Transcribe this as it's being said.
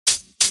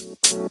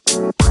This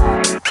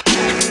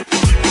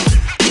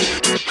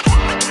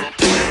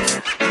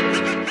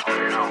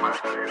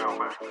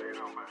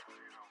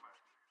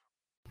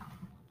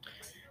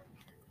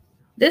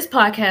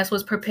podcast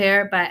was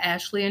prepared by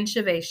Ashley and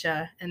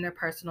Shavesha in their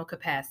personal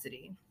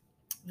capacity.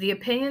 The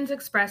opinions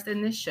expressed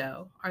in this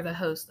show are the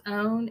host's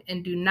own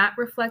and do not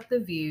reflect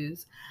the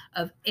views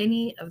of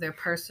any of their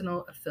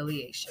personal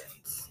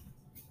affiliations.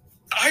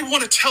 I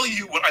want to tell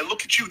you, when I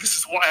look at you, this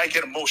is why I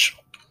get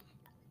emotional.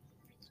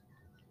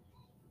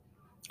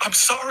 I'm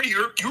sorry,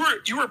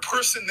 you're a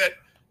person that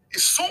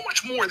is so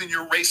much more than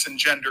your race and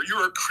gender.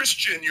 You're a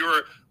Christian, you're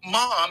a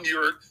mom,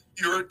 you're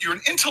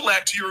an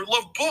intellect, you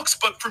love books.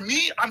 But for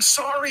me, I'm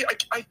sorry,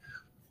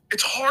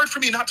 it's hard for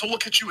me not to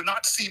look at you and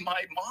not see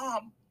my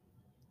mom,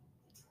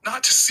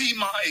 not to see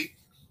my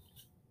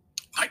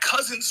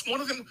cousins,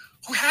 one of them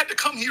who had to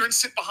come here and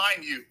sit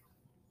behind you.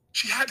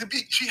 She had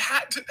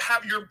to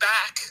have your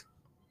back.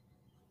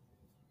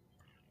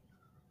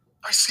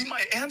 I see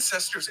my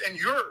ancestors and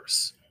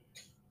yours.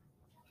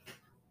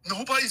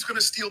 Nobody's going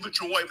to steal the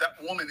joy of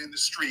that woman in the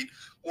street,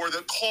 or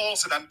the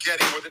calls that I'm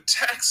getting, or the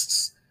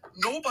texts.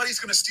 Nobody's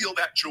going to steal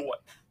that joy.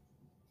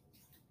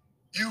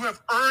 You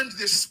have earned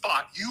this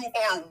spot. You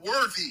are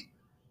worthy.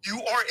 You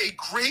are a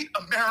great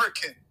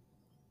American.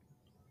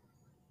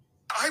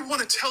 I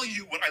want to tell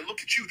you, when I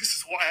look at you, this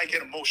is why I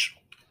get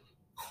emotional.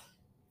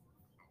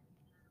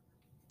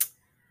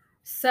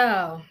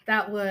 So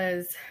that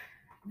was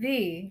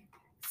the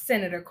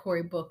Senator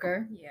Cory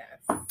Booker. Yes.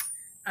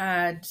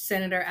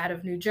 Senator out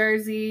of New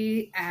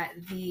Jersey at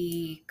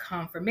the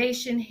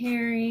confirmation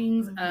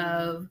hearings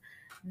of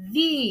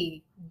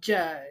the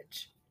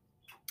Judge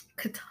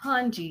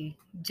Ketanji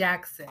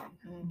Jackson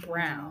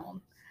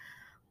Brown.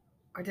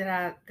 Or did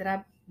I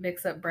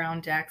mix up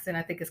Brown Jackson?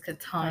 I think it's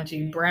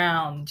Ketanji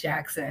Brown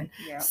Jackson.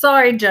 Yeah.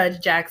 Sorry,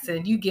 Judge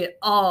Jackson. You get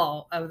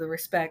all of the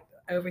respect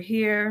over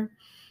here.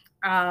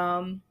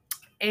 And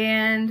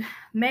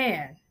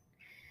man,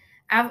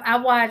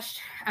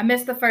 I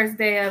missed the first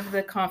day of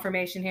the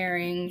confirmation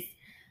hearings.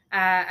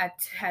 I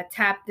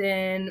tapped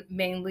in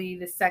mainly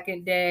the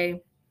second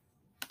day,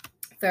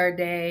 third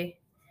day,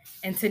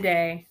 and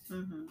today.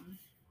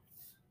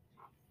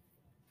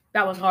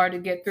 That was hard to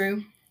get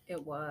through.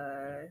 It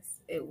was.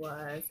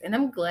 And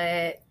I'm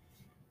glad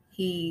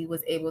he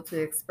was able to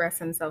express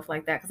himself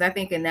like that, because I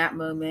think in that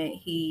moment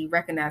he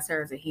recognized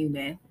her as a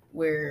human,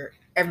 where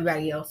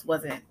everybody else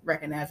wasn't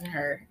recognizing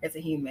her as a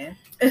human.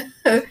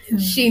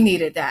 She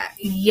needed that.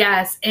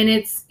 Yes. And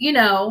it's,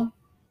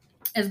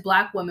 as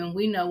Black women,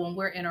 we know when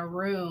we're in a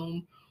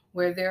room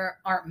where there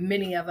aren't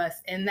many of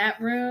us in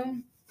that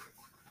room,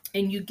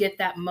 and you get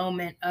that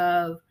moment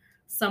of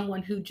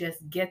someone who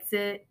just gets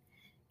it,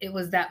 it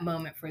was that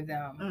moment for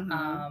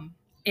them.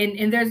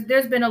 And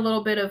there's been a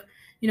little bit of,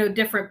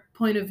 different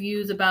point of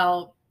views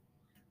about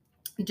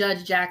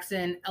Judge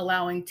Jackson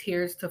allowing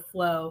tears to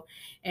flow.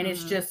 And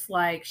it's just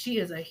like, she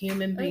is a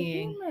human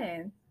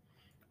being.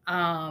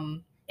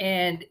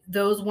 And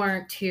those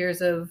weren't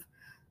tears of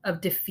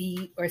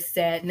defeat or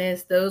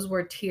sadness. Those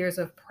were tears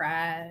of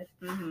pride.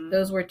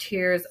 Those were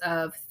tears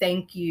of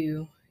thank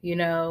you.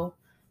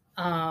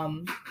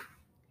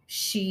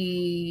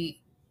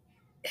 She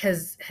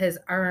has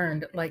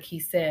earned, like he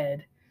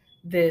said,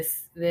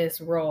 this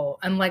role,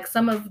 unlike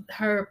some of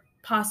her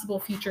possible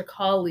future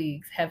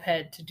colleagues have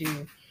had to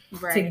do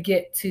to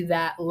get to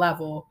that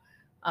level,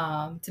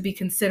 to be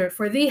considered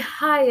for the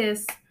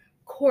highest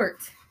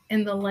court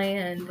in the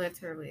land.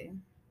 Literally.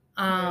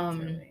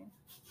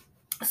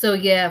 So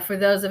yeah, for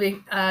those of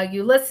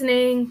you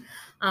listening,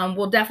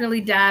 we'll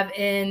definitely dive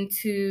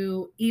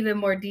into even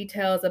more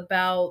details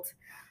about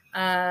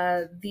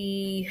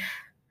the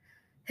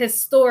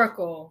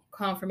historical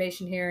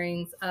confirmation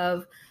hearings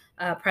of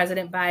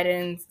President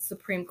Biden's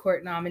Supreme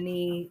Court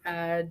nominee,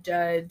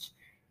 Judge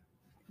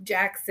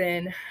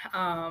Jackson.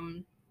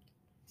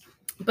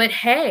 But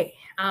hey,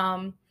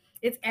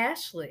 it's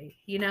Ashley.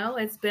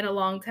 It's been a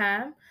long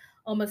time,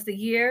 almost a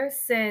year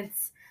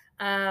since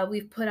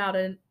we've put out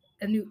a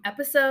new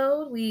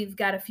episode. We've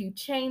got a few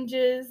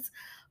changes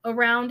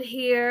around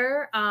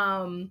here.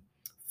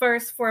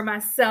 First, for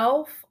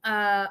myself,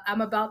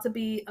 I'm about to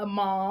be a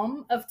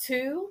mom of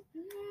two.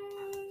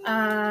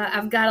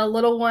 I've got a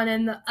little one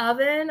in the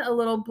oven, a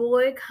little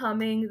boy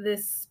coming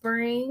this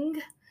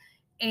spring,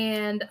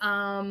 and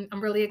I'm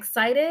really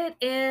excited.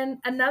 And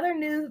another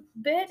new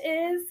bit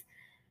is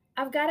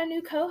I've got a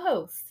new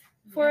co-host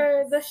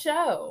for the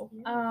show.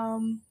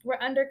 We're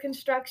under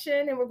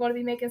construction, and we're going to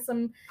be making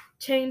some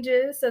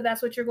changes, so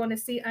that's what you're going to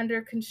see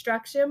under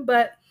construction.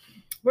 But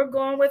we're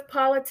going with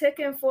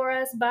politicking for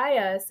us, by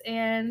us,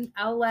 and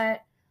I'll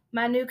let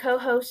my new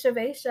co-host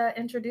Shavesha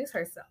introduce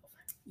herself.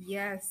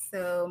 Yes,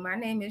 so my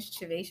name is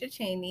Shavesha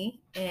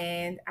Cheney,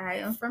 and I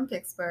am from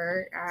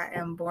Pittsburgh. I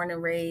am born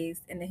and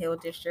raised in the Hill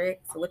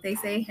District. So what they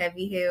say,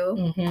 Heavy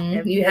Hill.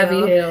 Heavy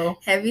Hill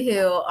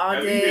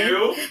all day.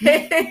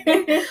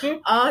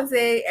 All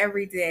day,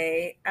 every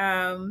day.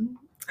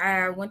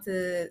 I went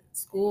to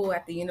school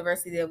at the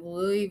University of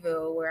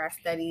Louisville, where I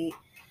studied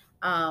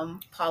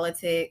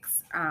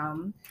politics.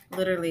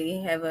 Literally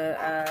have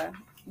a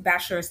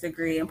bachelor's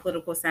degree in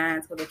political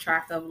science with a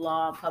track of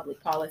law and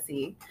public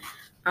policy.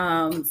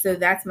 So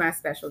that's my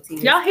specialty.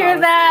 Y'all hear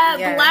policy. that?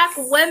 Yes. Black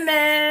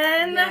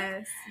women.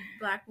 Yes,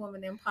 Black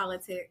women in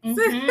politics.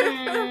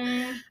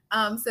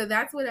 Mm-hmm. So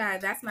that's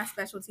my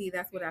specialty.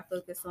 That's what I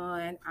focus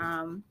on.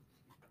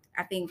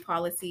 I think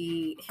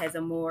policy has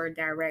a more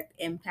direct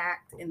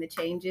impact in the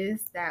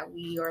changes that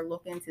we are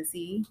looking to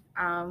see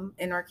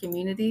in our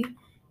community.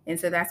 And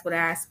so that's what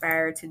I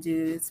aspire to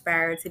do,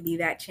 aspire to be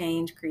that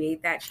change,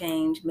 create that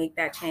change, make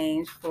that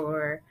change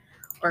for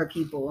our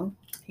people.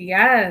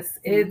 Yes,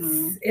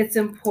 it's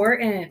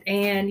important.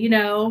 And,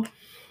 we've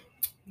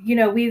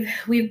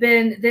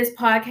been, this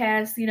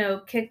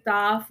podcast, kicked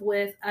off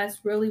with us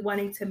really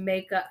wanting to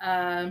make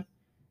a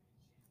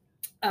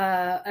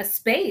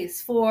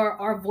space for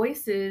our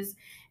voices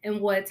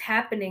and what's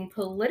happening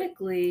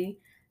politically.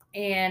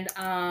 And,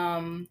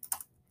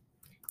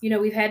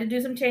 we've had to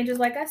do some changes,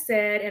 like I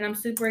said, and I'm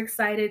super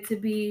excited to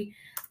be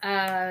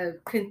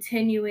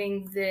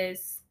continuing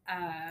this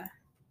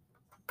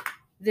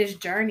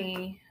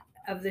journey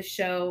of the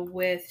show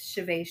with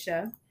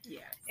Shavesha.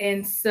 Yes.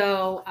 And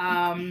so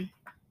I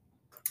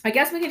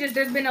guess we can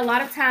there's been a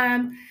lot of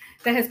time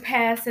that has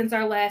passed since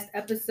our last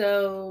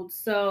episode.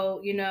 So,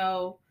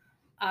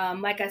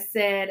 like I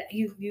said,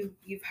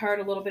 you've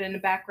heard a little bit in the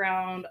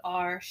background,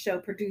 our show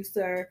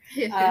producer,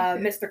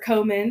 Mr.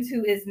 Comans,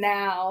 who is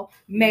now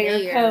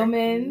Mayor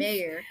Comans.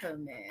 Mayor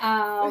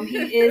Comans.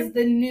 He is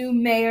the new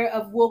mayor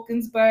of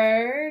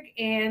Wilkinsburg.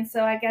 And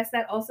so I guess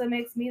that also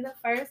makes me the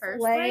first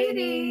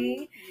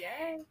lady.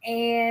 Yes.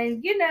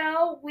 And,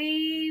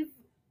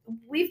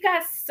 we've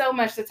got so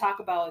much to talk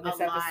about in this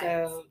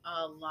episode.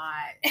 A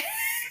lot.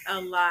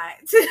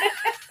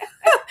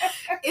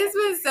 It's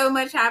been so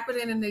much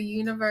happening in the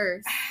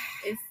universe.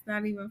 It's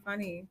not even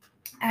funny.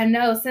 I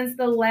know. Since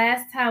the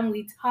last time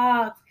we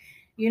talked,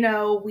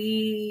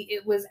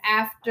 it was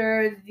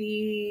after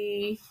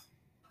the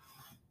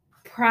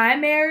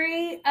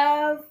primary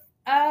of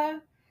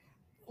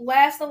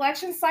last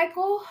election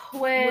cycle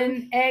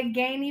when Ed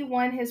Gainey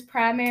won his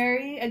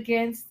primary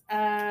against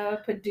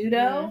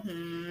Peduto.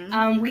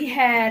 Mm-hmm. We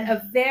had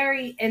a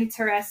very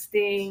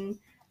interesting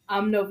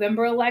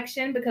November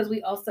election because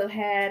we also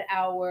had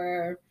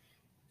our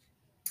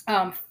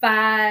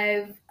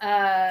 5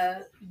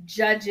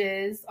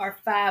 judges, or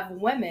 5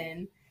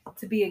 women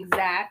to be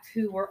exact,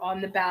 who were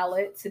on the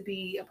ballot to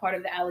be a part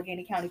of the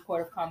Allegheny County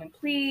Court of Common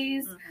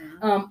Pleas.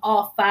 Mm-hmm.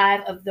 All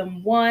 5 of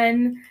them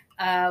won.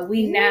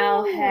 We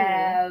now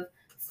have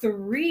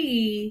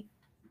 3.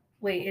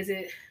 Wait, is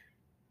it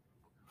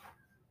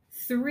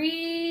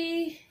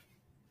 3?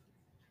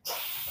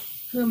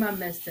 Who am I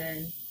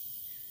missing?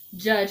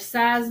 Judge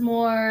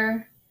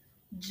Sizemore,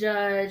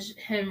 Judge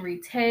Henry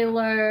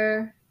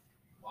Taylor,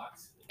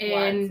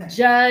 and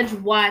Judge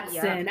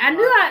Watson. Yeah, I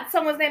knew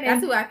someone's name.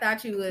 That's who I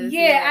thought you was.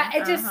 Yeah,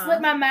 it just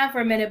slipped my mind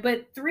for a minute.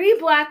 But 3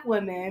 Black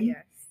women.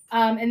 Yes.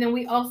 And then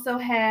we also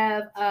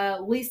have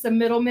Lisa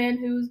Middleman,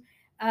 who's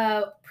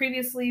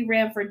previously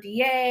ran for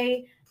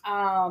DA,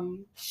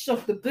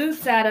 shook the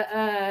boots out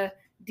of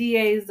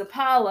DA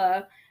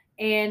Zapala,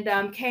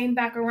 and came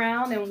back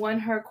around and won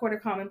her Court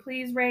of Common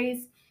Pleas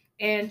race,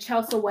 and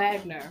Chelsea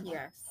Wagner.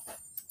 Yes.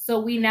 So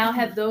we now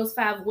have those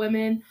 5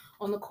 women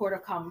on the Court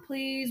of Common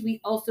Pleas.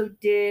 We also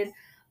did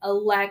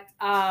elect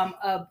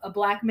a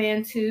Black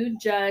man to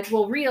judge,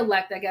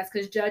 re-elect, I guess,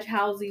 because Judge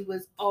Housey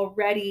was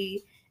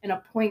already an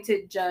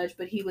appointed judge,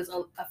 but he was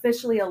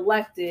officially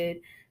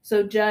elected.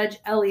 So Judge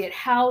Elliot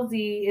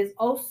Housey is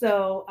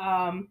also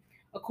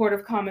a Court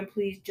of Common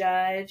Pleas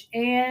judge.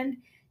 And,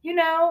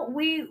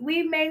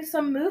 we made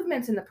some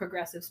movements in the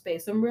progressive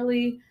space. I'm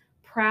really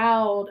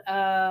proud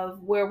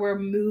of where we're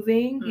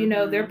moving.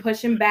 Mm-hmm. They're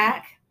pushing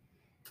back.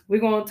 We're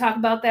going to talk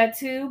about that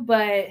too.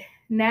 But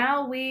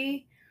now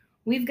we've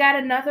got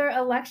another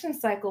election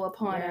cycle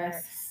upon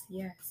us.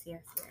 Yes.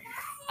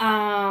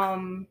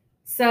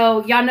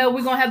 So y'all know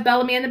we're going to have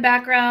Bellamy in the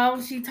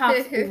background. She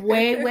talks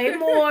way, way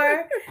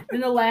more than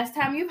the last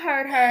time you've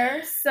heard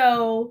her.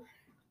 So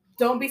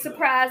don't be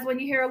surprised when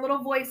you hear a little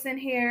voice in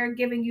here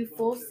giving you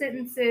full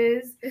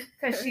sentences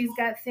because she's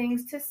got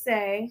things to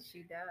say. She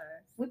does.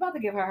 We're about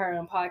to give her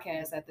own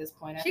podcast at this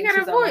point. She got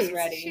a voice.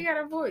 Ready. She got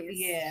a voice.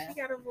 Yeah.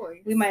 She got a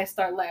voice. We might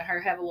start letting her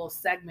have a little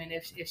segment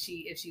if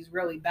she's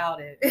really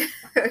about it.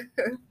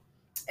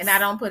 And I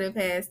don't put it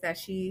past that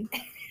she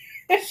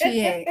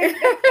ain't.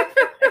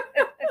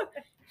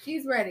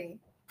 She's ready.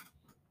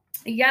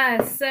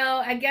 Yeah,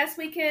 so I guess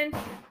we're going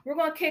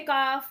to kick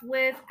off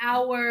with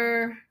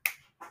our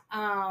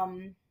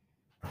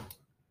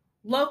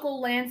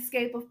local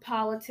landscape of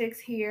politics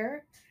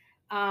here.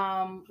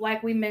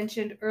 Like we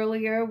mentioned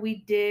earlier, we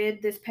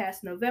did this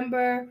past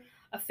November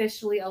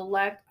officially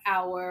elect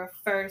our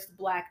first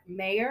Black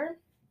mayor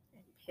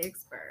in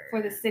Pittsburgh.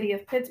 For the city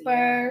of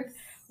Pittsburgh. Yes.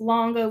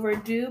 Long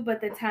overdue,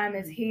 but the time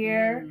is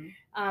here.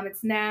 Mm-hmm.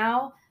 It's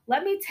now.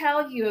 Let me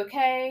tell you,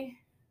 okay,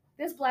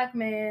 this Black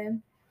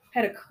man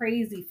had a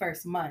crazy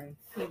first month.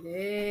 He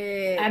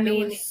did. I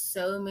mean, there was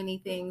so many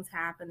things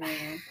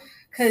happening.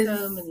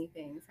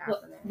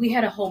 We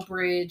had a whole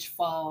bridge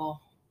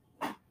fall.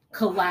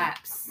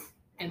 collapse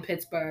in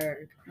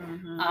Pittsburgh.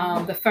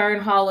 The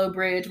Fern Hollow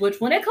Bridge, which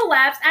when it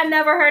collapsed, I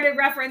never heard it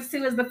referenced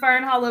to as the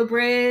Fern Hollow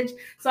Bridge.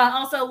 So I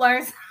also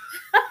learned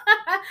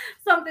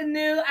something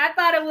new. I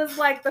thought it was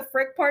like the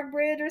Frick Park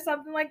Bridge or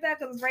something like that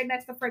because it's right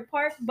next to Frick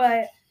Park.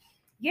 But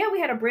yeah, we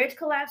had a bridge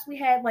collapse. We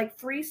had like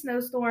 3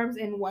 snowstorms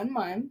in 1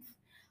 month.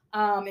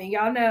 And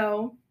y'all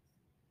know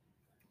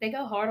they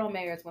go hard on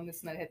mayors when the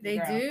snow hits the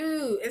ground. They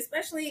do,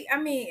 especially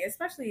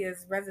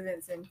as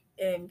residents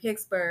in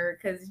Pittsburgh,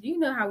 because you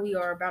know how we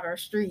are about our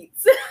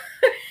streets.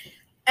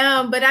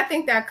 But I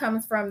think that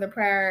comes from the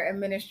prior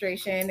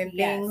administration and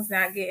things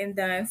not getting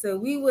done. So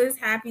we was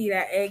happy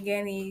that Ed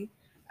Gainey,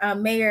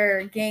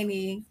 Mayor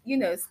Gainey,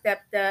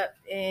 stepped up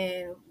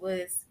and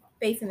was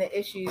facing the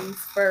issues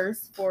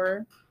first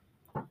for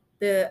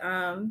the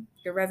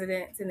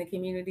residents in the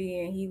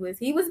community, and he was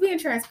being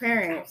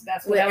transparent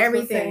with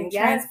everything.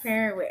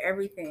 Transparent with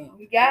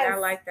everything. Yes. And I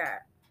like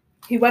that.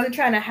 He wasn't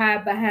trying to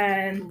hide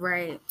behind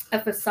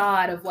a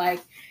facade of like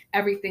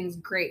everything's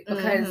great,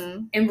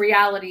 because in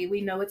reality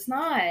we know it's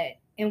not.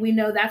 And we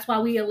know that's why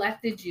we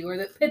elected you, or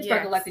that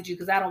Pittsburgh elected you,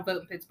 because I don't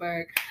vote in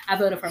Pittsburgh. I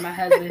voted for my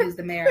husband, who's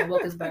the mayor of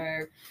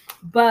Wilkesburg.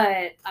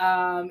 But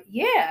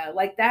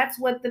like that's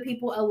what the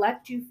people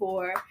elect you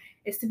for,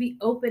 is to be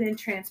open and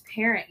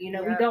transparent. We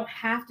don't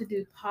have to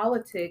do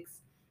politics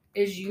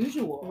as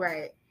usual.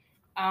 Right.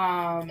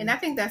 And I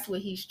think that's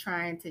what he's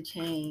trying to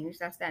change.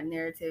 That's that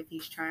narrative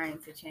he's trying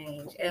to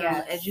change. And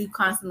as you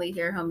constantly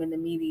hear him in the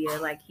media,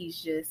 like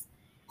he's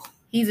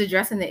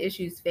addressing the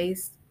issues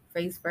face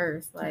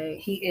first. Like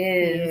he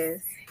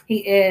is.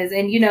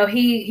 And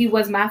he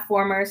was my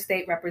former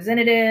state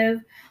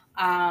representative.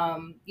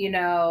 And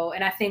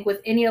I think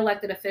with any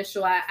elected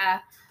official,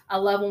 I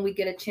love when we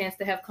get a chance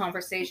to have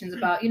conversations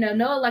about,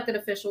 no elected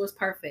official is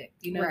perfect.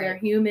 They're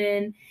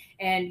human,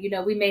 and,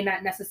 we may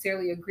not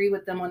necessarily agree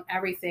with them on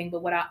everything.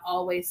 But what I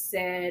always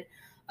said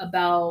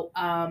about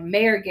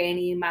Mayor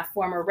Gainey, my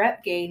former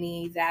Rep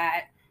Gainey,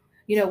 that,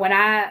 when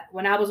I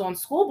was on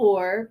school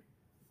board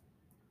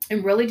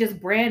and really just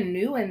brand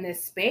new in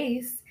this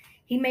space,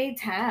 he made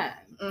time.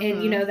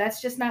 And, that's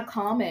just not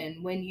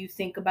common when you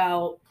think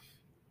about,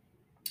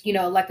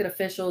 elected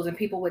officials and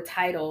people with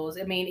titles.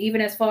 I mean,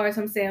 even as far as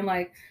him saying,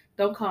 like,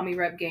 don't call me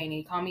Rep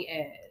Gainey, call me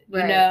Ed.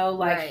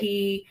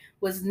 He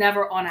was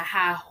never on a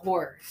high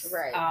horse.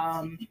 Right.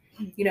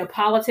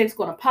 Politics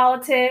going to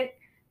politic.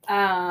 But,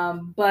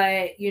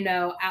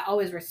 I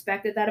always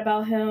respected that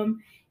about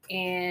him.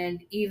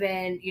 And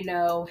even,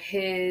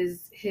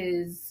 his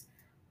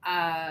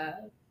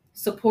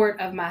support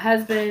of my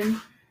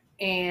husband,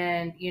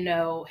 and,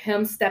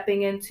 him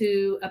stepping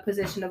into a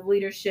position of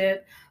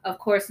leadership, of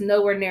course,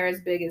 nowhere near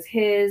as big as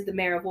his. The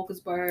mayor of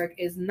Wilkesburg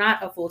is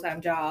not a full-time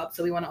job.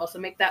 So we want to also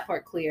make that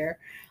part clear.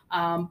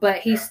 But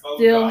he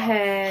still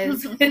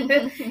has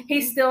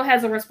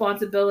a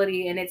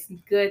responsibility, and it's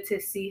good to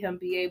see him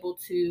be able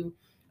to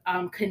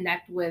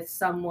connect with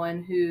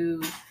someone who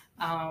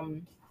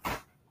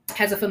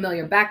has a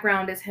familiar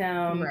background as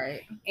him.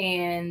 Right.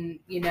 And,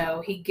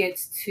 he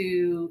gets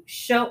to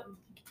show...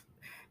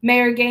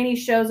 Mayor Gainey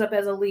shows up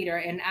as a leader,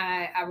 and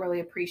I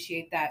really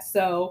appreciate that.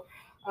 So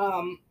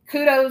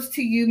kudos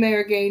to you,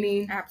 Mayor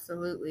Gainey.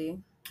 Absolutely.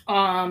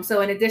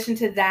 So in addition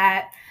to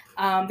that,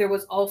 there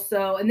was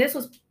also, and this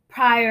was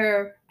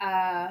prior,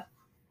 the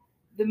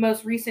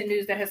most recent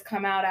news that has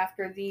come out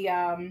after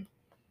the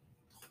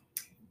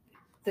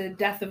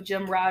death of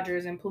Jim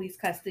Rogers in police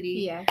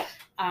custody. Yeah.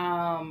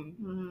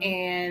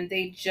 And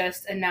they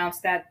just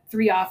announced that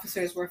 3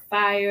 officers were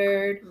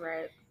fired.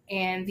 Right.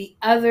 And the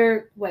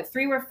other,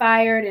 3 were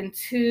fired and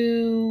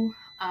 2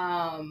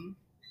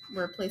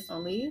 were placed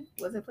on leave?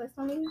 Was it placed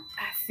on leave?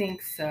 I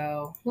think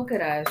so. Look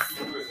at us.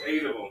 There was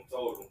 8 of them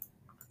total.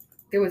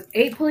 There was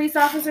 8 police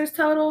officers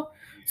total?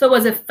 So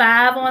was it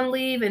 5 on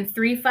leave and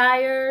 3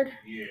 fired?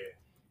 Yeah.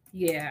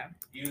 Yeah.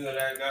 Even though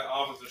that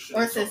officer should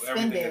have took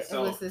everything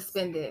itself. It was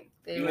suspended.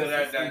 Even though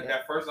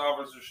that first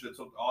officer should have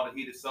took all the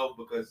heat itself,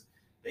 because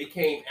they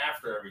came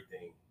after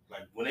everything.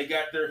 Like when they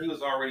got there, he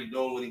was already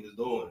doing what he was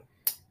doing.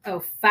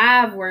 Oh,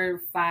 5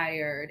 were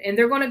fired, and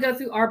they're going to go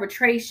through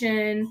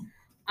arbitration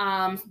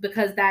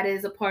because that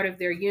is a part of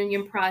their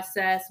union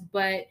process.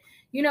 But,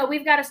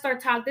 we've got to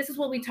start talking. This is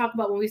what we talk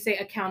about when we say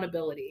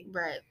accountability.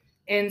 Right.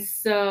 And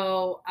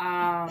so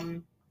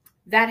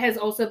that has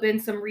also been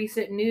some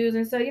recent news.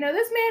 And so, this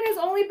man has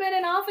only been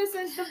in office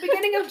since the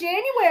beginning of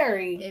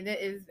January. And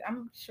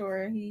I'm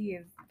sure he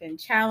has been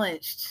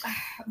challenged.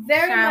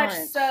 Very much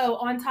so,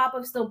 on top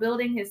of still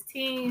building his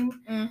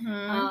team.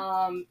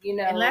 Mm-hmm.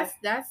 And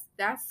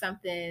that's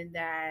something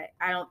that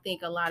I don't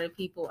think a lot of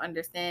people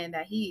understand,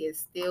 that he is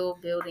still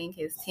building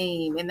his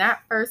team. And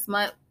that first 3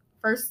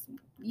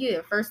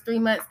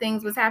 months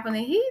things was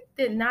happening, he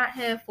did not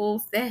have full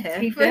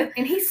staff. He did,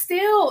 and he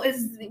still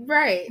is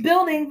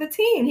building the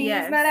team. He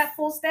is not at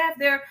full staff.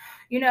 There,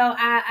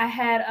 I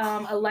had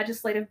a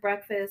legislative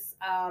breakfast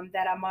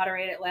that I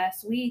moderated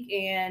last week,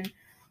 and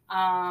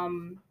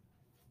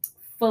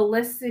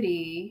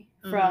Felicity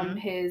from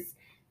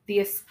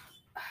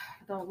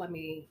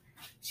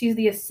she's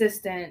the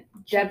assistant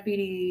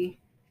deputy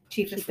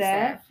chief of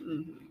staff.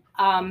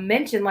 Mm-hmm.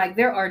 Mentioned like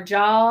there are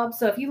jobs.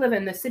 So if you live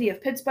in the city of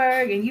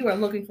Pittsburgh and you are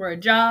looking for a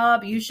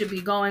job, you should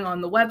be going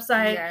on the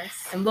website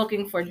and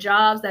looking for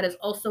jobs. That is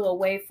also a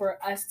way for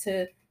us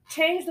to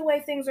change the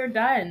way things are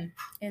done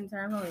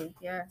internally.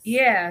 Yes.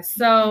 Yeah.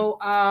 So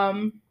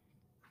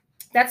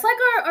that's like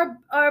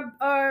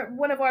our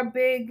one of our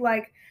big,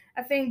 like,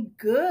 I think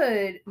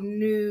good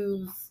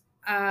news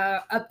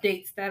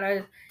updates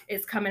that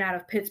is coming out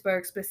of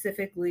Pittsburgh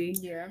specifically.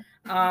 Yeah.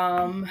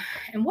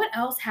 And what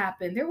else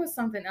happened? There was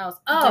something else.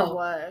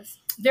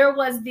 There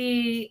was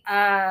the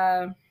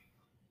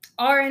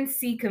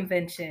RNC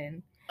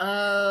convention.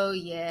 Oh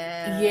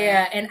yeah.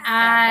 Yeah, and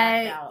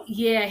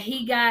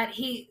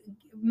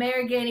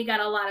Mayor Gainey got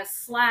a lot of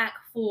slack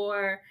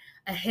for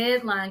a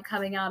headline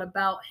coming out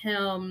about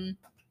him,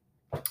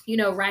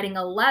 writing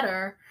a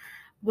letter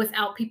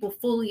without people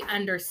fully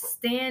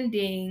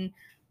understanding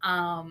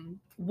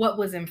what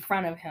was in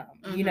front of him.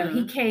 Mm-hmm.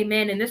 He came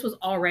in and this was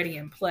already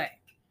in play.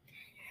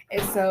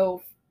 And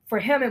so for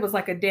him, it was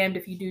like a damned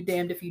if you do,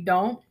 damned if you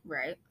don't.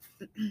 Right.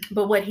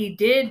 But what he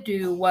did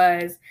do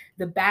was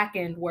the back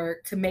end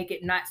work to make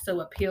it not so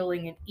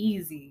appealing and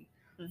easy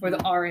for the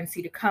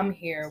RNC to come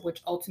here,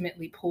 which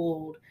ultimately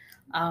pulled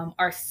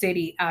our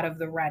city out of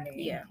the running.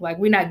 Yeah. Like,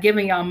 we're not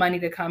giving y'all money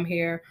to come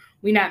here.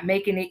 We're not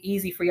making it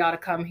easy for y'all to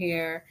come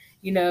here.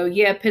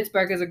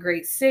 Pittsburgh is a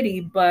great city,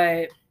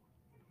 but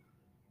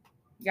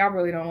y'all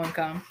really don't want to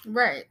come.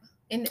 Right.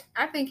 And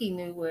I think he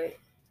knew what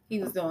he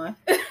was doing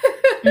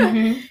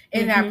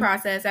in that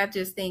process. I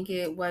just think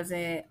it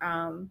wasn't,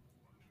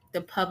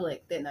 the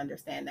public didn't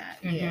understand that.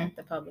 Yeah,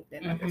 the public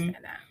didn't understand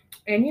that.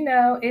 And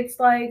it's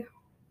like,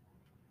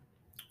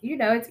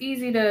 it's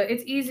easy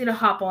to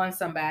hop on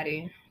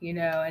somebody,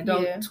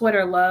 and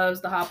Twitter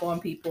loves to hop on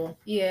people.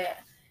 Yeah.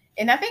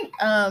 And I think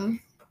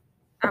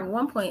at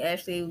one point,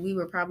 actually, we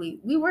were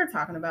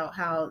talking about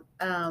how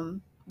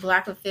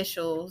Black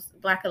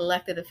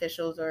elected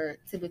officials are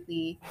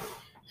typically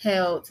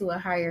held to a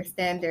higher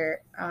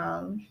standard.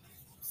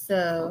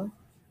 So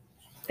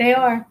they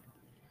are.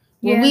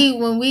 When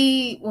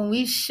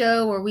we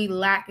show where we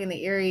lack in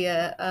the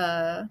area,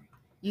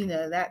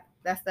 that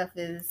stuff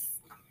is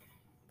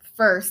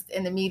first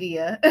in the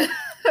media.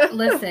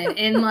 Listen,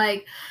 and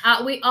like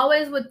we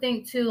always would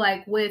think too,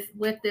 like with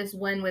this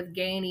win with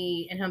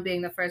Gainey and him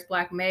being the first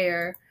Black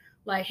mayor,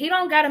 like he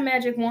don't got a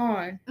magic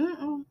wand.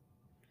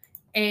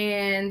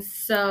 And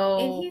so,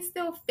 and he's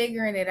still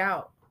figuring it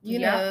out.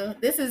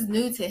 This is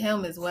new to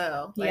him as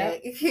well.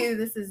 Like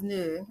this is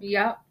new.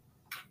 Yep.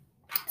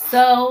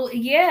 So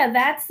yeah,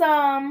 that's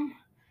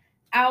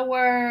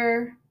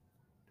our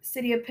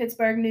city of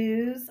Pittsburgh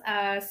news.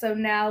 So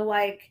now,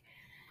 like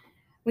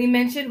we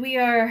mentioned,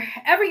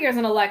 every year's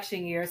an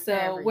election year.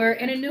 So we're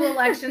in a new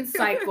election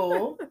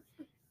cycle.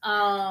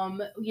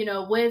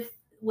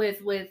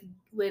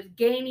 With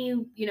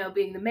Gainey,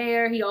 being the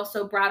mayor, he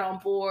also brought on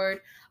board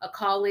a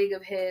colleague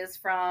of his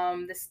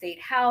from the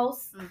state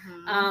house.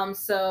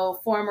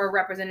 So former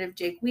Representative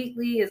Jake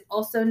Wheatley is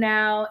also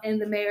now in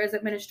the mayor's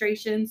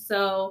administration.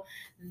 So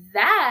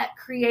that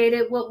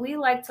created what we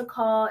like to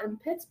call in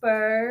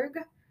Pittsburgh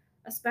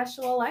a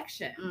special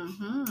election,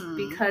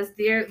 because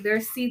their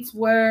seats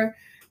were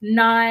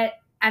not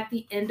at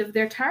the end of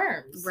their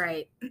terms.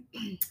 Right.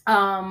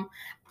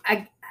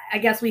 I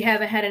guess we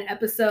haven't had an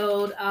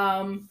episode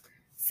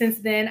since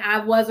then.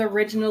 I was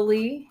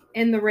originally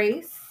in the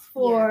race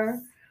for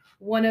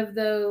one of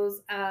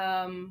those,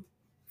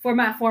 for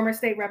my former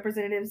state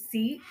representative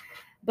seat,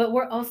 but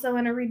we're also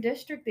in a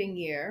redistricting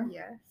year.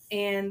 Yes.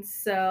 And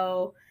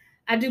so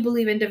I do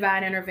believe in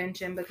divine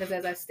intervention, because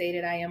as I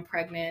stated, I am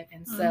pregnant.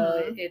 And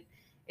so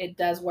it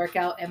does work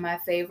out in my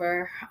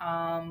favor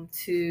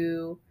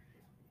to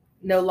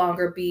no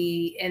longer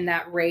be in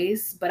that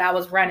race, but I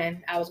was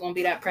running. I was going to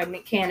be that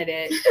pregnant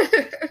candidate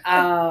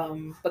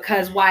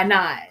because why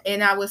not?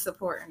 And I was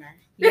supporting her.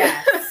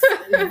 Yes,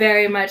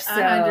 very much so.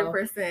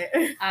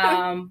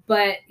 100%.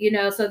 But,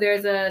 so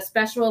there's a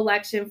special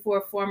election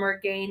for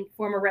former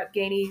Rep.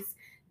 Gainey's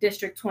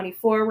District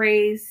 24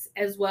 race,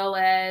 as well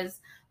as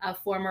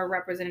former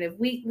Representative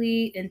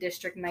Wheatley in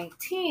District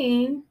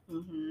 19.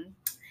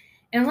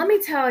 And let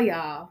me tell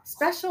y'all,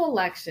 special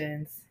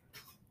elections.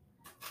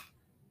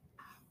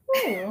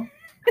 We're like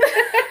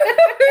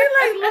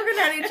looking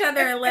at each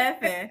other and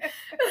laughing.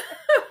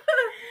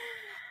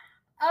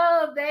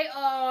 Oh,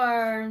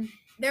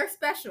 they're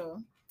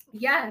special.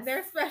 Yes,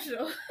 they're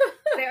special.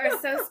 They are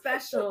so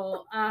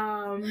special.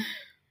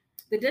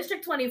 The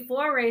District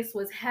 24 race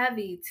was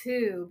heavy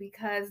too,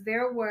 because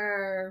there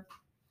were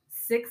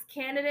 6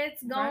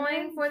 candidates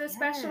going for the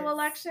special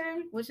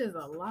election, which is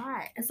a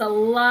lot. It's a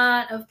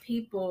lot of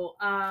people.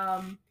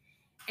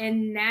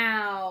 And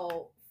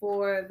now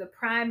for the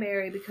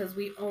primary, because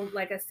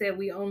like I said,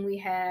 we only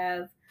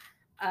have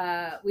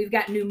we've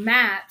got new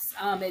maps.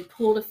 It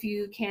pulled a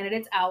few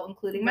candidates out,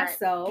 including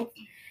myself.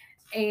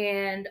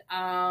 And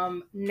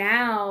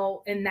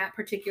now in that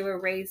particular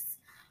race,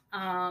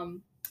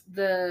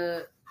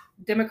 the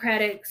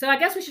Democratic. So I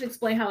guess we should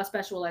explain how a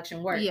special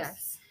election works.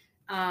 Yes.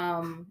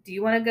 Do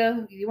you want to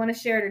go? Do you want to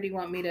share it, or do you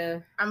want me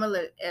to? I'm gonna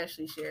let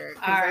Ashley share it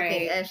because All I right.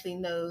 think Ashley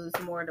knows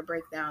more of the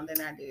breakdown than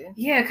I do.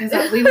 Yeah, because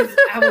I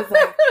was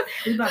like,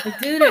 we about to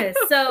do this.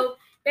 So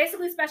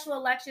basically, special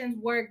elections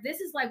work. This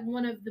is like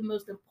one of the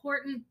most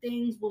important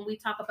things when we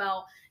talk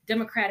about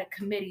Democratic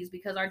committees,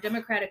 because our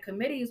Democratic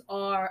committees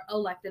are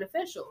elected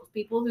officials.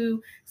 People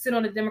who sit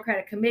on a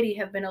Democratic committee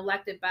have been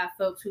elected by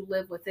folks who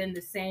live within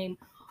the same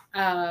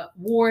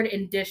ward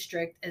and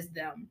district as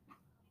them.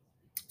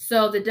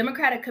 So the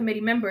Democratic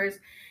committee members,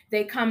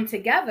 they come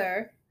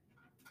together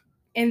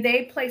and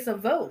they place a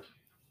vote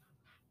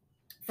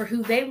for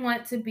who they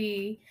want to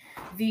be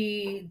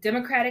the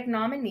Democratic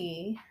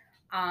nominee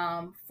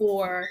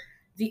for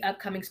the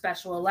upcoming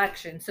special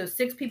election. So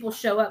 6 people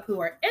show up who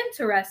are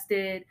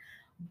interested,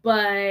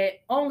 but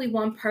only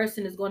one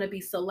person is going to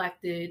be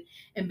selected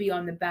and be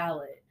on the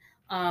ballot.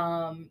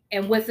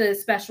 And with a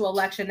special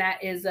election,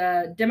 that is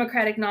a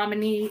Democratic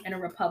nominee and a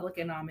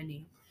Republican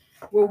nominee.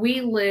 Where we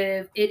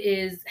live, it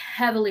is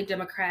heavily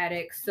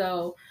Democratic.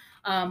 So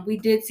we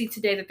did see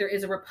today that there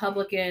is a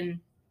Republican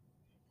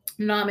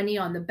nominee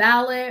on the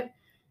ballot.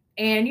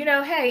 And, you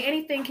know, hey,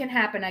 anything can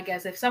happen, I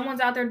guess. If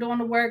someone's out there doing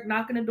the work,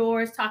 knocking the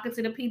doors, talking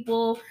to the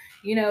people,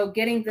 you know,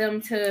 getting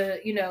them to,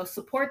 you know,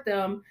 support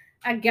them,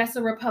 I guess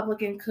a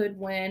Republican could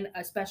win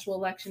a special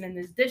election in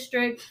this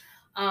district.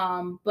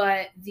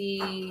 But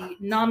the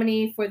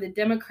nominee for the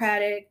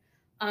Democratic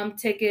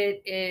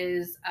ticket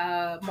is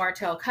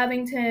Martell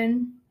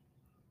Covington.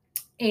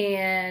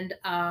 And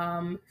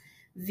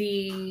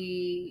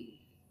the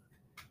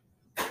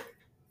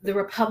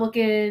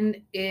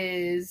Republican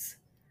is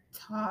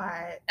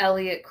Todd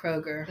Elliot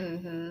Kroger.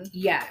 Mm-hmm.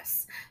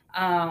 Yes.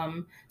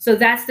 So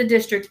that's the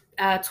District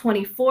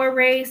 24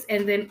 race.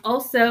 And then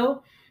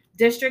also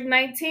District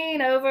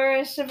 19 over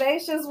in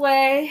Shabesha's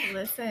way.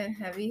 Listen,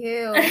 Heavy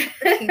Hill.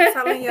 Keep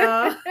telling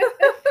y'all.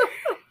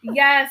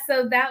 Yeah,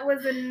 so that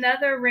was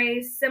another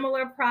race,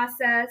 similar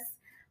process.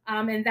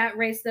 In that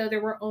race, though,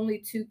 there were only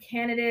 2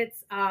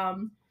 candidates.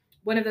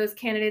 One of those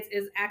candidates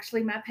is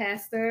actually my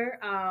pastor,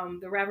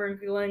 the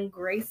Reverend Glenn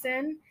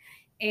Grayson,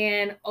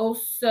 and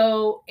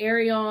also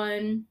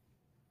Arion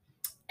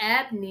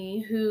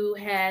Abney, who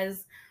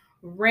has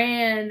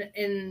ran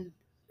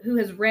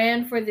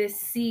for this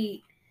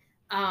seat.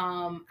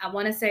 I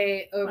want to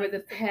say over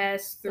the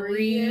past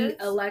 3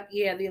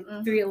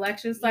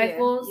 election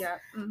cycles. Yeah.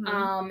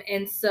 Mm-hmm.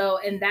 And so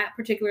in that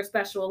particular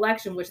special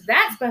election, which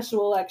that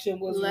special election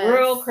was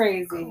real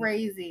crazy.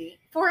 Crazy.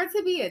 For it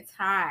to be a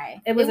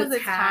tie. It was a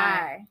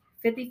tie.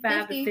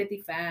 55 to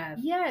 55.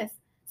 Yes.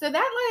 So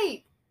that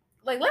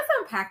like let's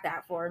unpack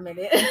that for a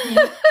minute.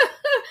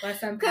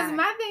 Let's unpack. Because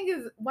my thing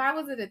is, why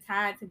was it a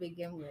tie to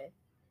begin with?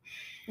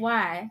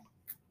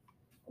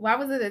 Why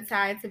was it a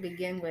tie to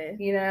begin with?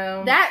 You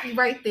know, that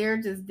right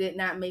there just did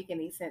not make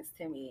any sense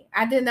to me.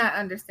 I did not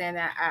understand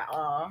that at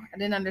all. I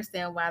didn't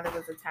understand why there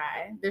was a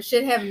tie. There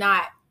should have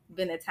not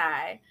been a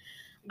tie.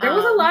 There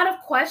was a lot of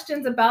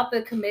questions about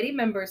the committee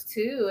members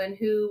too, and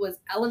who was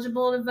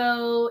eligible to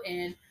vote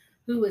and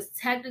who was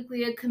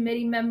technically a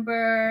committee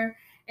member.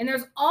 And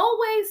there's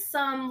always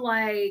some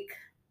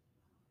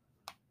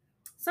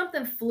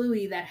something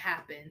fluey that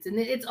happens. And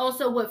it's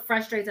also what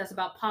frustrates us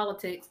about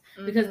politics,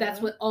 because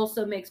that's what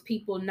also makes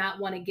people not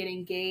want to get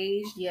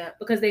engaged. Yeah.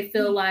 Because they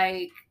feel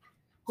like,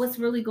 what's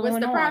really going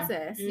on? What's the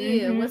process?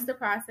 Mm-hmm. Yeah. What's the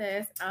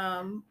process?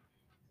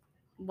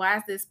 Why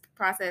is this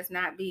process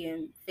not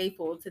being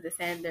faithful to the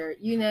standard?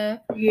 You know?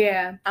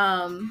 Yeah.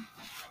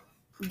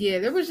 Yeah,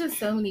 there was just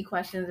so many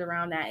questions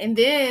around that. And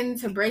then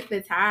to break the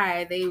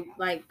tie, they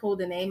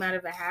pulled a name out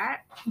of a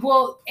hat.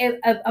 Well,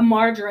 a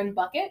margarine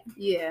bucket.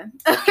 Yeah.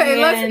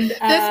 Okay, and,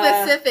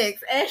 the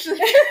specifics. Actually,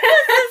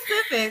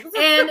 specifics.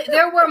 And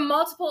there were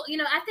multiple,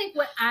 I think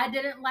what I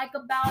didn't like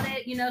about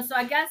it, so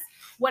I guess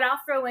what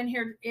I'll throw in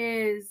here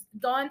is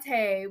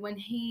Dante, when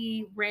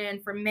he ran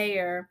for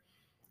mayor,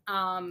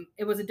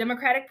 it was a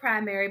Democratic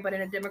primary, but in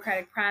a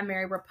Democratic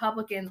primary,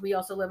 Republicans, we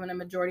also live in a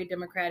majority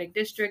Democratic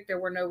district. There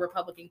were no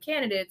Republican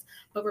candidates,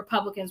 but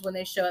Republicans, when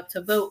they show up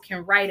to vote,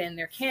 can write in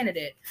their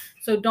candidate.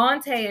 So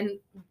Dante and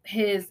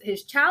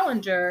his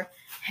challenger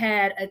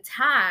had a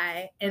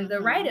tie in the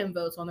write-in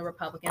votes on the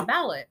Republican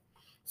ballot.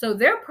 So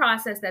their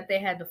process that they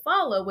had to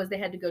follow was they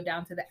had to go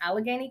down to the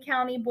Allegheny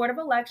County Board of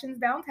Elections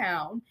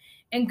downtown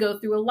and go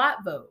through a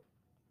lot vote.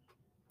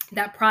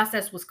 That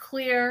process was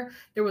clear.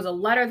 There was a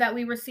letter that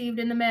we received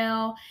in the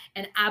mail,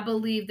 and I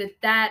believe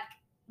that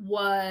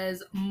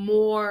was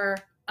more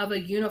of a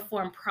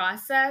uniform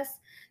process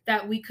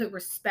that we could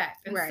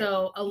respect. And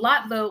so a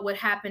lot vote, what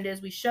happened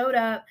is we showed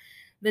up.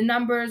 The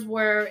numbers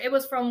it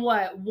was from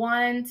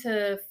 1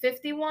 to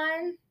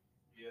 51?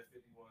 Yeah,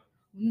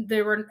 51.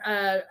 There were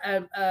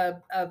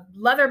a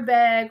leather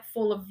bag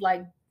full of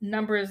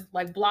numbers,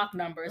 block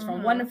numbers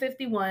from 1 to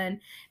 51.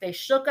 They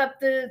shook up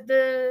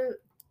the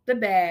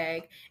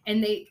bag,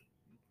 and they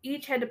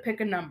each had to pick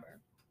a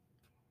number,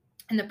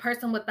 and the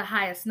person with the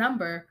highest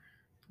number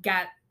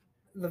got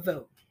the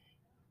vote.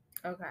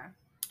 Okay.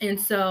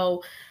 And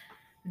so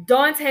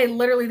Dante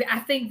literally, I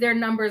think their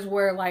numbers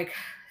were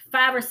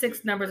 5 or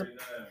 6 numbers.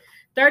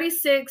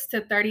 36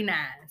 to 39.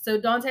 So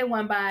Dante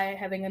won by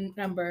having a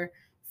number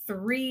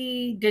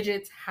 3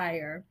 digits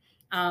higher.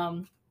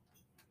 And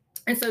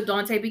so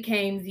Dante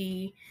became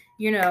the,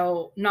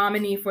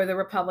 nominee for the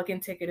Republican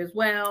ticket as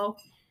well.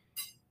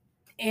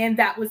 And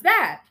that was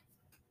that.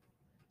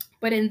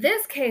 But in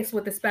this case,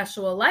 with the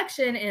special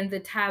election and the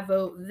tie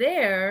vote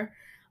there,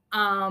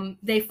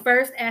 they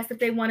first asked if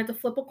they wanted to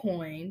flip a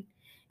coin.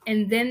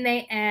 And then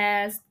they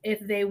asked if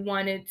they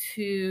wanted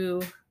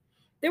to,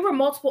 there were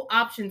multiple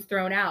options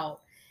thrown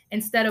out.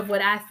 Instead of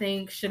what I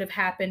think should have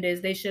happened is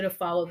they should have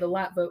followed the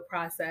lot vote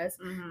process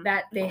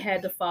that they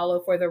had to follow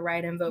for the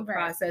write-in vote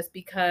process,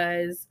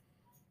 because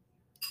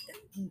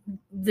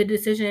the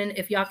decision,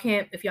 if y'all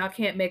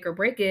can't make or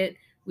break it,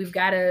 we've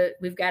got to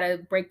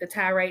break the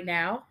tie right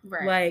now.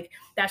 Right. Like,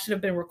 that should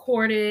have been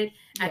recorded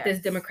at this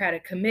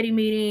Democratic committee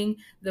meeting.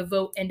 The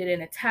vote ended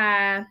in a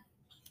tie.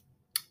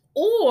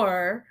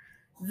 Or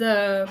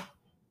the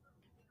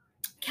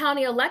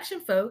county election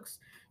folks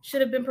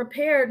should have been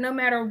prepared no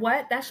matter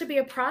what. That should be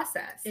a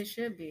process. It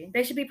should be.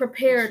 They should be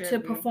prepared to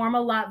perform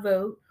a lot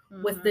vote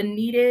with the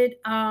needed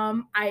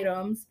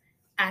items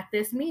at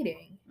this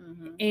meeting.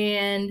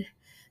 And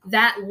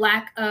that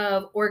lack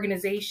of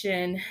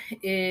organization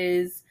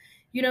is,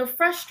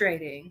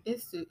 frustrating.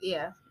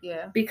 Yeah.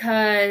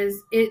 Because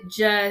it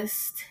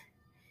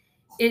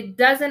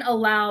doesn't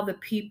allow the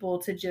people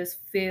to just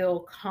feel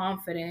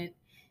confident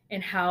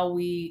in how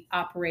we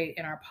operate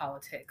in our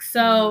politics.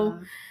 So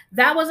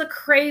that was a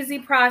crazy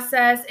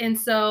process. And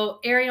so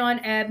Ariane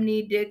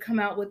Abney did come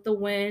out with the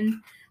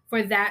win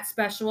for that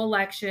special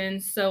election.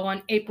 So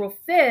on April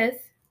 5th,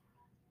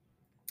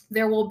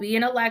 there will be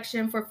an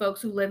election for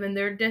folks who live in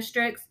their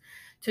districts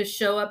to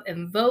show up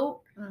and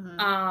vote.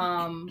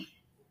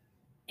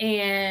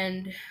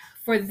 And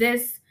for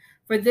this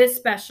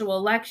special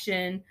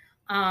election,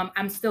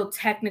 I'm still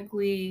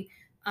technically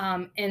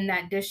in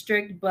that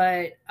district,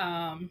 but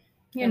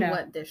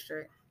what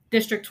district?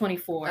 District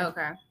 24.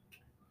 Okay.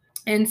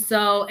 And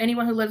so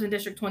anyone who lives in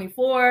District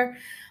 24,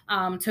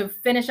 to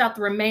finish out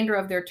the remainder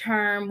of their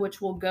term,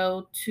 which will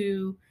go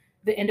to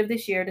the end of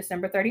this year,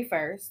 December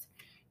 31st,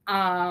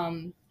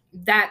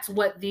 that's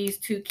what these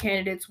two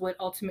candidates would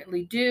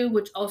ultimately do,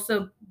 which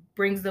also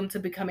brings them to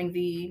becoming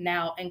the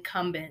now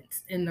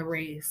incumbents in the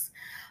race.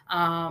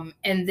 And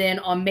then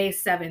on May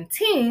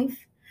 17th,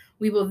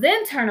 we will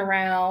then turn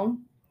around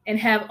and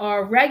have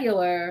our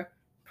regular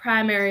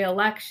primary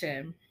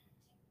election.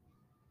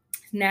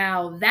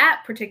 Now,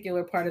 that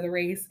particular part of the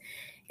race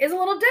is a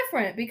little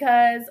different,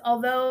 because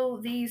although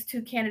these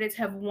two candidates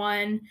have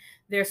won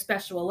their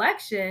special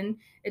election,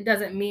 it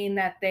doesn't mean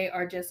that they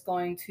are just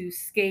going to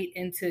skate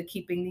into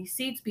keeping these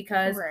seats,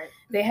 because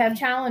they have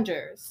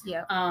challengers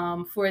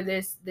for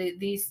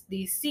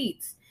these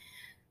seats.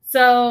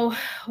 So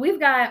we're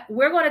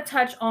going to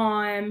touch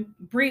on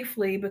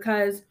briefly,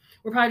 because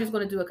we're probably just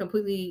going to do a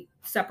completely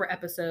separate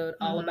episode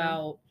all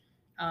about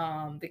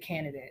the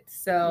candidates.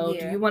 So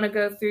do you want to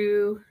go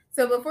through?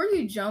 So before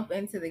you jump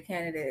into the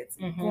candidates,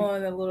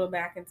 going a little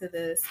back into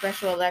the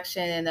special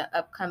election and the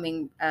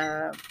upcoming,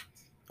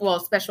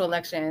 special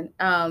election,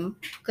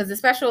 because the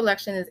special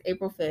election is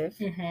April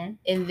 5th,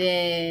 and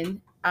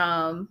then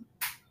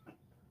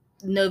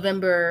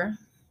November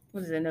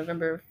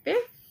 5th?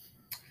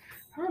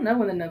 I don't know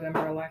when the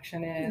November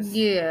election is.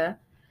 Yeah.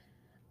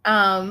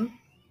 The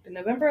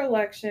November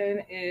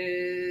election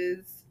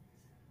is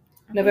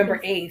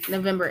November 8th.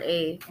 November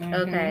 8th.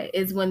 Okay.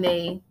 Is when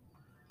they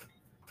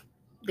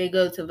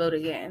go to vote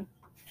again.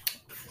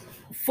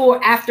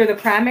 For after the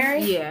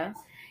primary? Yeah.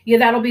 Yeah,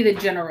 that'll be the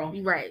general.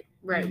 Right.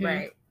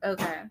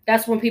 Okay.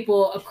 That's when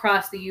people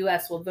across the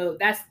U.S. will vote.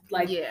 That's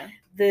like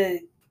the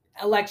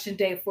election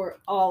day for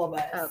all of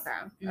us.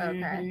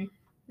 Okay.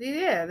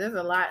 Yeah, there's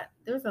a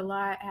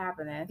lot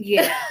happening.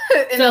 Yeah.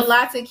 And so, a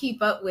lot to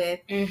keep up with.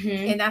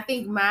 And I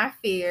think my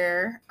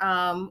fear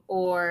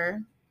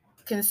or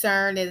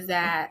concern is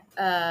that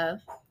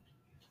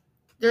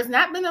there's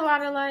not been a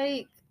lot of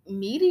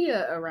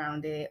media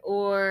around it,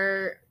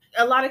 or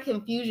a lot of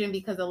confusion,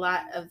 because a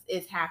lot of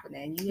it's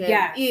happening.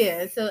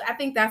 So I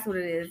think that's what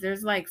it is.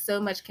 There's so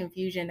much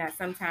confusion that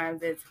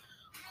sometimes it's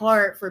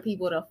hard for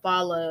people to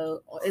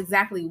follow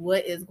exactly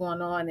what is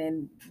going on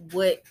and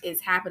what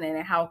is happening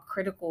and how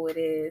critical it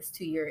is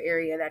to your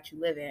area that you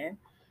live in.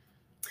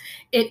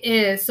 It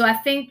is. So I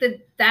think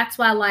that's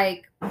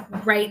why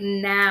right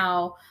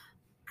now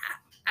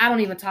I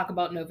don't even talk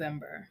about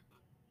November,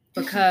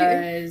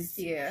 because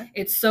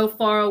it's so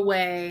far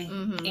away.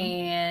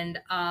 And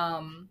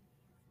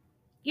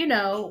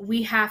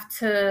we have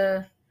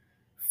to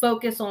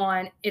focus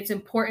on, it's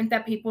important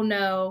that people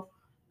know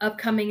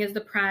upcoming is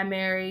the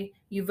primary.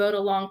 You vote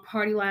along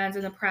party lines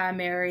in the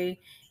primary.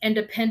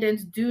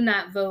 Independents do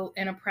not vote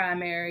in a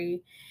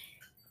primary,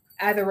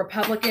 either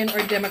Republican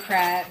or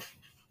Democrat.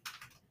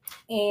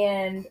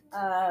 And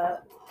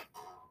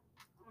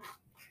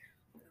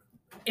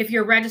if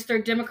you're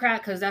registered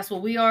Democrat, because that's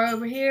what we are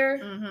over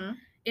here,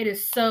 it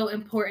is so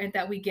important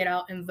that we get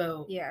out and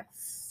vote. Yes.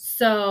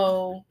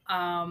 So,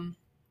 and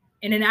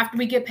then after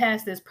we get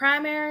past this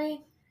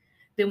primary,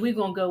 then we're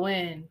going to go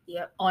in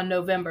Yep. on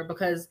November,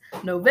 because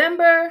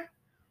November,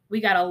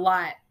 we got a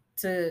lot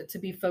to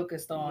be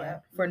focused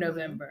on for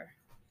November.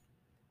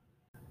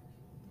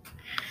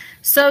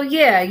 So,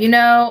 yeah,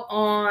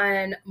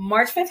 on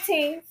March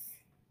 15th,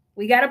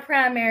 we got a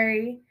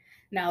primary.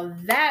 Now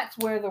that's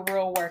where the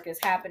real work is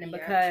happening,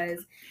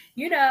 because,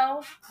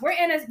 we're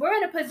in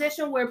a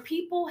position where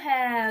people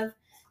have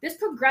this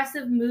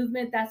progressive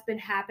movement that's been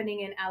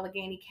happening in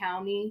Allegheny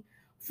County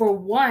for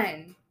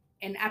one.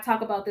 And I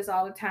talk about this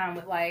all the time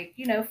with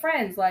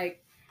friends,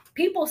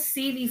 people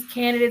see these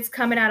candidates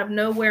coming out of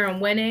nowhere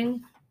and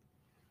winning,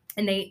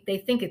 and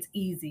they think it's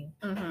easy.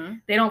 Mm-hmm.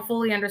 They don't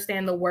fully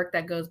understand the work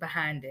that goes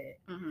behind it.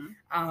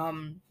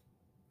 Mm-hmm.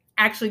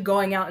 Actually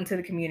going out into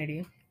the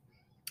community,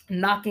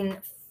 knocking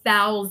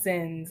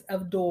thousands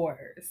of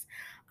doors,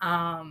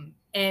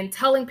 and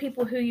telling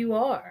people who you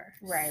are.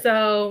 Right.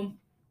 So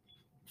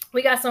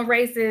we got some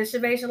races.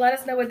 Shavasha, let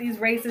us know what these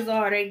races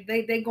are.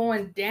 They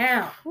going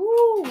down.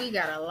 Ooh, we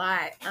got a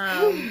lot.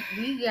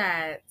 We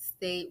got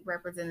state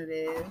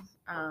representative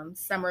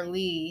Summer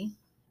Lee,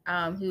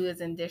 who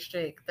is in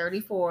District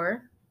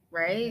 34,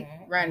 right?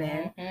 Mm-hmm.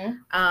 Running.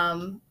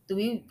 Mm-hmm. Do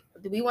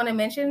we want to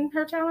mention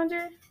her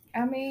challenger?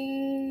 I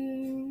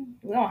mean,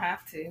 we don't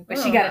have to, but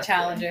she got a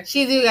challenger.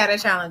 She do got a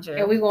challenger,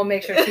 and we're gonna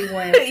make sure she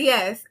wins.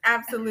 Yes,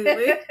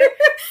 absolutely.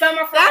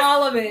 Summer for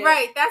all of it,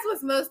 right? That's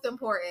what's most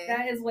important.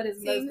 That is what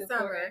is Team most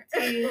Summer. important.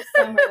 Team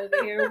Summer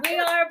over here. We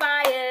are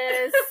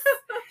biased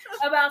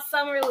about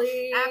Summer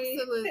Lee.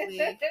 Absolutely.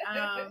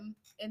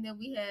 And then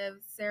we have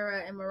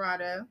Sarah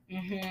Emirata,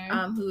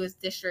 mm-hmm. Who is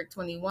District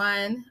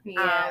 21.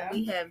 Yeah.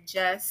 We have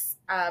Jess,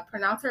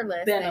 pronounce her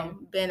last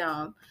Benham.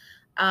 name,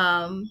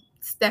 Benham.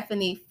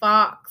 Stephanie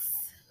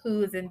Fox,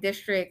 who is in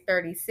District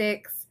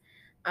 36.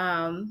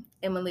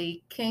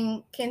 Emily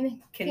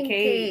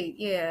Kincaid.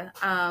 Yeah.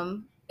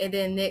 And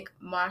then Nick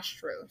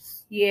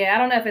Mastros. Yeah, I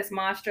don't know if it's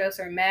Mastros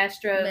or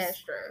Mastros.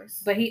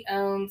 Mastros. But he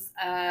owns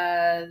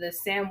the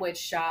sandwich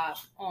shop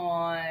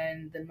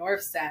on the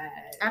north side.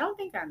 I don't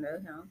think I know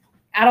him.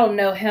 I don't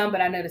know him, but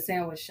I know the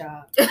sandwich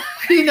shop.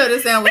 You know the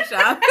sandwich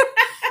shop.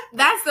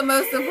 That's the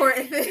most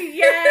important thing.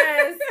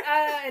 Yes.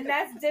 And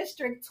that's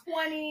District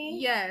 20.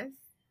 Yes.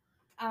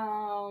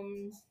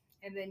 And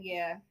then,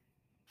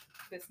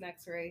 this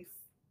next race.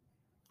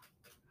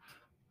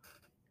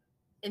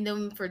 And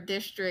then for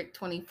District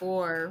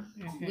 24,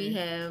 mm-hmm. we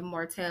have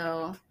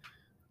Martell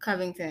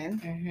Covington,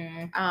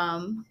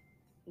 mm-hmm.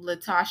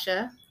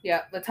 Latasha.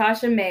 Yeah,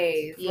 Latasha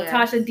Mays. Yes.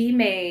 Latasha D.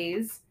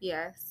 Mays.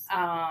 Yes.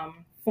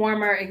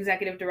 Former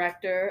executive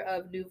director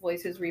of New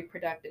Voices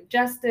Reproductive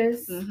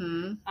Justice.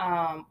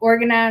 Mm-hmm.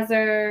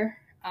 Organizer.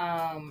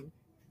 I'm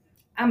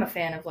a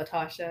fan of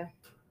Latasha.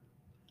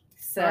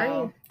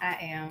 So I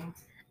am.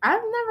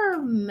 I've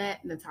never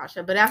met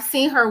Natasha, but I've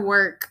seen her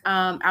work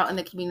out in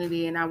the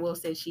community, and I will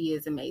say she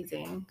is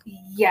amazing.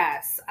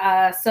 Yes.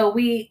 So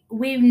we've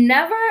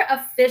never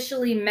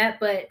officially met,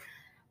 but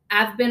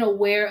I've been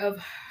aware of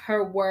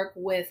her work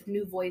with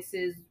New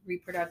Voices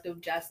Reproductive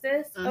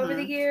Justice over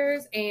the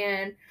years,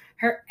 and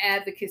her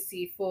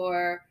advocacy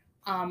for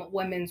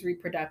women's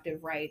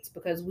reproductive rights,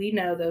 because we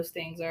know those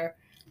things are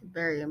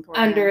very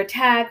important. Under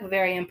attack,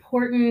 very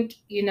important.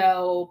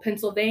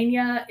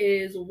 Pennsylvania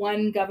is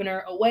one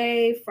governor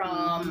away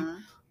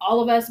from all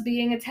of us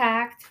being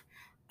attacked.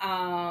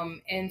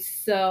 And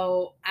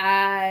so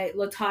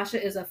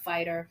Latasha is a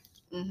fighter.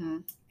 Mm-hmm.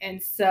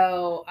 And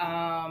so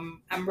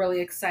I'm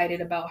really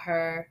excited about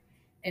her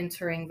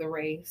entering the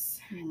race,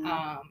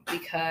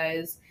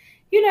 because,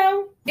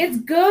 it's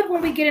good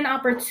when we get an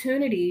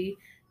opportunity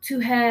to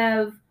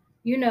have,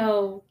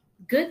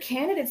 good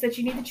candidates that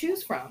you need to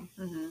choose from.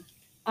 Mm-hmm.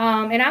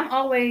 And I'm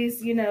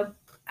always,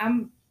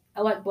 I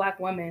elect Black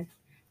women.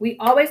 We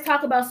always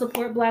talk about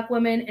support Black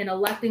women and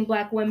electing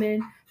Black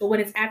women, but when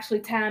it's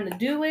actually time to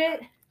do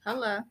it,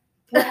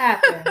 what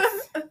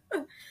happens?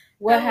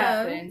 What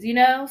happens,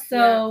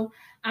 So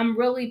I'm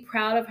really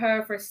proud of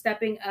her for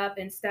stepping up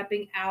and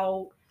stepping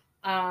out.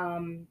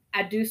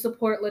 I do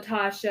support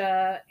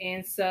Latasha,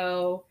 and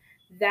so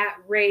that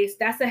race,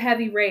 that's a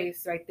heavy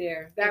race right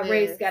there. That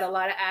race got a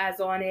lot of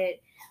eyes on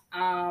it.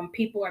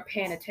 People are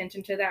paying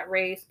attention to that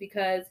race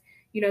because,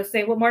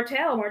 same with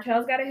Martell.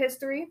 Martell's got a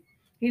history.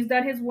 He's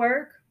done his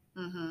work.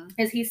 Mm-hmm.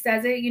 As he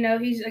says it,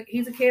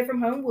 he's a kid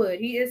from Homewood.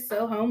 He is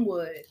so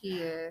Homewood. He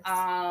is.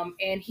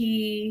 And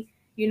he,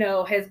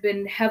 has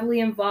been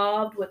heavily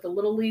involved with the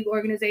Little League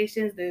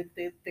organizations.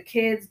 The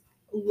kids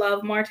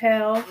love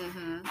Martell.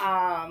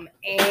 Mm-hmm.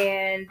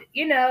 And,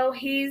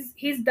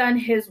 he's done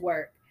his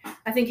work.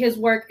 I think his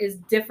work is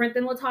different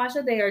than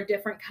Latasha. They are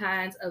different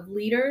kinds of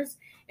leaders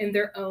in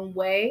their own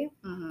way.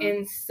 Mm-hmm.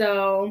 And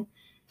so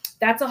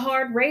that's a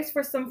hard race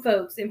for some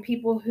folks and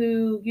people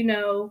who,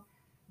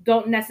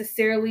 don't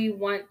necessarily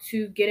want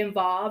to get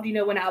involved.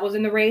 When I was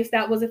in the race,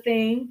 that was a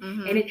thing.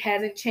 Mm-hmm. And it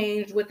hasn't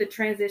changed with the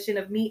transition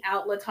of me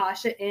out,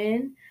 Latasha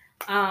in.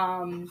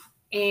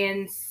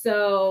 And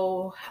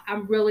so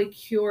I'm really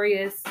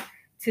curious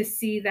to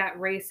see that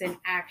race in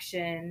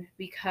action,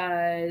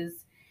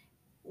 because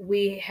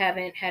we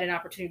haven't had an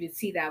opportunity to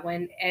see that.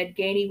 When Ed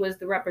Gainey was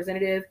the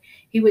representative,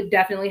 he would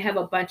definitely have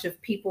a bunch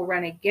of people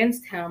run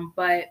against him,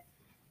 but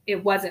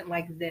it wasn't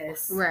like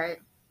this. Right.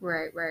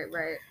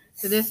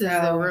 So this is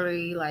a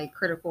really like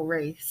critical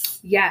race.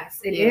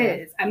 Yes, it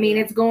is. I mean,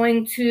 it's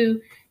going to,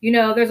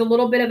 there's a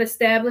little bit of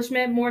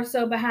establishment more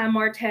so behind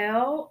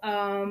Martell.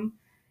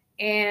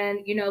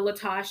 And,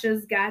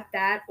 Latasha's got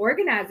that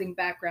organizing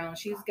background.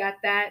 She's got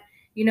that,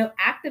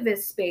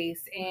 activist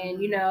space and,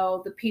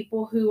 the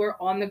people who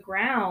are on the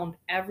ground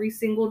every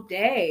single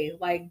day,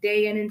 like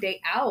day in and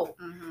day out.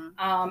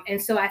 And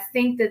so I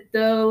think that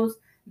those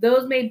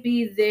may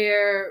be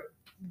their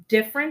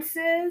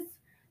differences,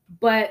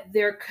 but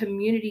their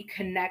community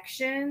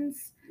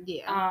connections.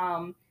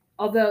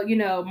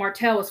 Although,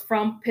 Martell is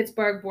from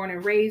Pittsburgh, born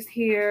and raised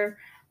here.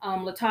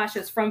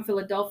 Latasha's from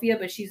Philadelphia,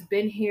 but she's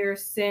been here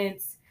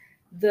since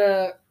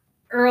the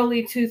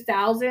early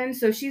 2000s.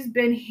 So she's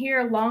been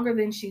here longer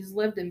than she's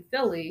lived in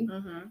Philly.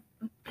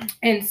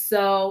 And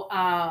so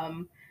I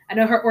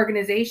know her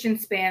organization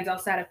spans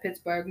outside of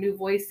Pittsburgh. New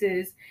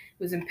Voices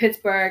was in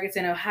Pittsburgh. It's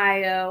in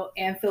Ohio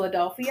and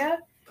Philadelphia.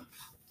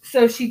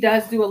 So she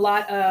does do a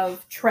lot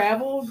of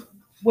travel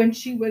when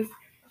she was,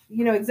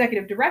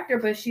 executive director,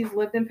 but she's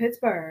lived in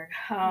Pittsburgh.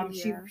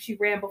 She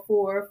ran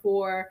before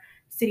for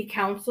city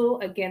council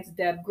against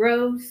Deb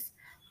Gross.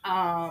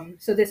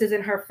 So this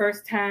isn't her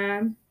first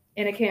time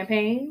in a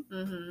campaign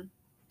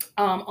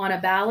on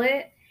a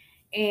ballot.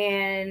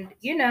 And,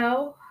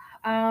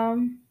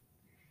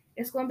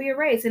 it's going to be a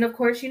race. And of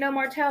course,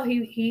 Martell,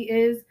 he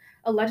is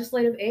a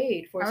legislative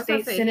aide for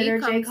State Senator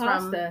Jay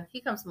Costa.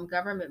 He comes from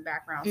government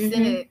background,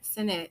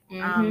 Senate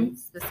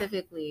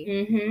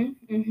specifically.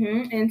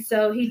 And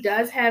so he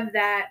does have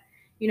that,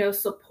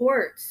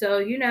 support.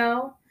 So,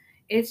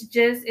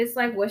 it's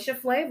like, what's your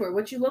flavor?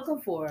 What you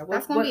looking for?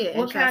 That's going to be an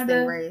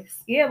interesting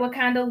race. Yeah, what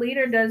kind of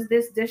leader does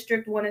this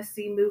district want to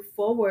see move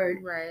forward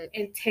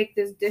and take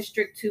this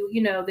district to,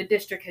 the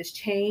district has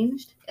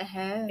changed. It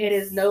has. It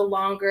is no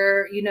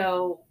longer,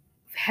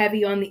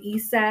 heavy on the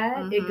east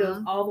side. It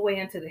goes all the way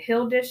into the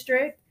Hill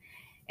District.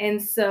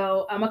 And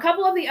so a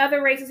couple of the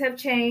other races have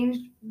changed,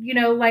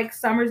 like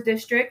Summers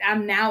District.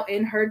 I'm now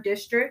in her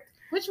district.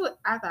 Which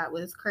I thought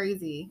was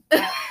crazy.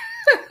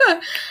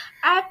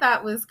 I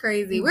thought was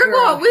crazy. We're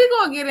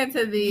gonna get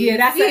into these. Yeah,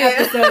 that's an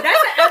episode.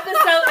 That's an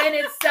episode in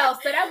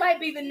itself. So that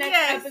might be the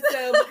next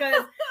episode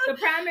because the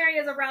primary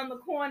is around the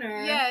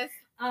corner. Yes.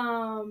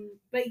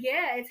 But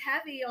yeah, it's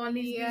heavy on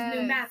these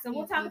new maps, and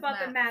we'll talk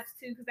about the maps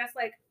too because that's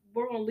like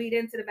we're gonna lead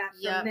into the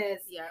maps from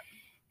this. Yep.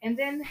 And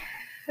then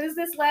who's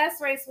this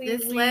last race?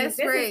 This race.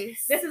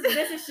 This is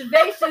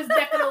Shavacia's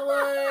neck of the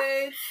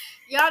woods.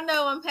 Y'all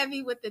know I'm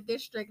heavy with the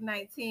District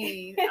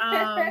 19.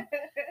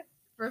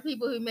 For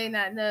people who may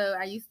not know,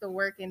 I used to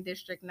work in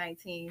District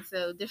 19.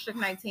 So District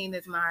 19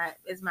 is my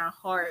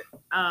heart.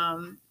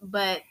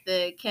 But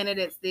the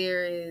candidates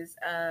there is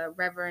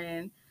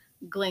Reverend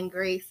Glenn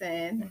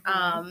Grayson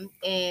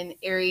and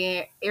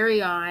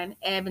Arion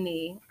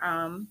Ebony.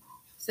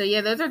 So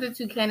yeah, those are the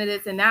two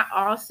candidates, and that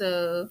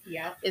also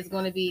is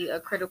going to be a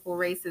critical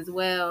race as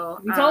well.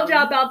 We told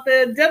y'all about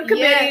the Dem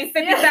Committee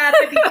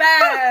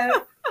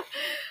 55-55.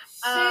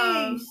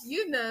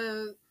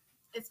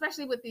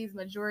 Especially with these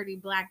majority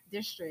Black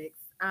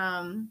districts,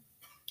 and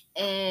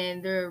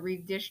the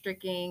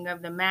redistricting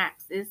of the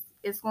maps,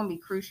 it's going to be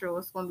crucial.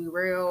 It's going to be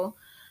real.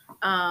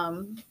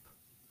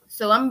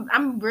 So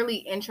I'm really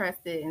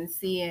interested in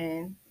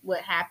seeing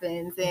what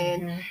happens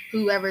and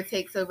whoever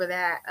takes over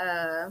that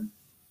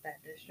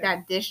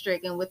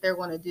district and what they're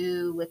going to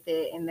do with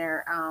it and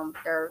their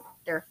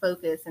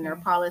focus and their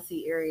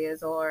policy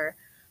areas, or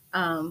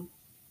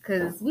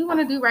because we want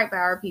to do right by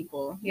our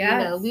people.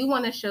 We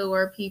want to show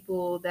our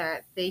people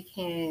that they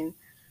can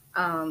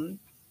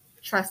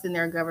trust in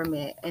their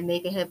government and they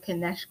can have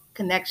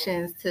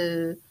connections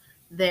to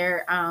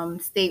their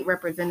state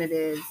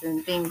representatives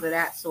and things of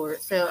that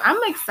sort. So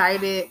I'm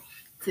excited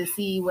to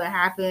see what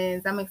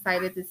happens. I'm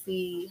excited to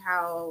see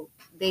how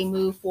they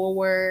move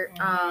forward.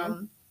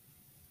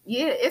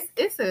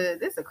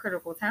 It's a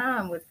critical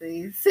time with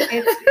these.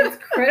 It's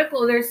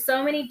critical. There's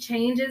so many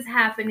changes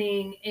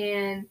happening,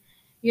 and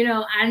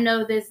I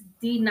know this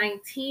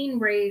D19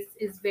 race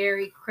is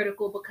very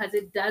critical because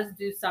it does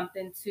do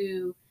something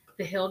to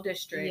the Hill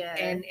District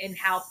and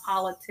how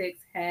politics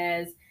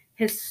has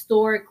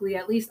historically,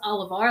 at least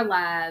all of our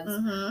lives,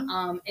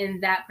 in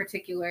that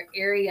particular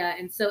area.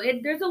 And so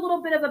there's a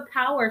little bit of a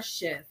power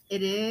shift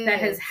that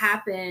has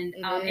happened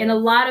in a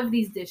lot of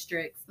these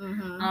districts.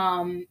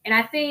 And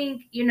I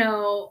think,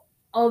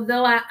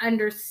 although I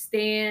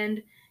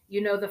understand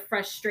the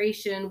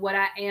frustration, what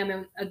I am,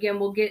 and again,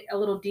 we'll get a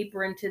little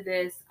deeper into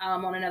this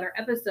on another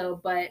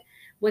episode, but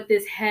what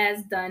this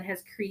has done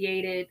has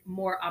created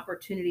more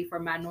opportunity for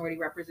minority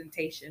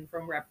representation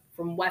from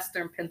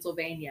Western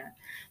Pennsylvania,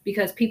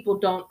 because people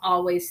don't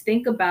always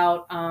think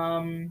about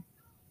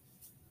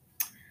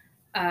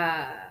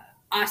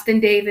Austin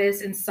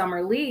Davis and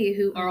Summer Lee,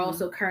 who are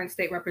also current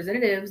state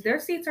representatives, their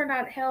seats are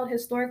not held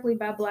historically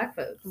by Black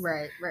folks.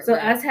 Right. So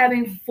us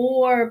having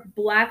 4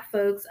 Black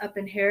folks up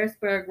in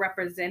Harrisburg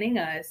representing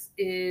us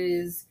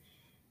is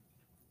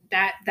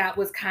that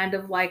was kind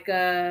of like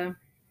a,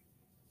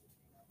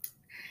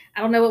 I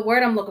don't know what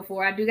word I'm looking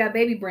for. I do got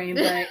baby brain,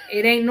 but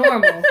it ain't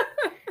normal.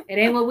 It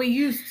ain't what we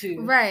used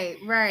to. Right.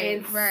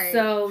 And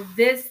so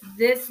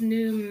this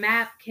new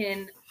map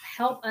can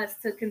help us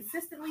to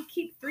consistently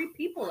keep 3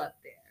 people up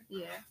there.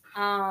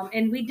 Yeah.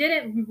 And we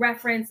didn't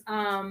reference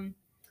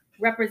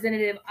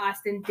Representative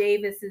Austin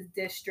Davis's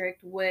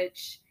district,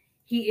 which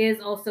he is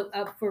also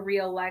up for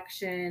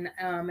re-election.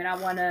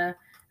 And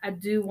I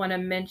do want to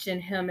mention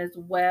him as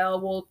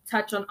well. We'll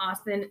touch on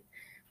Austin.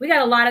 We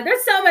got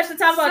there's so much to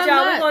talk about,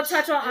 y'all. We're going to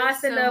touch on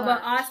Austin,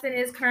 but Austin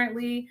is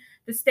currently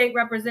the state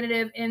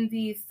representative in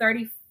the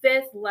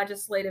 35th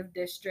legislative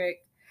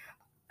district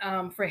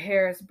for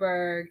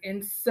Harrisburg.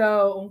 And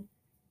so,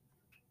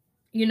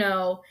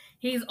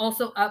 he's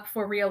also up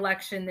for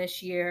re-election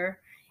this year.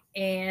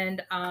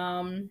 And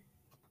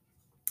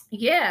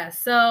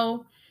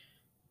so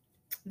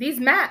these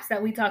maps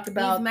that we talked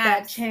about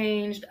that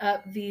changed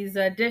up these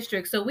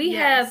districts. So we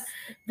have,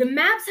 the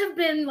maps have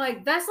been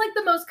that's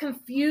the most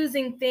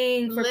confusing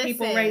thing for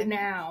people right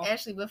now.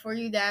 Ashley, before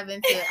you dive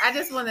into it, I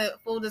just want to,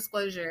 full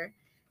disclosure,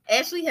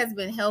 Ashley has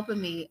been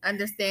helping me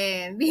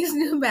understand these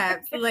new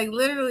maps.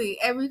 Literally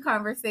every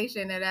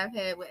conversation that I've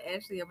had with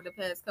Ashley over the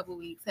past couple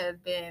weeks has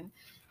been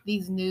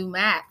these new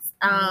maps.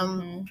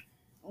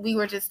 We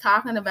were just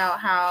talking about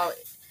how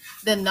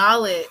the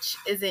knowledge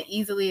isn't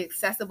easily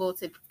accessible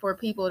for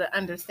people to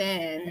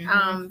understand.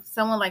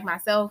 Someone like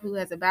myself who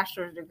has a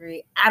bachelor's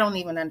degree, I don't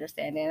even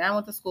understand it. And I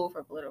went to school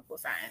for political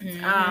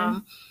science.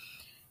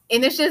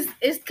 And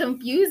it's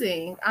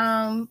confusing.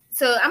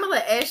 So I'm gonna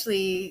let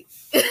Ashley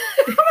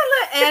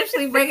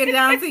break it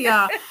down to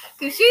y'all,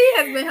 because she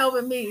has been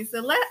helping me.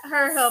 So let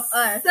her help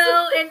us.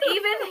 So, and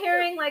even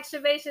hearing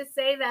Shavasha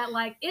say that,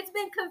 it's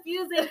been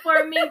confusing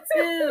for me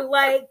too.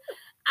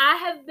 I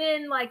have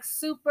been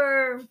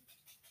super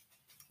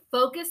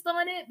focused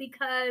on it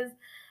because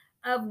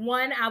of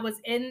one, I was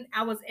in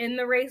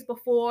the race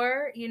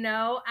before.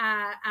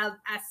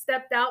 I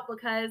stepped out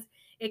because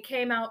it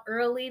came out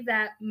early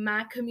that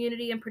my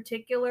community in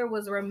particular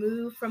was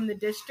removed from the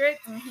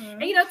district.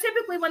 And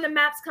typically when the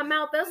maps come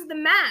out, those are the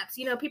maps.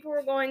 People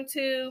were going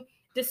to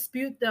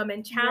dispute them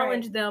and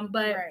challenge them,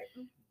 but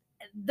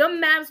the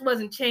maps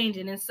wasn't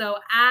changing. And so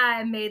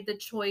I made the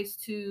choice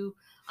to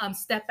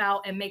step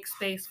out and make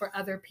space for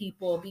other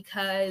people,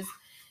 because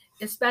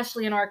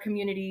especially in our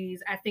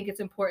communities, I think it's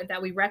important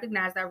that we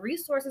recognize that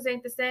resources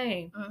ain't the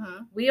same.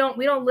 We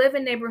don't live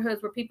in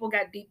neighborhoods where people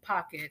got deep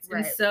pockets.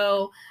 And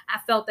so I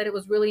felt that it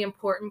was really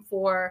important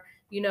for,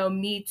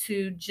 me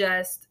to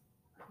just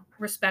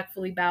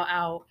respectfully bow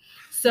out.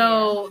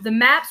 So the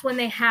maps, when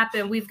they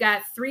happen, we've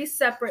got 3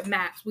 separate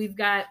maps. We've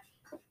got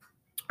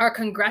our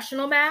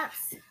congressional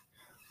maps,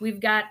 we've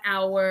got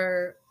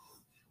our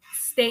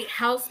state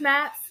house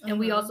maps, and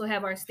we also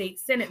have our state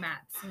Senate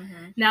maps.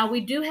 Now,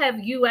 we do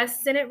have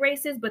U.S. Senate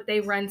races, but they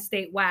run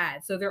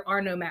statewide, so there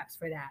are no maps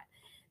for that.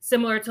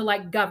 Similar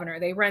to governor,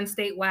 they run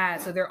statewide,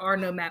 so there are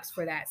no maps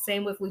for that.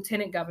 Same with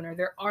lieutenant governor,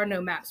 there are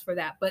no maps for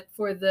that. But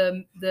for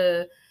the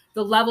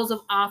levels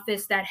of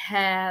office that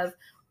have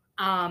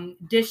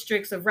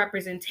districts of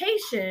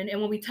representation, and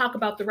when we talk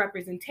about the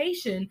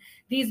representation,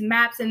 these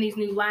maps and these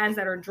new lines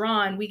that are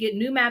drawn, we get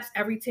new maps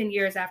every 10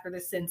 years after the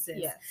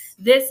census.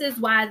 This is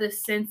why the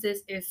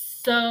census is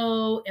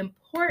so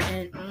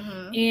important.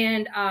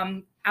 And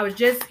I was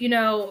just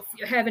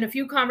having a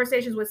few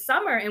conversations with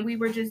Summer, and we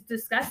were just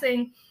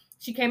discussing,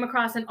 she came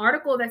across an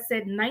article that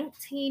said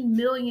 19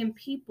 million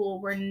people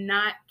were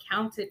not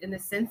counted in the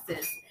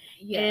census,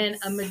 and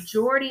a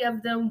majority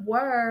of them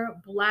were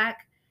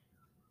Black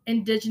and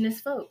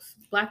Indigenous folks.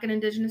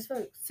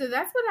 So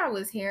that's what I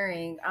was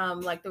hearing.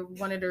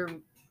 One of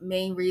the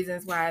main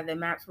reasons why the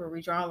maps were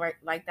redrawn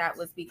like that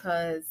was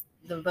because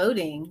the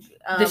voting,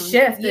 the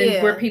shift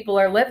in where people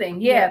are living.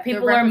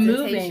 People are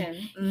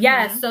moving.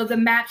 So the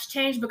maps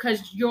change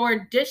because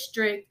your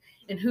district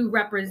and who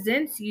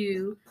represents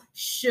you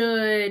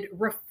should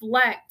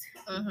reflect,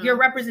 your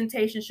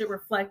representation should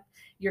reflect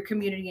your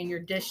community and your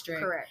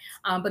district. Correct.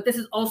 But this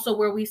is also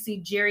where we see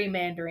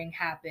gerrymandering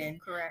happen.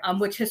 Correct.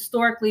 Which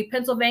historically,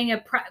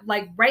 Pennsylvania,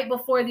 right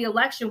before the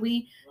election,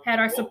 we had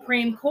our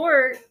Supreme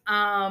Court,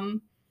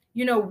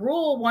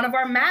 rule. One of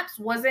our maps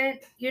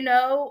wasn't,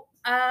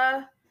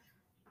 I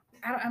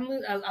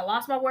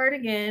lost my word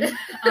again.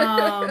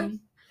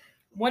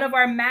 One of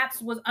our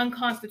maps was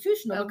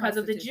unconstitutional because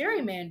of the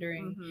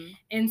gerrymandering.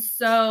 And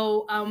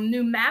so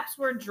new maps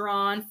were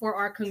drawn for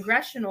our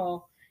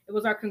congressional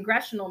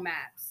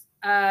maps.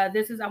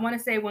 This is, I want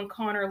to say, when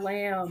Connor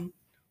Lamb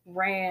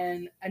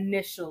ran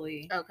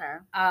initially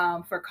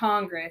for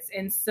Congress.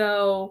 And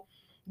so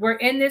we're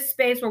in this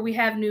space where we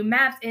have new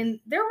maps, and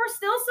there were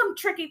still some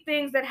tricky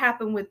things that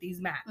happened with these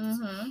maps.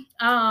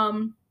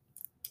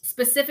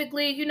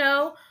 Specifically,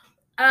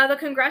 the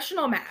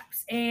congressional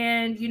maps,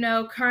 and,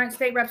 current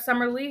state rep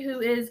Summer Lee, who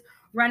is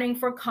running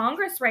for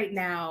Congress right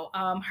now.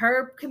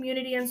 Her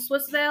community in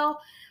Swissvale,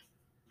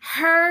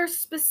 her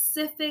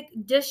specific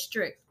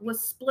district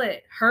was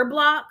split. Her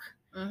block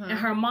and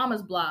her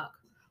mama's block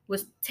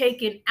was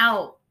taken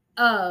out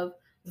of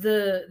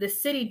the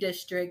city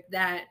district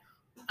that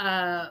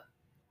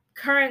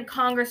current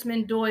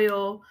Congressman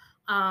Doyle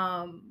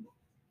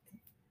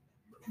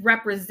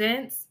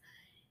represents,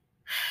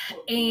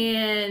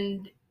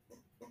 and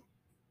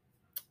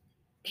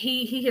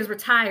he has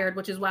retired,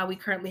 which is why we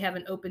currently have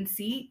an open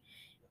seat.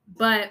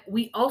 But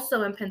we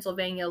also in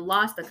Pennsylvania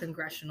lost a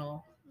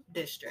congressional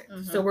district.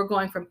 So we're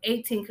going from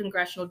 18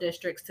 congressional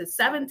districts to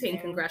 17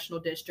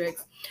 congressional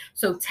districts.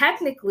 So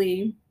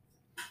technically,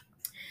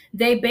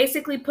 they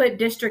basically put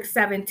District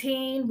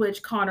 17,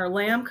 which Connor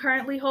Lamb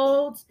currently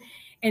holds,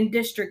 and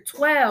District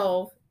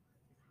 12,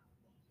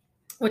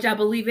 which I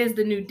believe is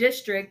the new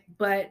district,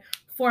 but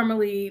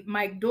formerly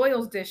Mike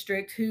Doyle's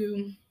district,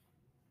 who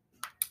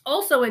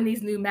also in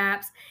these new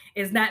maps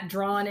is not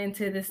drawn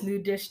into this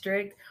new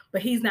district,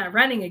 but he's not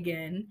running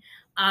again.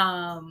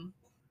 And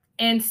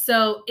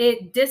so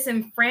it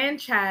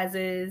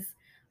disenfranchises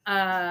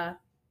a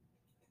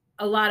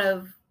lot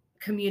of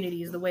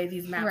communities the way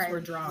these maps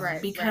were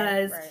drawn,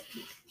 because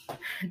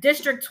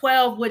District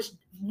 12, which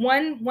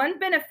one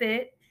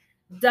benefit,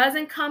 does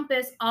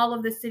encompass all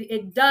of the city.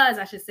 It does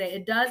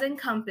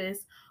encompass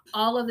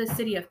all of the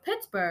city of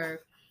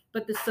Pittsburgh,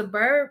 but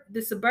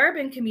the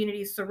suburban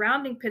communities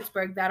surrounding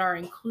Pittsburgh that are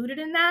included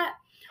in that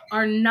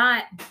are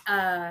not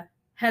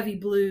heavy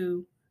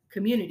blue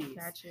communities.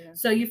 Gotcha.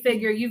 So you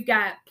figure you've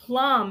got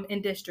Plum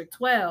in District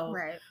 12,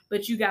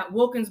 but you got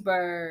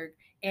Wilkinsburg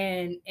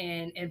and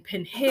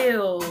Penn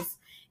Hills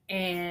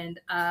and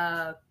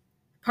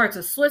parts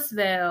of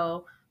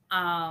Swissvale,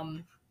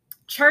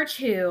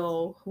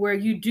 Churchill, where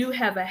you do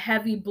have a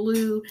heavy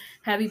blue,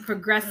 heavy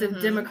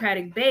progressive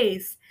Democratic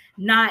base,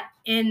 not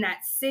in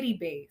that city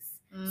base.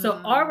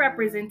 So our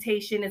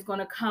representation is going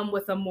to come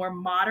with a more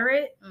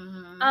moderate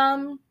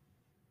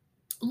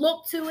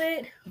look to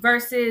it,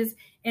 versus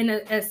in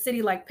a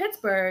city like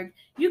Pittsburgh,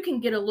 you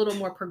can get a little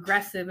more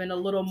progressive and a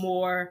little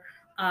more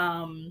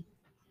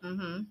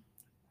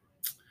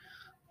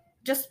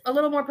just a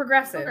little more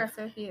progressive.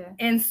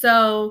 And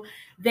so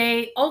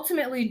they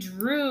ultimately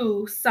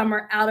drew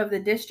Summer out of the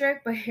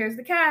district, but here's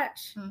the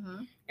catch.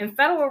 In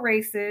federal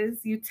races,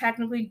 you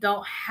technically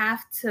don't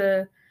have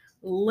to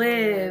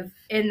live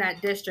in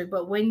that district,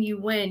 but when you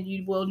win,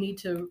 you will need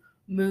to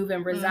move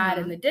and reside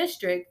in the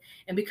district.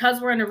 And because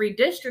we're in a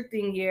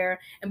redistricting year,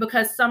 and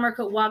because Summer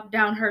could walk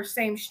down her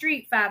same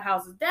street 5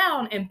 houses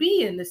down and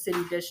be in the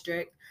city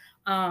district,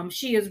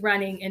 she is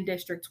running in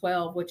District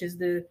 12, which is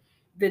the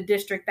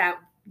district that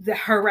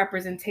her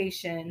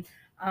representation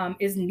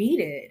is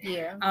needed.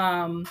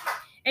 And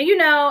you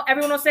know,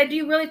 everyone will say, do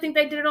you really think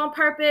they did it on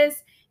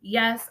purpose?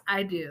 Yes,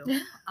 I do.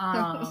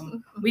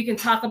 We can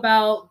talk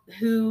about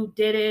who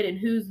did it and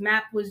whose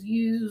map was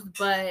used,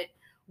 but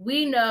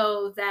we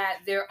know that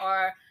there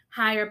are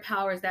higher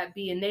powers that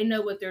be, and they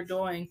know what they're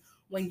doing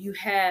when you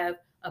have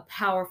a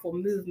powerful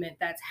movement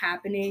that's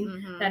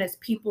happening, that is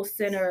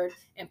people-centered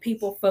and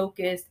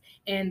people-focused,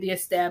 and the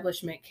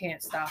establishment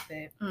can't stop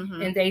it.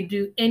 And they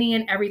do any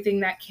and everything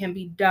that can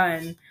be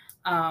done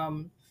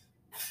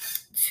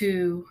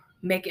to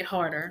make it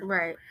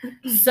harder.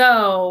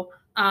 So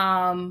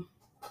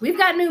we've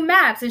got new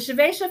maps, and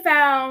Shavesha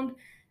found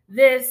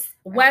this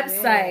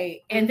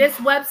website, and this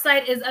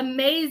website is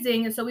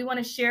amazing. And so we want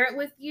to share it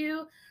with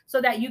you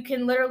so that you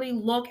can literally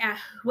look at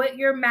what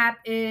your map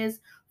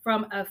is,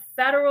 from your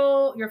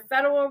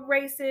federal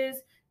races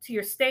to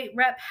your state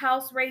rep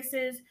house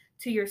races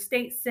to your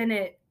state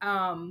senate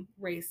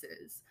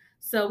races.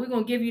 So we're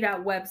going to give you that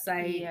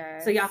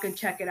website so y'all can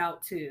check it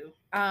out too.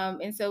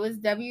 And so it's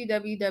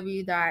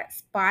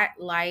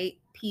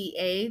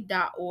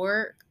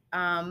www.spotlightpa.org.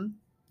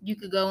 You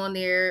could go on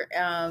there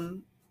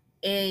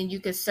and you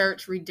could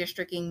search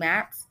redistricting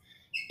maps,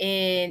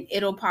 and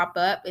it'll pop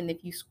up. And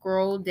if you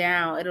scroll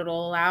down,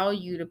 it'll allow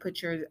you to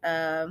put your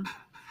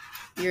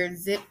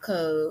zip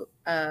code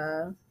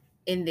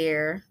in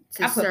there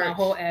to search. I put my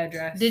whole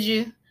address. Did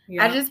you?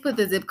 Yeah. I just put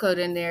the zip code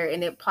in there,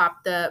 and it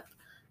popped up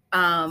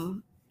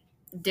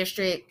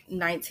District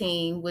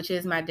 19, which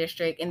is my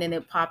district, and then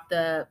it popped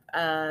up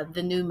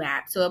the new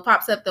map. So it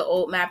pops up the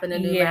old map and the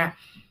new map.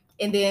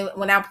 And then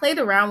when I played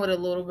around with it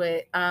a little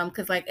bit,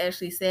 because like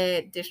Ashley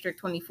said,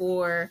 District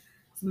 24's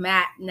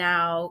map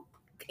now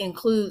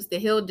includes the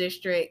Hill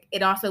District.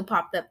 It also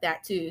popped up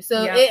that too.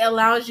 So it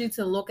allows you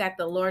to look at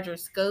the larger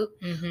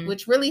scope,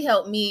 which really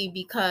helped me,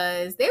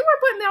 because they were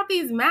putting out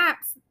these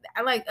maps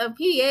like a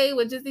PA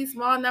with just these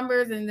small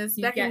numbers and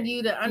expecting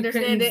you to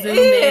understand it. Zoom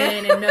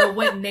in and know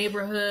what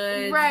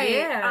neighborhood.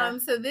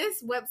 So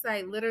this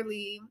website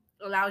literally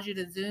allows you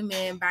to zoom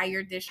in by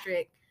your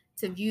district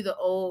to view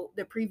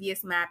the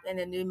previous map and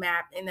the new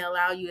map, and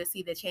allow you to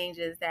see the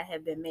changes that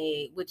have been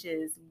made, which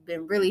has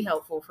been really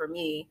helpful for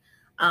me.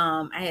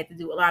 I had to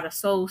do a lot of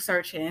soul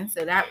searching,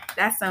 so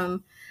that's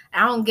some.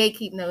 I don't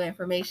gatekeep no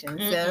information,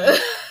 so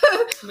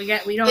we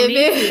don't need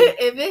to.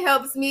 If it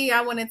helps me, I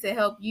wanted to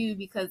help you,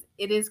 because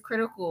it is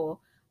critical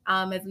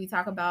As we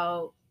talk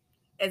about,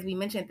 as we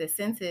mentioned, the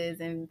census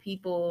and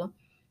people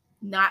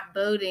not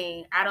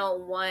voting, I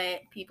don't want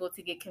people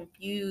to get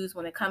confused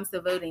when it comes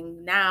to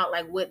voting now,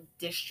 like what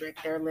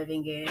district they're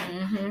living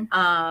in,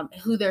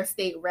 who their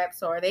state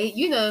reps are. They,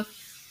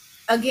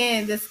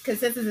 again, this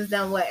consensus is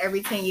done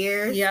every 10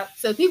 years. Yep.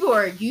 So people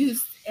are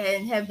used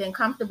and have been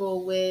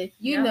comfortable with,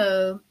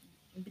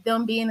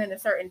 them being in a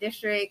certain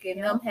district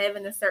and them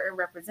having a certain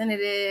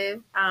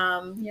representative.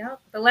 The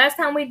last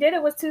time we did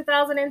it was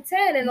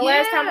 2010, and the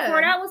last time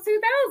before that was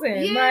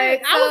 2000. Yeah,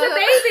 like I was a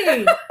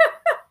baby.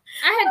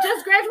 I had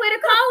just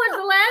graduated college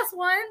the last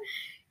one.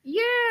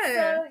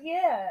 Yeah.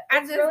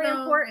 So it's really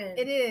important.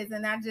 It is,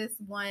 and I just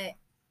want,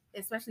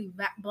 especially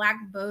Black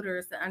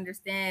voters, to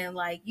understand,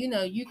 like, you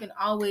can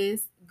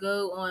always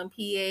go on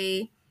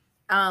PA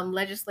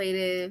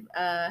legislative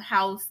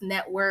House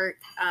network,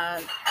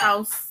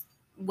 House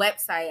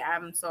website,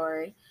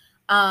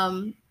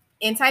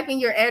 and type in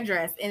your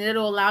address, and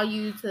it'll allow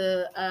you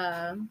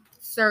to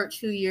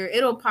search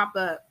it'll pop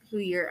up who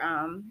your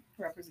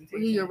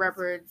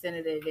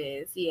representative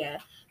is.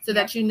 So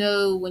that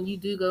when you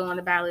do go on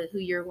the ballot who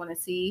you're going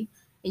to see,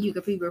 and you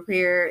can be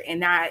prepared and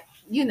not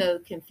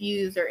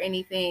confused or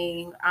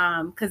anything,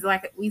 because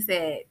like we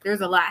said,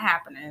 there's a lot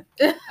happening.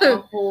 A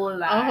whole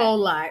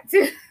lot.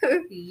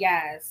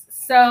 Yes.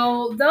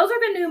 So those are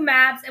the new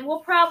maps, and we'll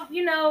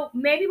probably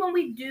maybe when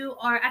we do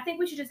I think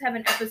we should just have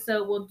an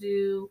episode we'll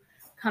do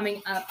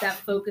coming up that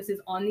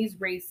focuses on these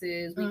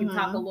races. We can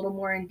talk a little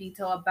more in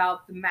detail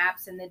about the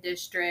maps and the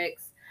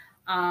districts,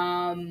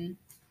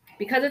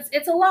 because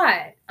it's a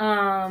lot.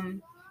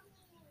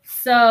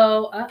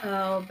 So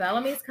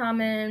Bellamy's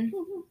coming.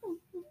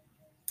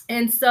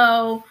 And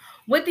so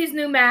with these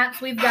new maps,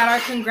 we've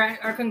got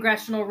our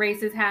congressional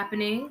races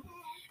happening.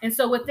 And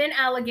so within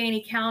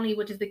Allegheny County,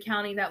 which is the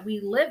county that we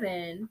live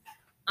in,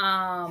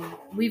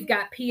 we've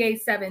got PA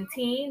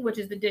 17, which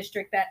is the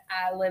district that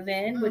I live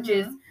in, which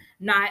is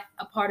not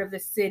a part of the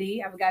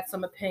city. I've got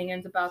some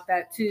opinions about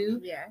that too.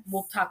 Yes.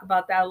 We'll talk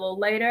about that a little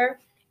later.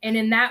 And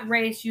in that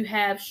race, you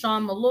have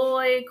Sean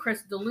Malloy,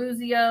 Chris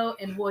DeLuzio,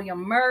 and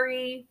William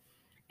Murray.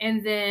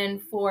 And then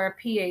for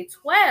PA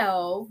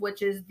 12,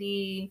 which is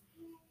the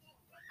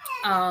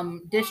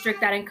district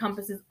that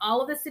encompasses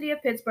all of the city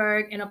of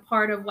Pittsburgh and a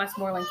part of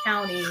Westmoreland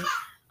County.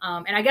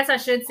 And I guess I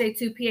should say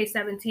too, PA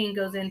 17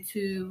 goes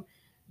into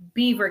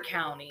Beaver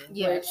County,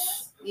 which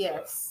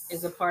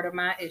is a part of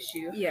my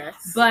issue.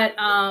 Yes. But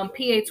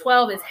PA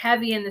 12 is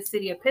heavy in the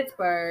city of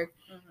Pittsburgh,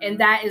 and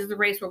that is the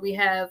race where we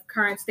have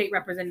current state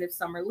representative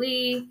Summer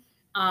Lee,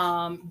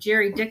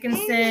 Jerry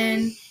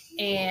Dickinson,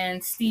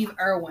 and Steve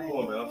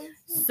Irwin.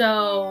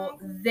 So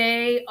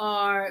those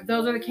are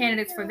the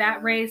candidates for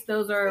that race.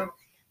 Those are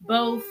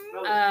both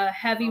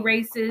heavy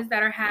races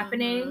that are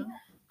happening.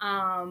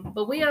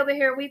 But we over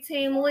here, we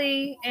Team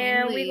Lee,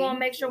 and we're going to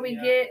make sure we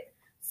get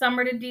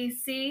Summer to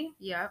DC.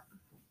 Yep.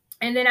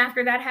 And then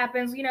after that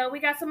happens, we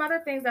got some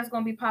other things that's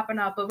going to be popping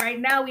up. But right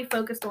now we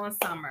focused on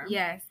Summer.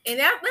 Yes. And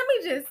let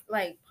me just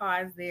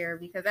pause there,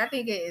 because I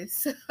think it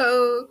is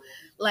so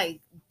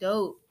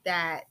dope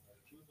that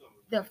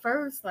the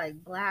first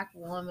Black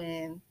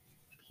woman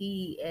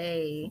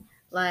PA,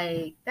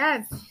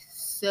 that's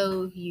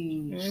so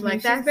huge. She's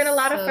been a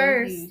lot of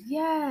firsts. Huge.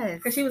 Yes.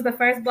 Because she was the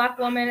first Black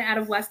woman out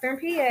of Western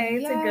PA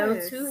to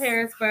go to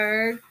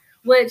Harrisburg,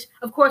 which,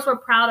 of course, we're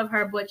proud of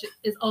her, but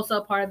is also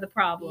a part of the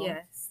problem.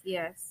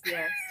 Yes.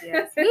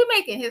 We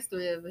making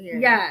history over here.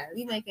 Yes.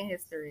 We making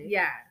history.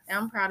 Yeah.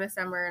 I'm proud of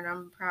Summer, and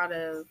I'm proud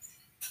of,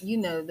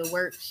 the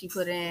work she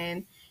put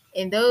in,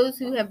 and those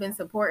who have been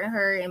supporting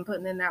her and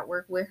putting in that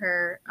work with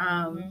her.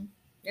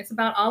 It's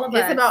about all of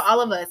us. It's about all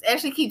of us.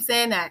 Actually, keep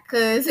saying that,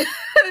 because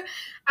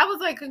I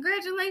was like,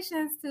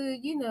 congratulations to,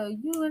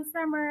 you and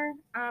Summer.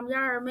 Y'all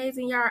are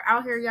amazing. Y'all are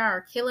out here. Y'all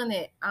are killing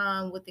it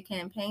with the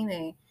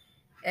campaigning.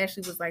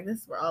 Ashley was like, this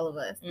is for all of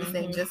us. This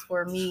ain't just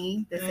for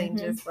me. This ain't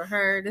just for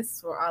her. This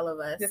is for all of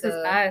us. This is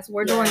us.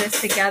 We're doing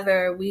this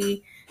together.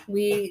 We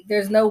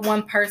there's no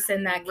one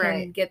person that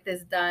can get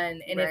this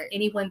done. And if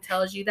anyone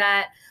tells you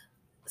that,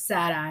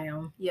 sad eye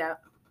them. Yeah.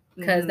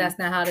 Because that's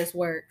not how this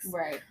works.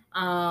 Right.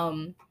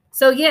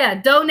 So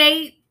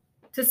donate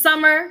to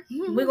Summer.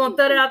 We're going to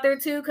throw that out there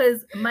too,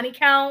 because money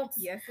counts.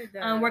 Yes, it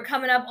does. We're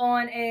coming up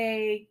on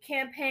a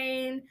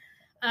campaign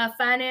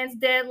finance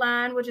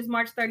deadline, which is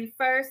March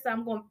 31st. So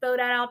I'm going to throw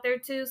that out there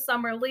too.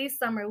 Summer Lee.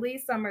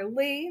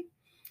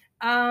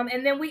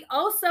 And then we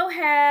also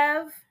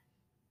have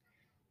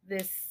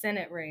this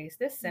Senate race.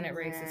 This Senate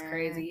race is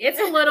crazy. It's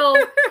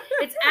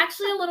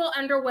actually a little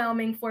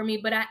underwhelming for me,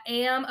 but I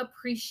am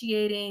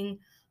appreciating,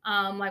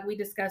 like we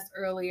discussed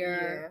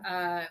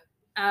earlier,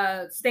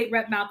 State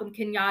Rep Malcolm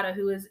Kenyatta,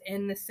 who is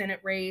in the Senate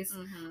race.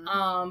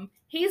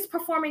 He's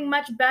performing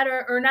much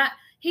better,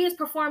 he is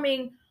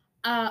performing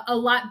a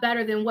lot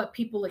better than what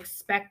people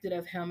expected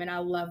of him, and I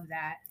love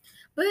that.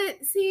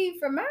 But see,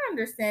 from my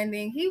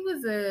understanding,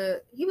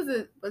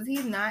 was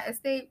he not a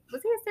state?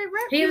 Was he a state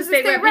rep? He was a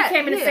state rep. He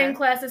came in the same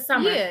class as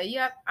Summer. Yeah,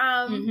 yep.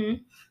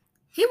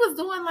 He was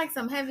doing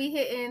some heavy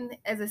hitting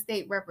as a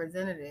state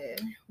representative.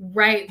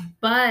 Right,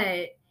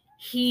 but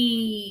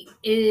he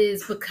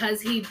is,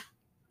 because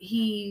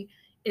he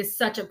is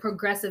such a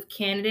progressive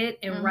candidate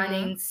and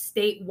running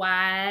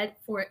statewide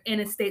in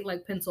a state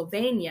like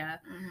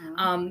Pennsylvania,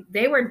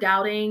 they were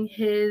doubting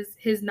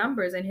his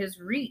numbers and his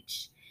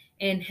reach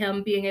and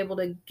him being able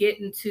to get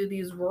into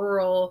these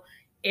rural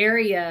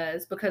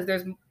areas, because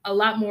there's a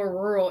lot more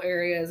rural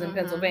areas in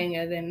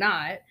Pennsylvania than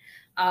not,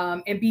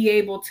 and be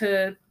able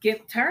to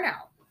get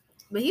turnout.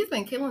 But he's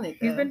been killing it,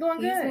 though. He's been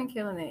doing good. He's been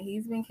killing it.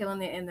 He's been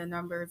killing it in the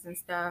numbers and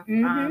stuff.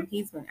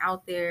 He's been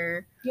out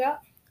there. Yeah.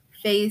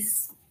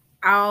 Face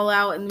all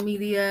out in the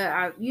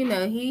media.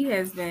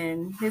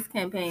 His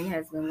campaign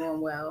has been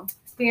going well.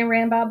 It's being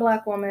ran by a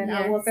Black woman.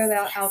 Yes. I will throw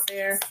that out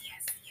there.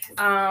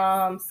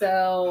 Yes.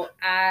 So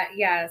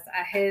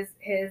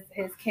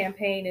his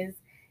campaign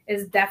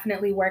is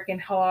definitely working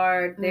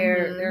hard.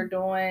 They're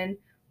doing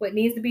what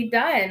needs to be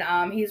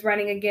done. He's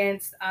running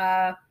against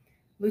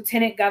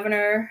Lieutenant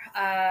Governor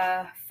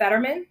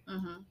Fetterman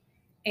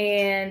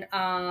and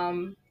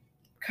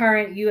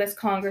current U.S.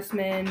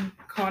 Congressman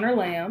Connor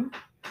Lamb.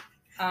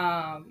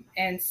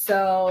 And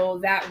so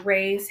that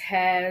race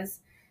has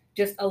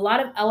just a lot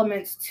of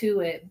elements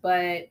to it,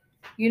 but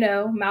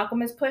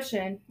Malcolm is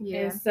pushing.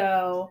 Yeah. And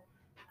so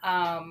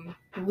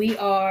we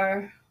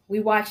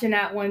watching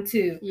that one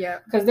too. Yeah.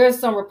 Because there's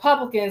some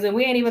Republicans, and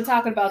we ain't even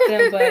talking about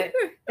them, but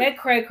they're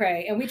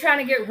cray-cray. And we trying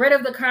to get rid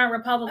of the current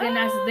Republican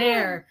that's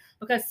there,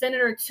 because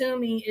Senator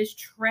Toomey is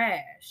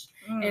trash.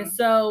 And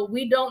so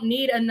we don't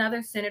need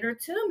another Senator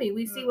Toomey.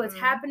 We see what's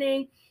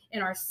happening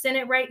in our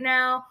Senate right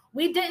now.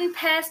 We didn't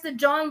pass the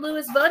John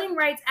Lewis Voting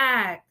Rights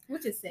Act.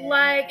 Which is sad.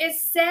 Like,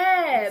 it's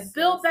sad. It's so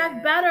Build Back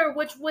sad. Better,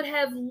 which would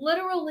have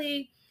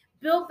literally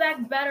Build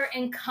Back Better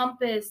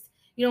encompassed,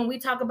 we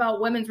talk about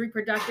women's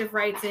reproductive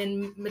rights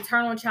and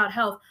maternal and child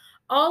health.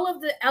 All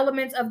of the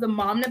elements of the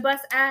Momnibus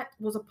Act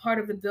was a part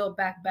of the Build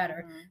Back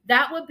Better.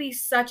 That would be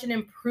such an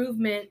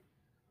improvement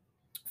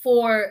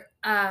for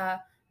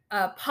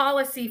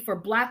policy for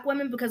Black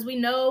women, because we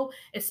know,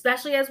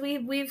 especially as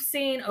we've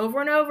seen over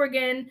and over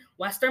again,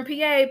 Western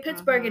PA,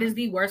 Pittsburgh, it is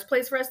the worst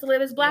place for us to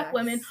live as Black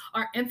women.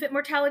 Our infant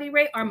mortality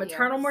rate, our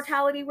maternal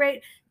mortality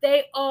rate,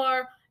 they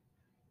are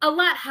a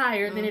lot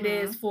higher than it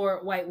is for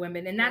white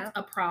women, and that's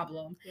a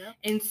problem.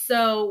 And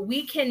so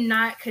we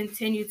cannot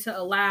continue to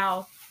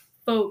allow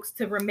folks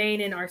to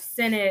remain in our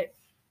Senate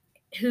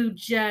who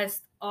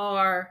just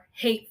are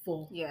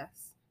hateful. Yes.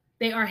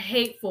 They are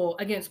hateful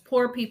against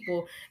poor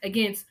people,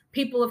 against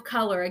people of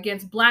color,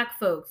 against Black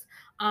folks.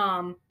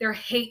 They're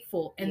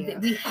hateful, and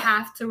we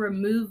have to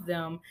remove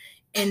them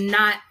and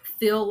not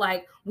feel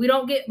like we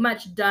don't get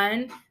much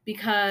done,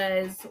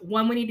 because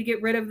one, we need to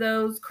get rid of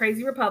those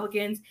crazy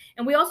Republicans,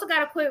 and we also got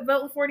to quit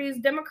voting for these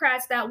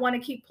Democrats that want to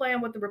keep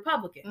playing with the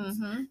Republicans.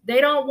 They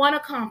don't want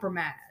to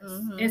compromise.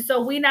 And so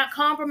we not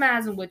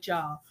compromising with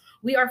y'all.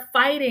 We are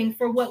fighting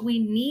for what we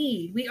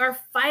need. We are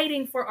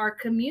fighting for our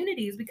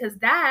communities, because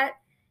that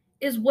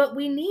is what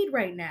we need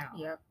right now.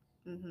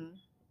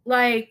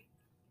 Like,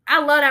 I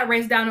love that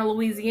race down in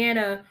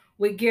Louisiana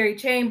with Gary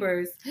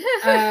Chambers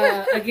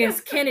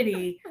against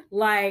Kennedy.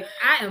 Like,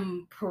 I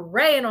am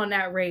praying on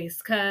that race,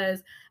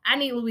 because I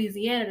need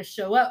Louisiana to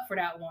show up for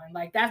that one.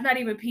 Like, that's not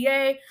even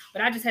PA,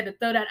 but I just had to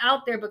throw that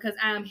out there, because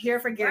I am here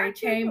for Gary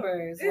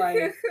Chambers.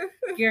 Like,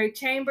 Gary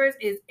Chambers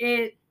is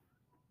it.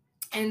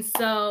 And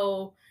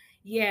so,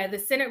 yeah, the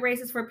Senate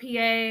races for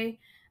PA,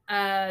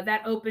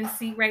 that open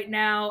seat right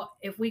now,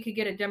 if we could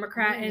get a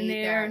Democrat in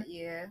there,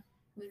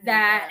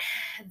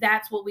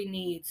 that's what we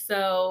need.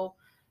 So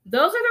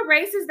those are the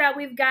races that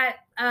we've got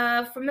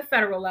from the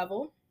federal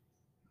level.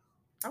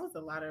 That was a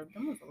lot.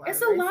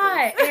 It's a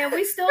lot, and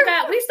we still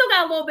got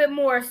a little bit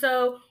more.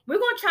 So we're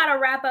gonna try to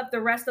wrap up the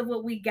rest of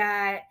what we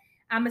got,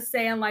 I'm gonna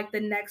say, in like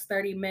the next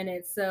 30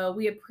 minutes. So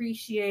we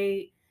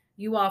appreciate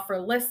you all for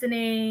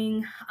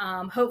listening.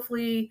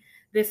 Hopefully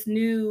this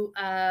new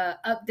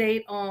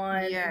update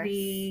on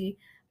the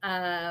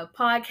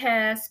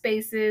podcast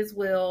spaces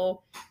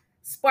will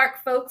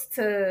spark folks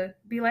to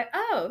be like,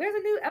 oh, there's a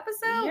new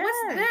episode.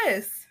 What's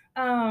this?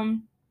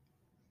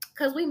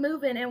 Because we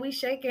moving and we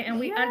shaking and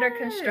we under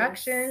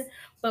construction,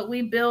 but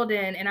we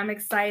building, and I'm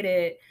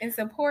excited. And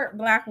support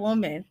Black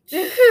women.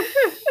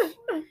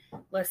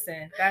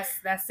 Listen,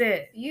 that's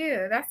it.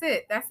 Yeah, that's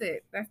it. That's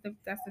the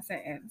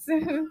sentence.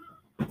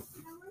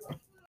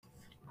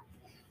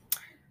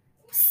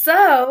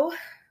 So,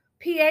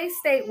 PA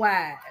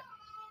statewide.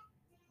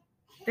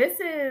 This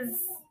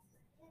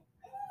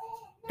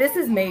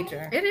is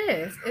major. It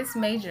is. It's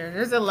major.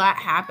 There's a lot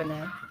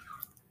happening.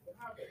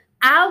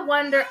 I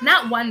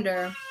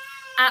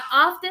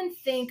often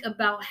think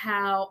about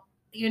how,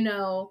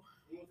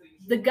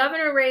 the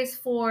governor race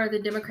for the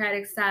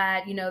Democratic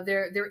side,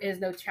 there is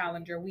no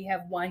challenger. We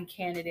have one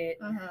candidate,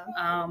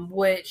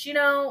 which,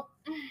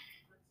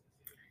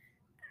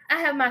 I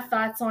have my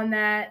thoughts on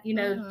that.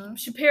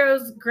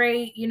 Shapiro's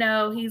great.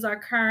 He's our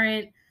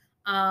current,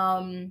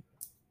 I'm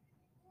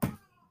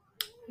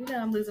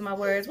losing my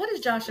words. What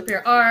is Josh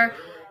Shapiro? Our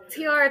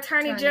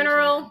Attorney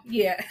General?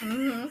 Yeah.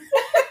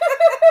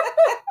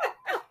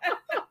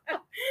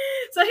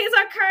 So he's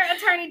our current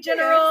Attorney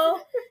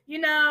General.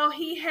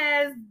 he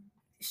has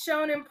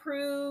shown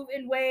improve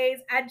in ways.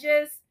 I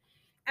just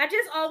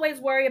always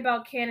worry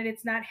about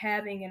candidates not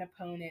having an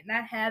opponent,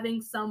 not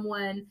having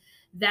someone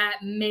that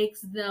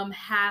makes them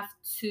have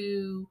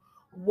to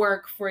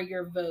work for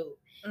your vote.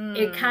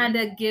 It kind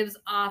of gives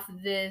off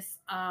this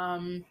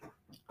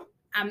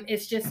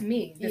it's just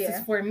me. This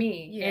is for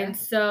me. Yeah. And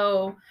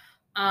so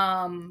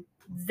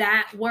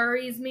that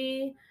worries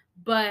me.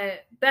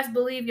 But best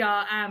believe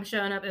y'all, I'm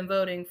showing up and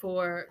voting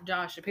for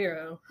Josh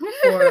Shapiro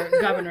for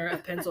governor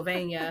of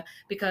Pennsylvania,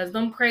 because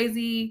them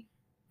crazy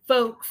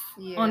folks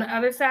on the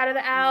other side of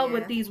the aisle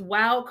with these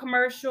wild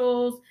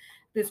commercials,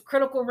 this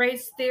critical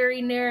race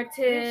theory narrative.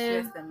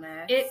 It's just a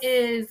mess. It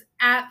is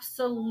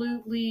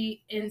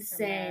absolutely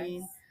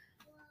insane.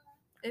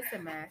 It's a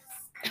mess.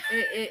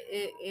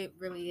 It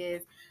really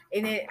is.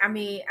 And I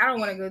don't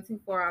want to go too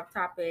far off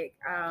topic,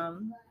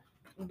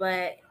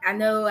 but I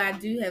know I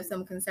do have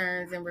some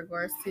concerns in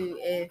regards to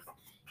if,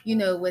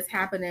 what's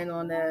happening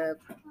on the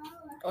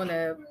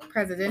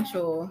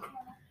presidential,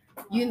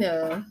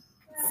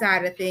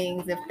 side of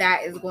things, if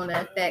that is going to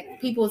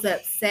affect people's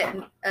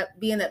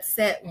being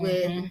upset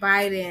with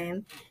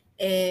Biden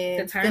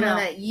and feeling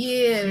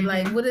that,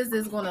 like, what is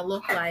this going to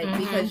look like?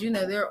 Because,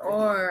 there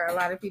are a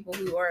lot of people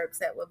who are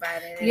upset with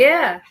Biden.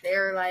 And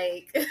they're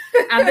like...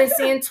 I've been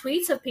seeing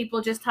tweets of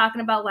people just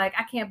talking about, like,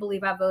 I can't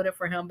believe I voted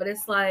for him. But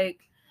it's like,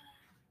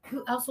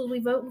 who else was we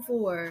voting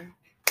for?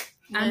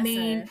 Listen. I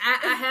mean,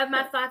 I have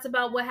my thoughts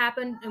about what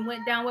happened and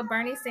went down with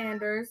Bernie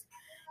Sanders.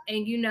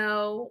 And,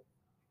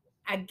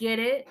 I get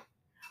it.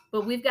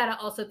 But we've got to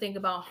also think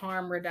about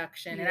harm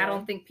reduction. And I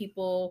don't think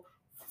people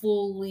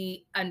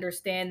fully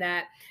understand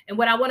that. And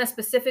what I want to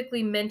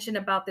specifically mention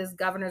about this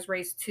governor's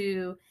race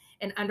too,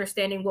 and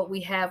understanding what we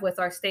have with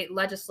our state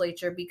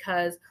legislature,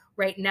 because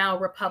right now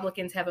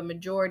Republicans have a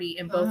majority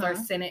in both our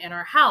Senate and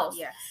our House.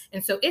 Yes.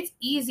 And so it's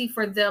easy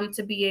for them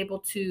to be able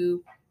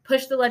to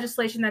push the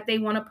legislation that they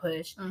want to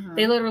push.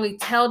 They literally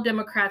tell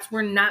Democrats,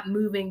 we're not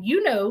moving.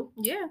 You know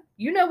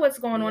what's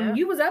going on.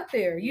 You was up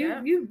there.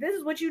 You this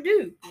is what you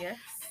do. Yes.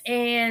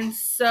 And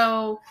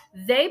so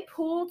they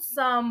pulled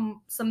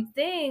some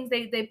things.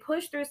 They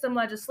pushed through some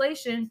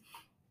legislation.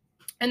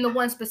 And the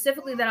one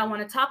specifically that I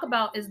want to talk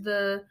about is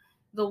the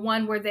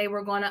one where they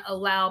were going to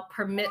allow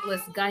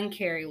permitless gun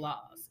carry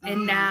laws.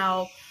 And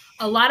now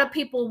a lot of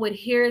people would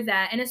hear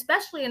that, and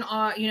especially in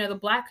our, the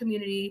Black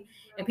community,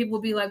 and people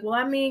would be like, well,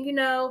 I mean,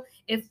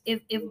 if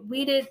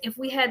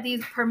we had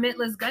these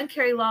permitless gun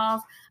carry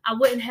laws, I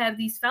wouldn't have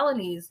these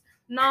felonies.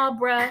 Nah,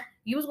 bruh,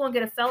 you was going to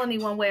get a felony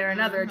one way or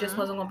another. It just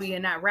wasn't going to be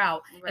in that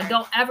route. Right. And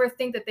don't ever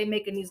think that they're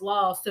making these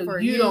laws so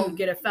you don't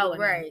get a felony.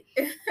 Right.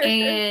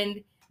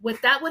 And what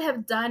that would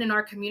have done in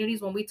our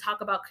communities, when we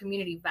talk about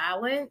community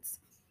violence,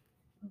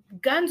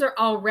 guns are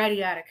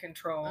already out of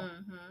control.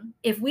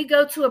 If we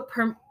go to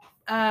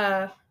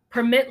a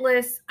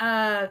permitless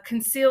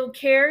concealed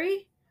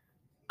carry,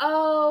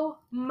 oh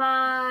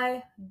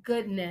my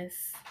goodness.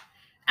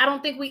 I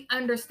don't think we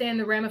understand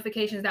the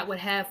ramifications that would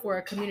have for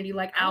a community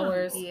like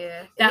ours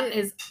that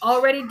is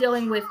already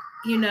dealing with,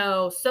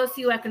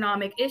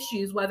 socioeconomic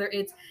issues, whether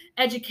it's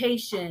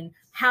education,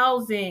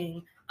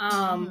 housing,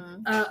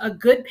 a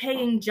good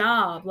paying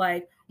job.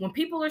 Like, when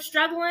people are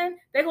struggling,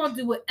 they're going to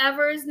do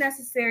whatever is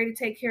necessary to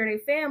take care of their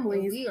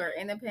families. And we are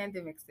in a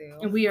pandemic still.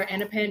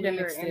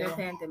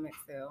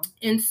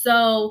 And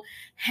so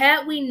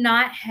had we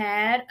not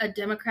had a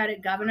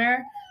Democratic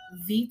governor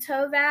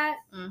veto that,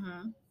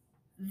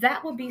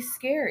 that would be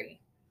scary.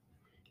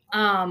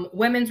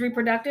 Women's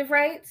reproductive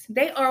rights,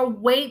 they are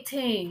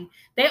waiting.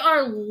 They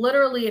are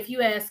literally, if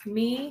you ask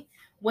me,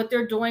 what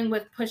they're doing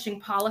with pushing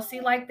policy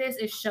like this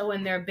is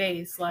showing their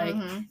base. Like,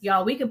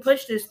 y'all, we can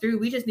push this through.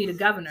 We just need a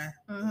governor.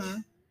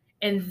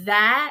 And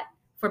that,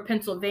 for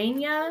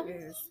Pennsylvania,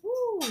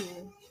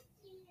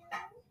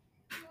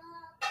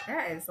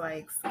 that is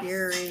like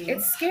scary.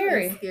 It's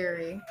scary.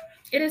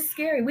 It is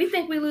scary. We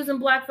think we're losing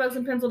Black folks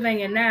in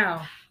Pennsylvania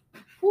now.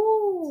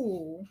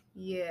 Ooh,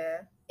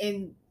 yeah.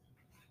 And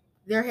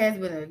there has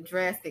been a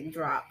drastic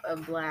drop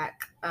of Black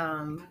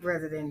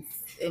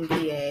residents in PA.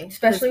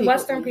 Especially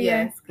Western PA.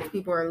 Yes, because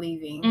people are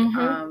leaving.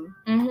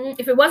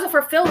 If it wasn't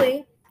for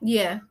Philly.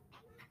 Yeah.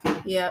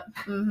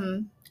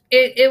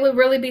 It would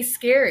really be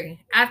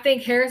scary. I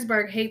think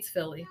Harrisburg hates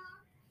Philly.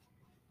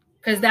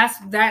 Because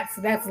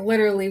that's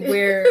literally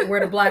where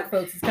the Black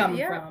folks is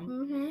coming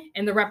from.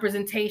 And the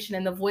representation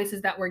and the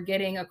voices that we're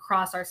getting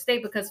across our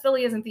state. Because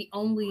Philly isn't the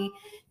only,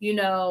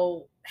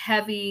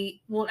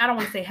 heavy, well, I don't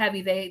want to say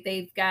heavy.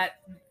 They've got,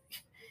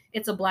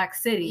 it's a Black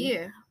city.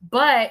 Yeah.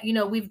 But,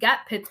 we've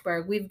got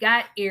Pittsburgh. We've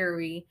got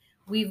Erie.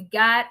 We've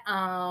got,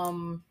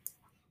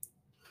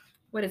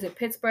 what is it?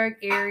 Pittsburgh,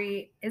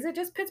 Erie. Is it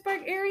just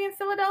Pittsburgh, Erie, and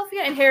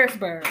Philadelphia? And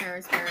Harrisburg.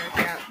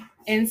 Yeah.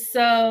 And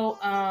so,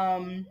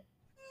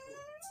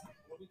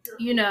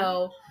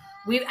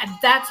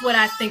 that's what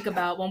I think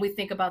about when we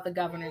think about the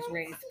governor's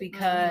race,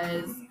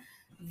 because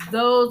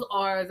those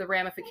are the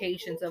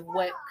ramifications of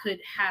what could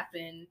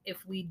happen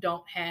if we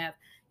don't have.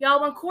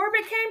 Y'all, when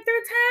Corbett came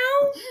through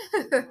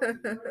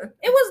town,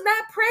 it was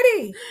not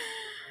pretty.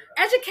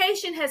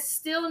 Education has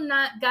still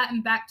not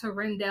gotten back to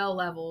Rendell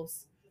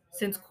levels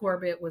since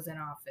Corbett was in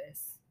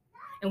office.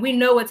 And we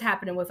know what's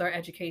happening with our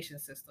education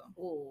system.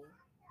 Ooh,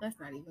 that's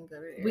not even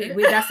good.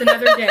 That's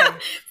another day.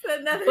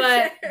 Another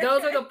But day.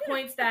 those are the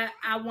points that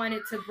I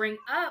wanted to bring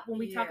up when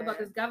we talk about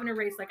Yeah. this governor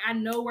race. Like, I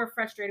know we're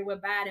frustrated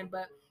with Biden,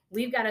 but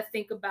we've got to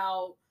think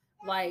about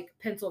like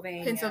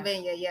Pennsylvania.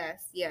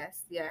 Yes.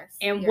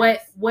 And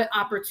yes. what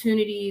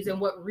opportunities and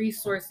what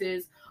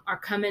resources are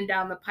coming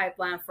down the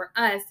pipeline for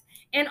us.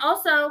 And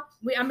also,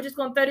 I'm just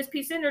going to throw this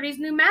piece in there. These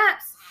new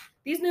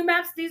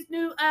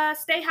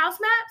state house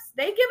maps,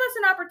 they give us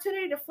an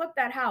opportunity to flip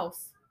that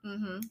house.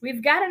 Mm-hmm.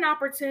 We've got an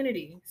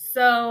opportunity.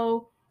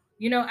 So,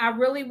 I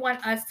really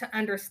want us to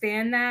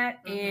understand that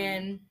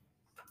and,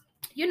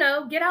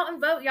 get out and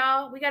vote,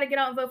 y'all. We got to get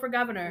out and vote for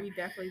governor. We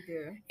definitely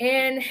do.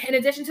 And in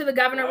addition to the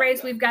governor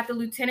race, we've got the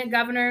lieutenant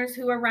governors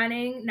who are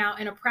running. Now,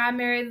 in a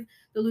primary,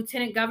 the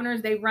lieutenant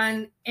governors, they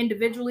run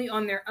individually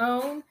on their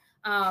own.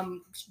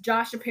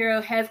 Josh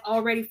Shapiro has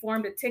already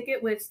formed a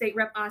ticket with State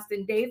Rep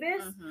Austin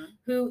Davis,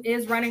 who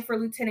is running for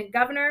lieutenant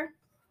governor.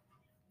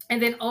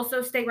 And then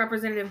also State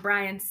Representative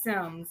Brian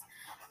Sims.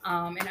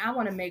 And I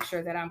want to make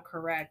sure that I'm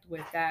correct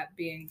with that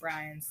being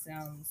Brian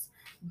Sims.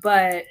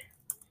 But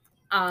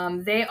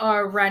they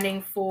are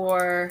running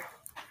for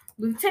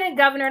lieutenant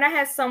governor. And I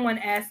had someone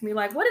ask me,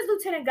 like, what is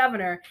lieutenant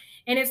governor?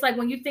 And it's like,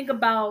 when you think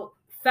about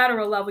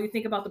federal level, you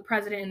think about the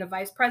president and the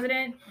vice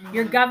president.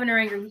 Your governor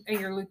and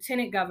your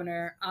lieutenant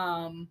governor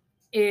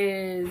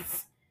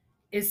is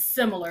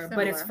similar,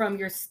 but it's from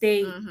your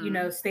state,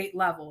 state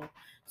level.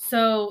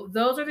 So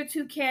those are the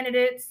two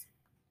candidates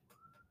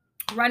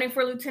running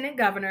for lieutenant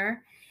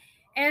governor.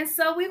 And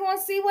so we're going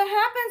to see what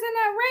happens in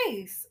that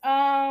race.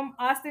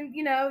 Austin,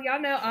 y'all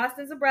know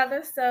Austin's a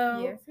brother.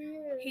 So yes, he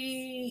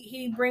is.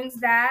 He brings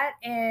that,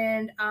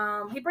 and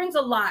he brings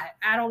a lot.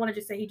 I don't want to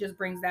just say he just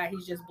brings that.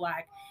 He's just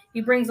Black. He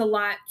brings a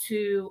lot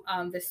to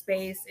the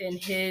space in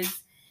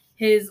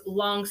his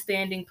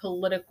longstanding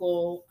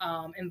political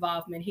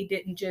involvement. He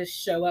didn't just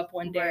show up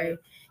one day. Right.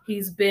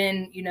 He's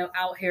been,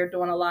 out here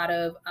doing a lot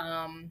of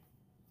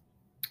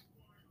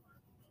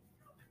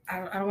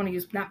I don't want to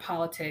use, not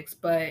politics,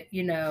 but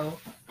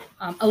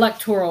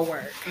electoral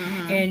work,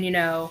 and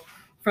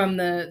from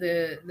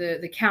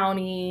the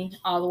county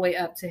all the way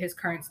up to his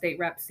current state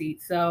rep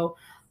seat. So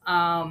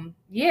I've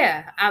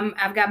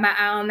got my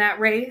eye on that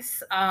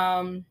race,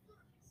 and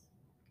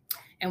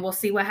we'll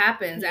see what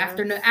happens. Yes.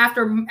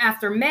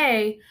 After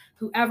May.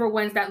 Whoever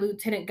wins that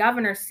lieutenant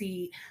governor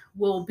seat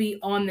will be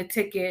on the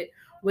ticket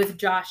with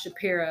Josh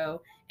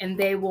Shapiro, and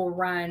they will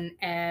run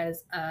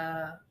as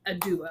a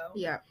duo.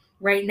 Yeah.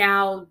 Right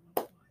now,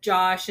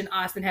 Josh and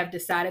Austin have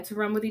decided to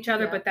run with each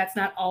other, but that's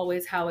not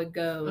always how it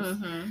goes.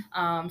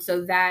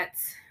 So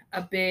that's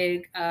a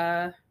big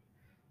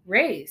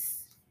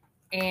race.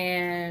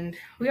 And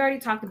we already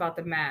talked about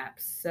the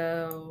maps,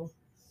 so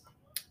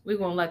we're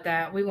gonna let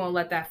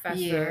that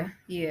fester.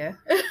 Yeah.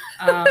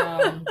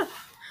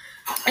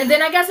 And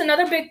then I guess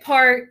another big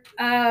part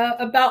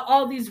about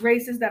all these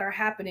races that are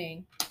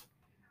happening,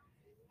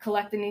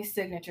 collecting these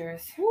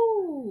signatures.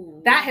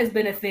 Ooh. That has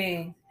been a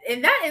thing.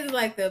 And that is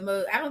like the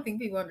most, I don't think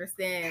people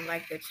understand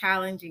like the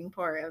challenging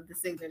part of the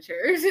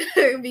signatures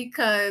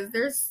because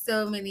there's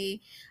so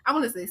many, I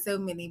want to say so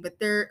many, but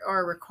there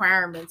are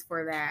requirements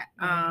for that.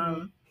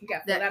 You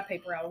got to fill that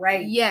paper out,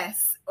 right?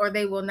 Yes, or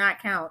they will not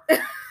count.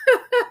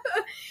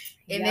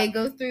 And they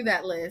go through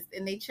that list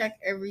and they check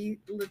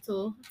every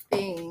little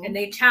thing. And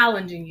they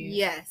challenging you.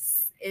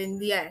 Yes.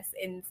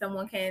 And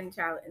someone can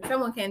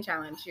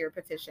challenge your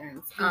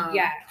petitions.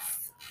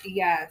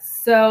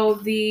 Yes. So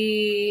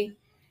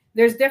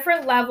there's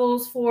different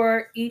levels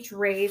for each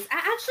race. I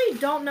actually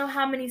don't know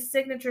how many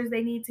signatures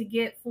they need to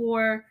get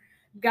for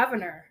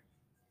governor.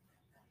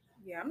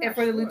 Yeah, and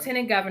for the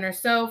lieutenant governor.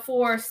 So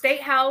for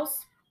state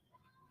house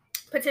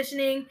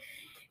petitioning,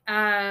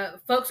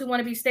 folks who want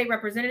to be state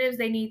representatives,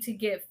 they need to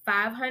get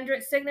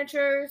 500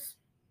 signatures.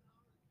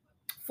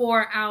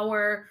 For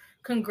our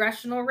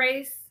congressional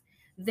race,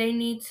 they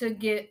need to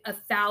get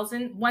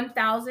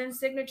 1,000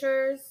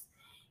 signatures.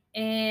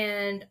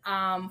 And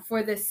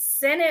for the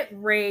Senate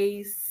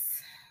race,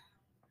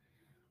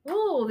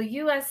 the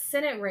U.S.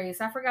 Senate race,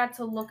 I forgot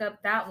to look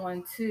up that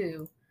one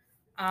too,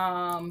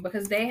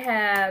 because they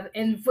have,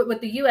 and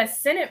with the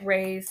U.S. Senate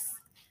race,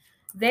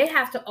 they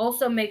have to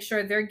also make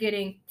sure they're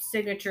getting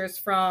signatures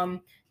from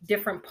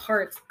different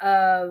parts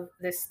of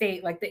the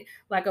state. Like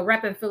a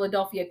rep in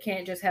Philadelphia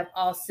can't just have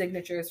all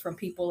signatures from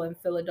people in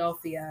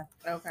Philadelphia.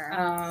 Okay.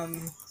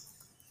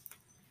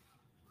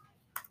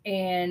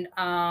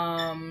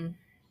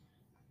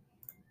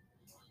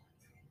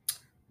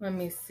 Let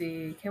me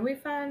see. Can we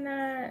find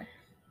that?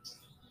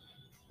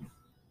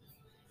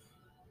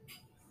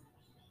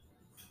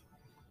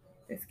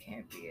 This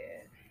can't be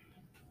it.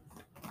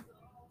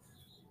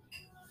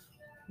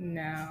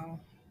 No.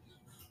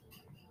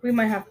 I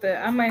might have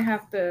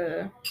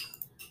to.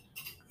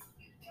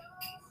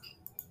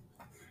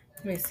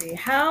 Let me see.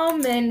 How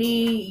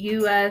many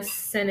U.S.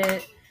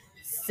 Senate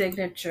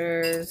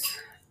signatures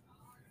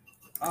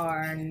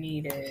are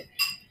needed?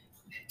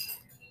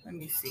 let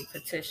me see,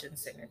 petition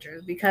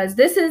signatures, because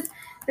this is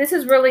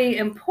really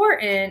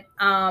important.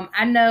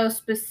 I know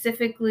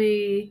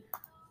specifically,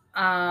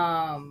 no,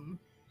 I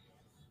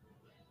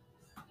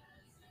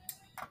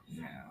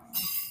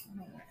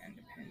don't want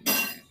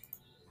independent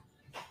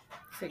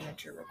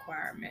signature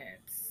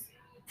requirements.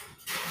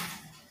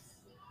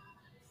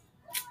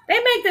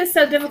 They make this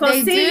so difficult.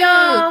 They See, do.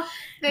 y'all,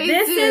 They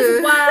this do.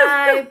 is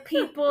why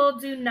people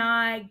do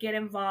not get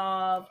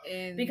involved,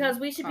 In because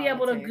we should be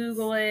able to politics.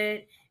 Google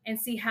it and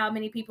see how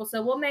many people.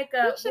 So we'll make We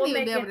a shouldn't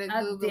even be able an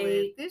to Google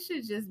update. it. This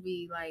should just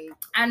be like,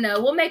 I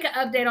know we'll make an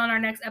update on our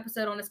next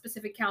episode on the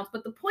specific counts,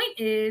 but the point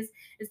is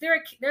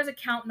there's a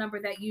count number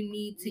that you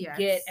need to Yes.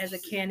 get as a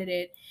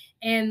candidate,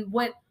 and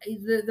what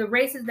the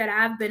races that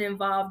I've been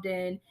involved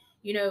in,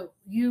 you know,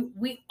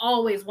 we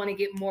always want to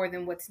get more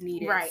than what's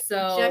needed, right?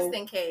 So just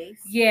in case.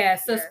 yeah.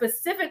 So Yes.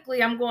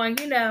 specifically, I'm going,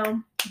 you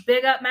know,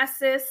 big up my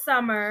sis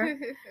Summer,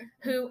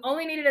 who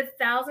only needed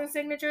 1,000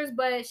 signatures,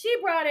 but she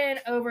brought in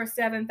over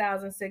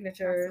 7,000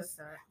 signatures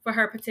for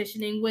her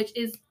petitioning, which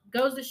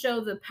goes to show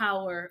the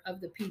power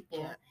of the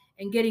people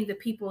and getting the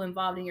people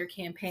involved in your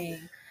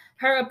campaign.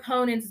 Her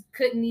opponents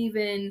couldn't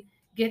even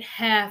get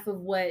half of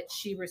what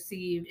she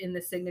received in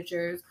the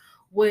signatures,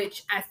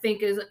 which I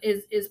think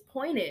is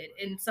pointed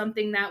and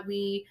something that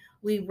we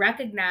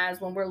recognize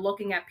when we're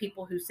looking at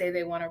people who say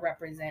they want to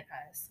represent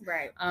us.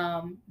 Right.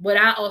 What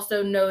I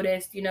also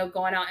noticed, you know,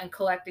 going out and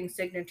collecting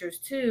signatures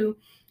too,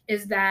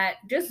 is that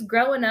just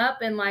growing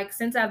up and like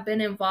since I've been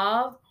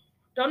involved,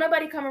 don't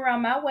nobody come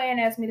around my way and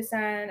ask me to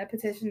sign a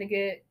petition to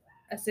get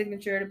a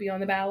signature to be on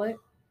the ballot.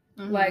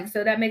 Mm-hmm. Like,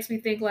 so that makes me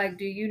think, like,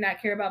 do you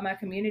not care about my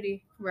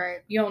community? Right.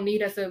 You don't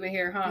need us over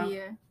here, huh?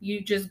 Yeah.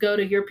 You just go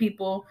to your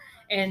people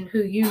and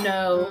who you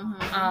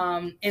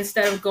know,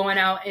 instead of going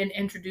out and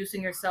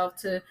introducing yourself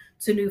to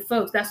new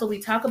folks. That's what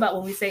we talk about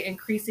when we say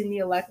increasing the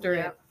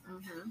electorate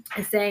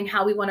and saying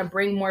how we want to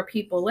bring more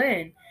people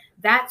in.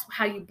 That's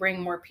how you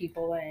bring more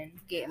people in.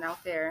 Getting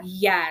out there.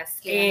 Yes.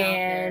 Getting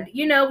and,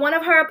 you know, one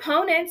of her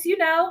opponents, you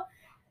know,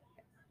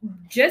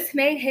 just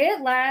made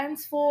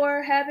headlines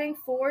for having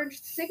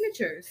forged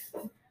signatures.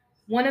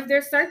 One of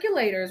their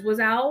circulators was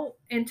out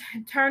and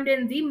turned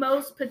in the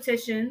most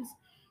petitions.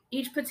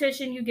 Each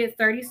petition, you get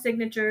 30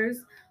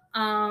 signatures.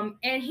 And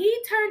he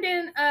turned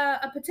in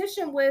a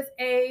petition with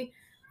a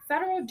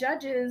federal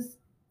judge's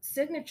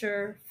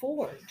signature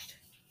forged.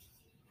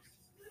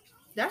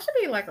 That should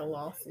be like a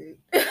lawsuit.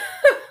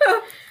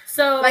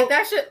 So, like,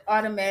 that should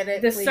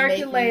automatically the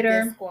circulator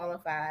make you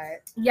disqualified.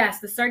 Yes,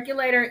 the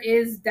circulator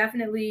is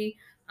definitely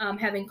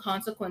having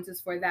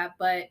consequences for that.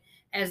 But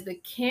as the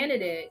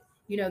candidate,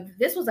 you know,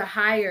 this was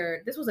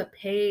a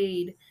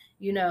paid,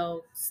 you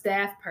know,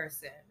 staff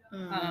person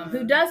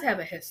who does have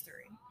a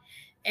history.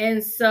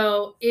 And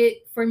so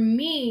it, for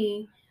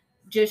me,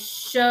 just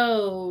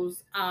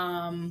shows,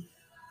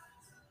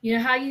 you know,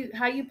 how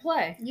you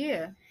play.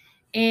 Yeah.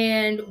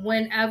 And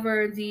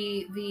whenever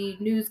the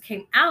news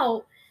came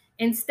out,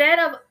 instead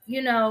of,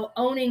 you know,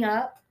 owning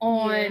up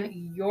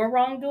on your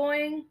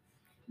wrongdoing,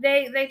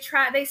 they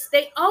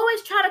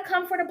always try to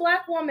come for the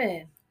Black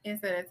woman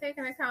instead of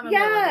taking accountability.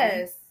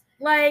 Yes.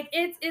 Like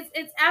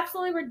it's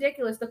absolutely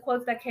ridiculous, the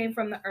quotes that came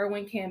from the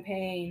Irwin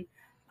campaign.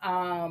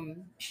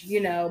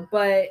 You know,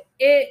 but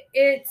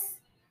it's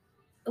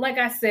like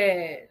I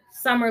said,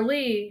 Summer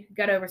Lee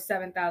got over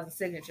 7,000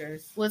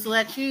 signatures. Which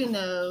lets you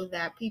know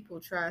that people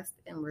trust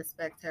and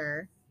respect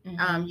her.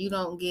 You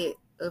don't get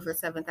over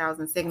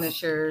 7,000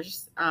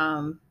 signatures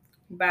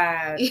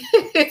by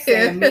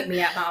saying meet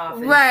me at my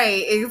office.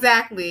 Right,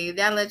 exactly.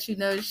 That lets you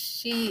know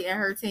she and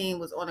her team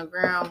was on the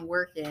ground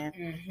working.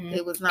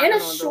 It was not in a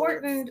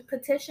shortened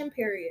petition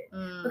period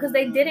because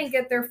they didn't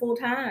get their full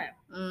time.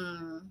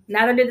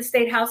 Neither did the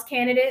state house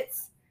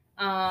candidates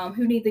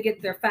who need to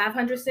get their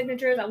 500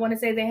 signatures. I want to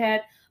say they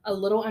had a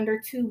little under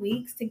 2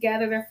 weeks to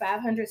gather their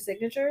 500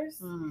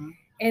 signatures.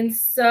 And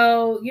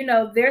so, you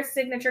know, their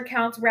signature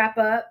counts wrap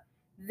up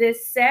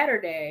this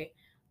Saturday.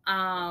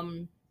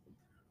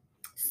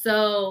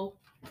 So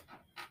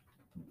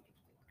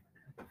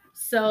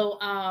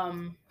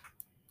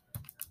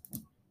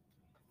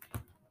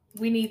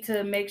we need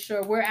to make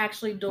sure we're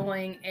actually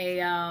doing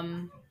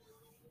a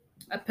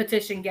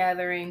petition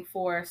gathering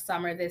for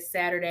Summer this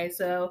Saturday.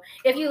 So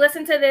if you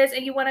listen to this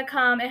and you want to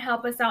come and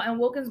help us out in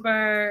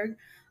Wilkinsburg,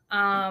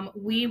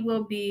 we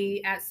will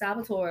be at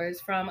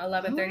Salvatore's from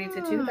 11:30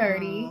 to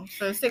 2:30.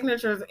 So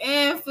signatures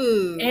and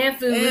food.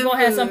 We're gonna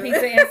have some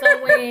pizza and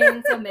some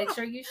wings, so make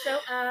sure you show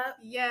up.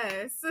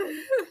 Yes.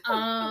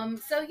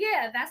 So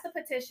yeah, that's the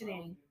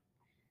petitioning.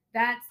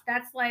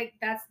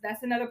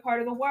 That's another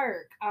part of the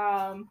work.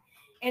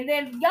 And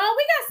then y'all,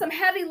 we got some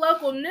heavy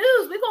local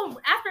news.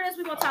 After this,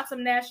 we're gonna talk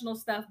some national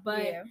stuff,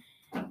 but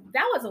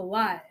that was a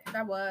lot.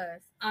 That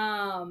was.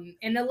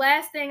 And the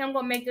last thing, I'm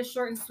gonna make this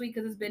short and sweet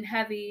because it's been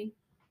heavy.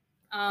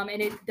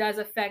 And it does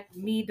affect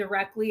me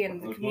directly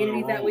and the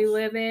community that we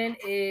live in,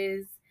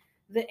 is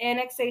the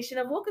annexation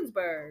of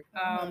Wilkinsburg.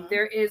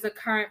 There is a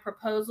current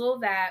proposal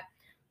that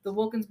the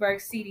Wilkinsburg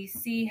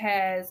CDC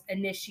has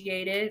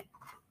initiated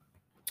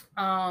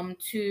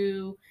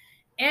to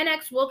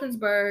annexed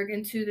Wilkinsburg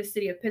into the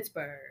city of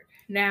Pittsburgh.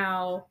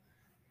 Now,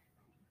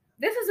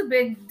 this is a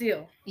big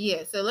deal.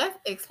 Yeah, so let's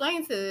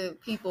explain to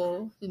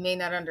people who may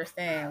not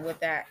understand what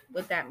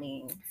that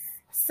means.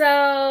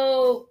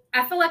 So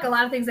I feel like a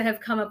lot of things that have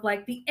come up,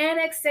 like the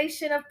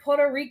annexation of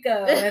Puerto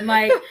Rico and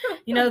like,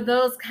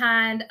 those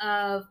kind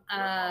of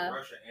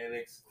Russia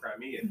annexed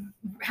Crimea.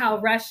 How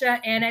Russia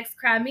annexed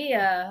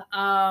Crimea.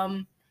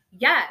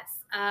 Yes.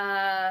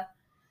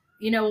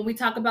 When we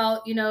talk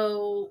about,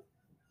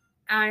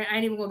 I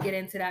ain't even gonna get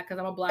into that because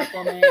I'm a Black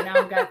woman and I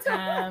don't got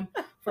time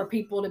for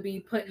people to be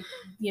putting,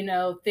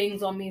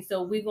 things on me.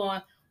 So we're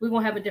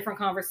gonna have a different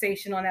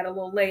conversation on that a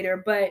little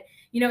later. But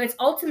it's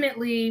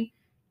ultimately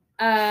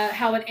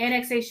how an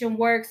annexation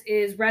works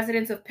is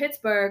residents of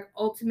Pittsburgh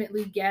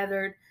ultimately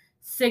gathered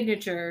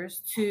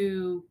signatures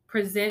to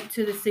present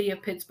to the city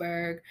of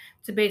Pittsburgh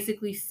to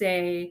basically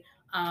say,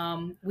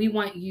 we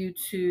want you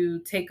to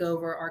take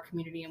over our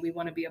community and we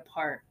want to be a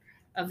part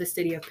of the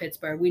city of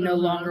Pittsburgh. We no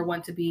longer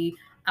want to be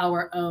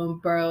our own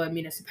borough and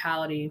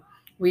municipality.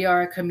 We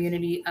are a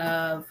community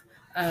of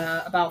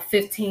about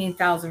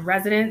 15,000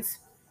 residents,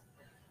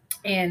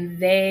 and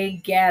they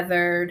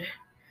gathered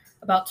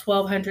about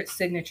 1,200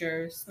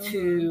 signatures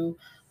to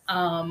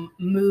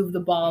move the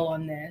ball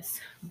on this.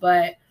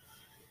 But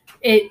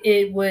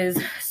it was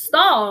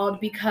stalled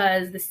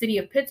because the city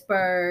of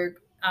Pittsburgh,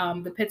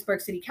 the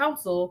Pittsburgh City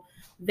Council,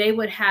 they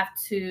would have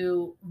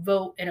to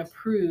vote and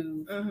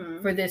approve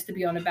for this to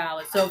be on the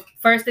ballot. So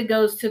first it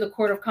goes to the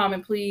Court of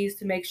Common Pleas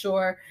to make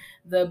sure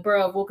the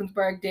borough of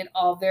Wilkinsburg did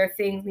all their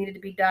things needed to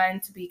be done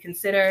to be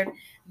considered.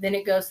 Then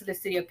it goes to the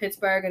city of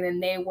Pittsburgh, and then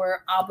they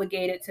were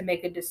obligated to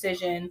make a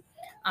decision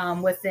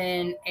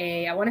within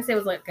I want to say it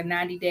was like a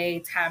 90-day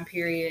time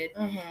period.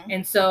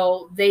 And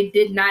so they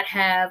did not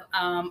have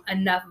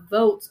enough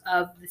votes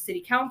of the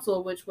city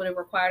council, which would have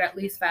required at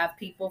least 5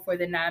 people for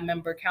the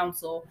 9-member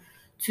council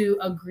to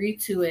agree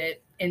to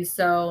it. And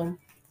so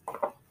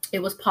it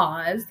was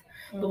paused.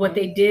 But what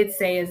they did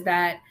say is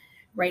that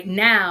right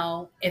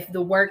now, if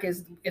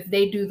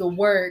they do the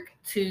work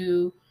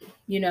to,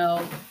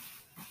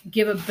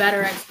 give a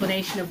better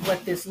explanation of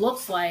what this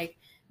looks like,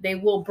 they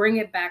will bring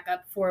it back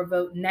up for a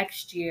vote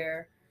next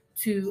year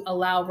to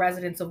allow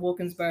residents of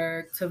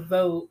Wilkinsburg to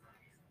vote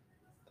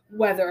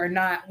whether or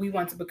not we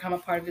want to become a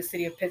part of the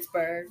city of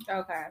Pittsburgh.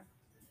 Okay.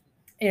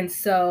 And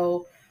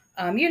so,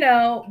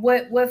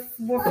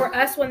 for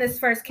us when this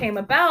first came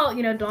about,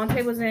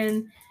 Dante was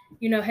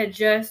had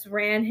just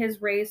ran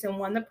his race and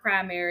won the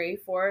primary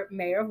for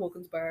mayor of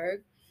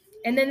Wilkinsburg.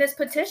 And then this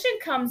petition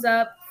comes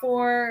up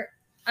for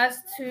us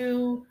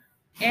to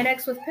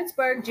annex with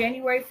Pittsburgh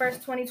January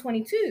 1st,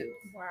 2022.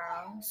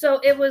 Wow.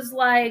 So it was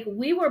like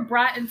we were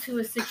brought into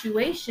a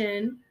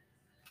situation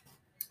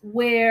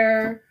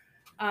where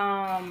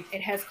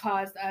it has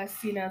caused us,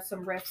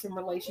 some rifts in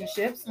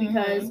relationships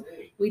because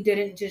we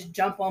didn't just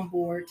jump on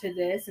board to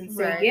this and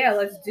say, yeah,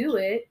 let's do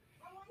it.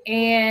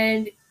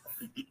 And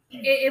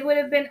it would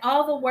have been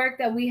all the work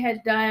that we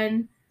had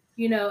done,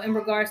 in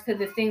regards to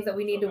the things that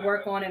we need to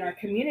work on in our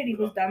community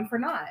was done for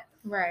naught.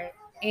 Right.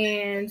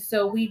 And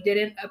so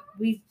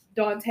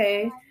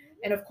Dante,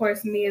 and of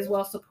course me as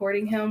well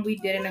supporting him, we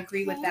didn't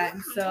agree with that.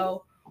 And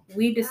so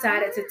we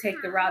decided to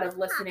take the route of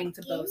listening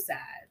to both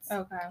sides.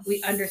 Okay.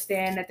 We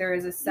understand that there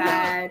is a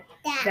side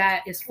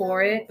that is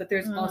for it, but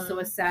there's also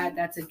a side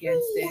that's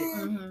against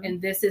it. And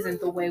this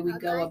isn't the way we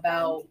go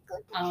about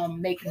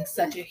making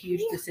such a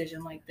huge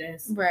decision like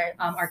this. Right.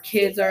 Our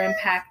kids are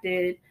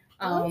impacted.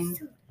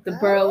 The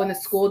borough and the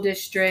school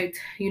district,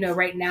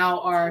 right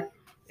now are,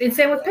 and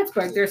same with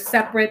Pittsburgh, they're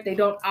separate. They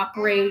don't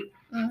operate,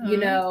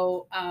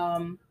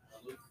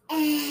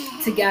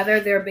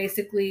 together. They're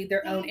basically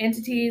their own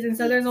entities. And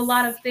so there's a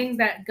lot of things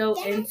that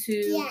go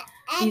into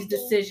these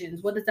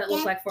decisions. What does that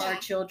look like for our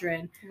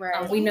children?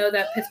 Right. We know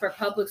that Pittsburgh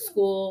public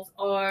schools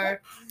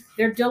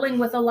they're dealing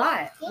with a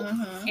lot.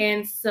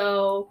 And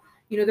so,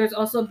 there's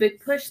also a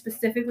big push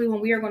specifically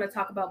when we are going to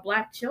talk about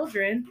Black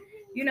children.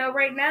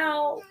 Right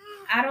now,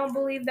 I don't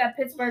believe that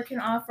Pittsburgh can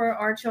offer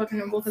our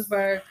children in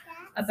Wilkinsburg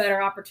a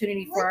better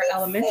opportunity for our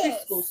elementary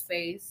school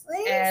space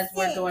as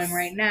we're doing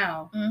right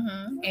now.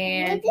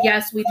 And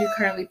yes, we do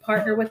currently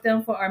partner with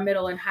them for our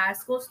middle and high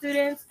school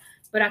students,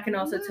 but I can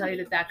also tell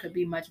you that could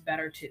be much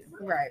better too.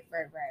 Right.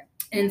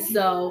 And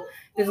so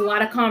there's a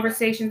lot of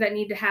conversations that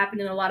need to happen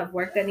and a lot of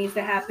work that needs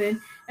to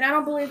happen. And I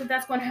don't believe that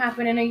that's going to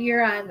happen in a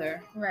year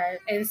either. Right.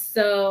 And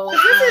so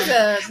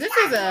this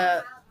is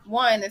a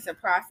one, it's a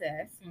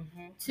process.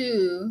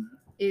 2,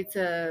 is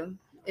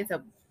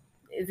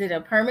it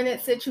a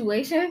permanent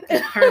situation?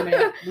 It's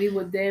permanent. We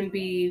would then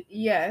be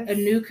a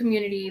new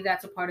community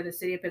that's a part of the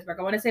city of Pittsburgh.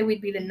 I want to say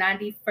we'd be the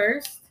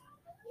 91st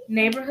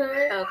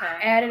neighborhood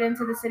added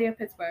into the city of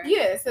Pittsburgh.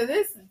 Yeah, so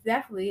this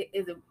definitely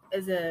is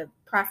a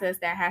process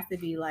that has to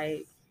be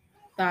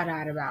thought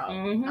out about.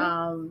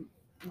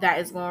 That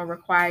is going to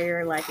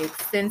require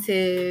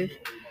extensive,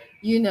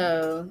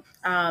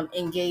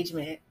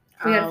 engagement.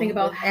 We got to think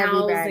about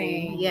housing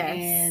everybody. Yes.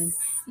 And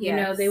You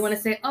know, they want to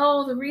say,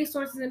 oh, the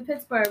resources in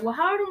Pittsburgh. Well,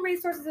 how are the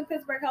resources in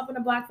Pittsburgh helping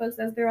the Black folks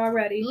as they're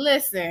already?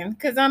 Listen,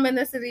 because I'm in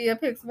the city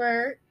of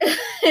Pittsburgh,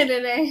 and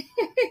it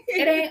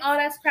ain't all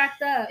that's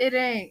cracked up. It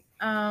ain't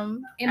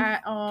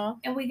at all.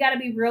 And we got to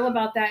be real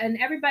about that. And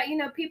everybody, you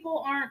know,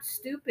 people aren't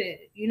stupid.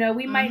 You know,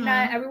 we might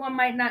not, everyone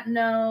might not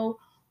know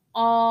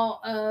all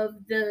of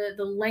the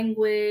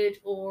language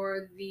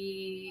or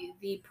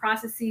the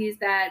processes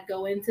that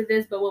go into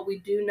this, but what we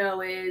do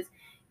know is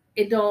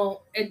it don't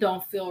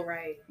feel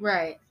right.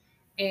 Right.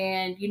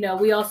 And you know,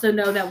 we also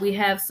know that we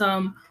have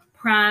some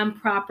prime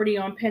property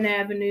on Penn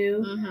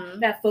Avenue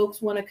that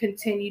folks want to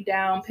continue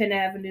down Penn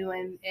Avenue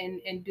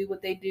and do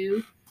what they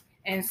do.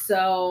 And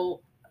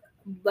so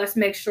let's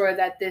make sure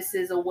that this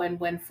is a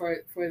win-win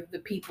for the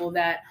people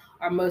that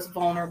are most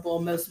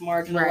vulnerable, most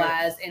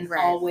marginalized, and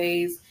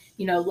always,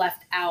 you know,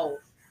 left out.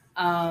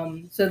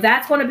 So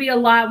that's going to be a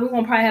lot. We're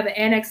going to probably have an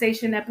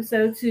annexation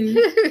episode too.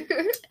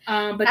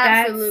 But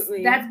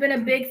that's been a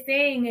big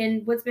thing,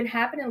 and what's been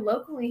happening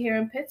locally here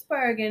in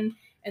Pittsburgh and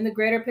the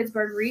greater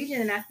Pittsburgh region.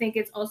 And I think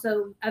it's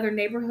also other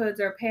neighborhoods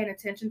are paying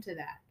attention to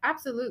that.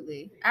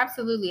 Absolutely.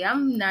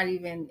 I'm not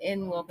even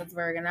in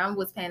Wilkinsburg, and I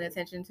was paying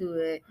attention to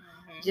it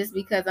just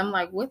because I'm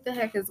like, what the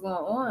heck is going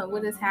on?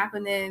 What is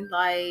happening?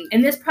 Like,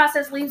 and this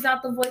process leaves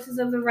out the voices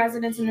of the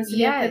residents in the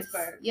city of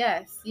Pittsburgh.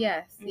 Yes.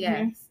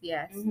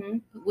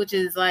 Which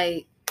is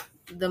like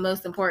the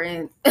most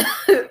important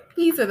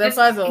piece of the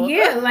puzzle.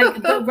 Yeah,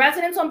 like the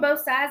residents on both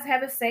sides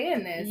have a say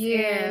in this. Yeah.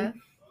 And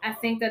I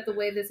think that the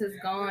way this has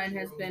gone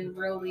has been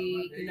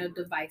really, you know,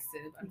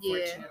 divisive,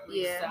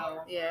 unfortunately.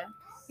 Yeah.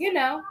 You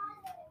know,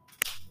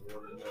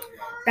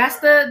 that's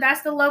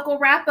the local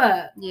wrap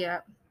up. Yeah.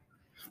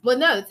 Well,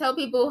 no, tell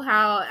people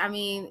how, I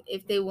mean,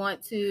 if they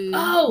want to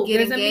get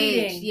engaged. A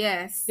meeting.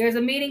 Yes. There's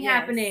a meeting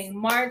happening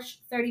March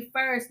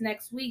 31st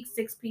next week,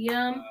 6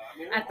 p.m.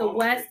 at the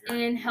West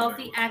End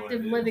Healthy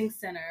Active Living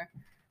Center.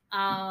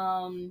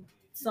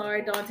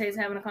 Sorry, Dante's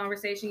having a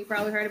conversation. You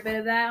probably heard a bit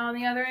of that on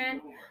the other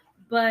end.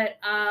 But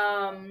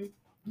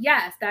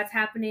yes, that's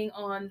happening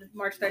on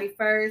March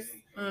 31st.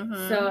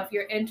 So if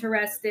you're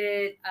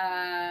interested,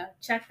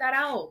 check that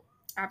out.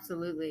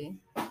 Absolutely.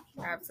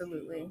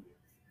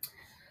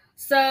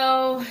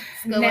 So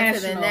let's go into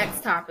the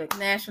next topic.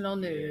 National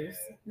news.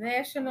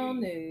 Like,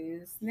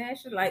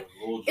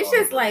 it's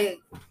just like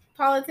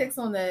politics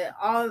on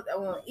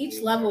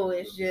each level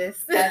is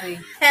just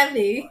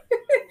heavy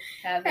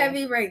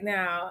right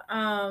now.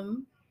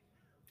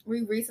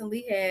 We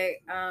recently had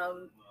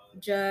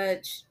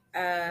Judge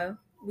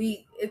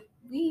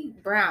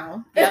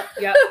Brown.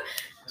 Yep.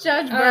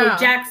 Judge Brown.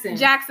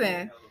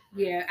 Jackson.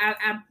 Yeah,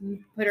 I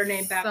put her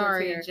name backwards.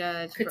 Sorry, here.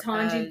 Judge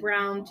Ketanji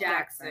Brown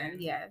Jackson.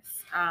 Yes.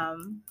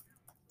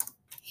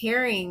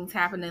 Hearings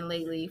happening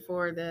lately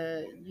for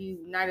the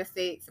United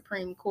States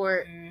Supreme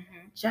Court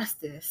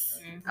Justice.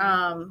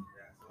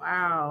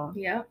 Wow.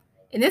 Yep.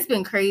 And it's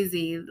been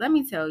crazy. Let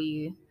me tell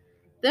you,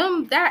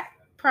 that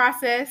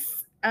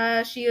process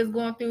she is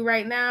going through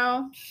right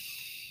now,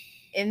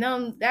 and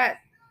that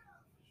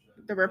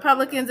the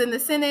Republicans in the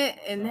Senate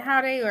and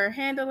how they are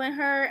handling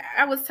her.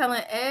 I was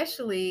telling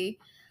Ashley,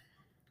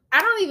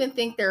 I don't even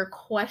think they're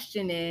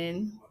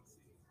questioning.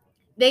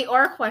 They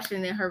are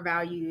questioning her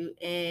value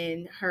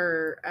and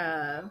her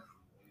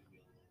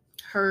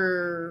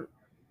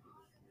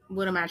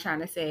what am I trying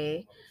to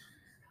say?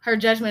 Her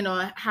judgment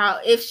on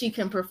if she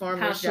can perform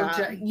this job.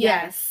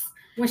 Yes.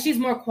 When she's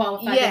more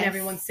qualified than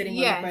everyone sitting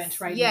on the bench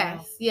right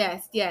now.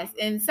 Yes.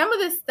 And some of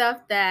the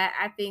stuff that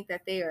I think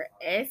that they are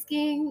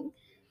asking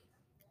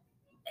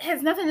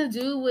has nothing to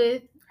do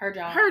with her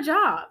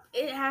job.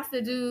 It has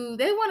to do,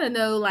 they want to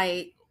know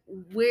like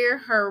where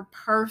her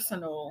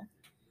personal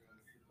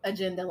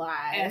agenda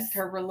lies. As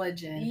her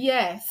religion.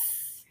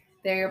 Yes.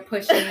 They are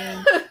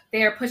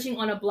pushing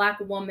on a Black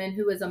woman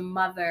who is a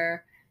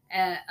mother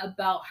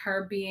about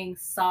her being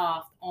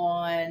soft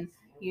on,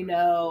 you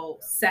know,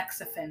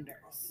 sex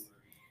offenders.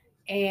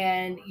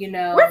 And, you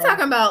know, we're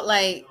talking about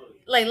like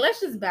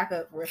let's just back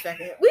up for a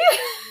second.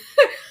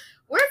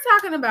 We're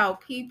talking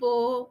about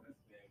people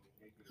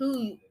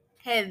who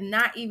had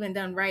not even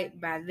done right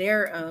by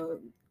their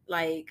own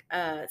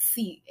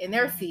seat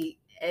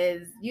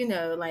as, you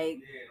know, like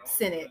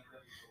Senate.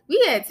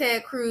 We had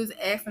Ted Cruz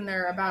asking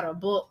her about a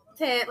book.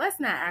 Ted, let's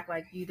not act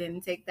like you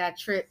didn't take that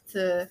trip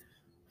to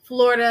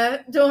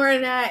Florida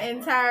during that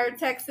entire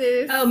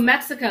Texas. Oh,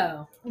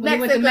 Mexico. We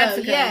went to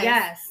Mexico.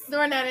 Yes.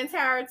 During that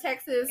entire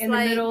Texas. In the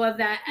middle of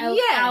that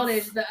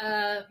outage.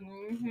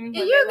 And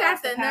you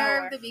got the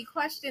nerve to be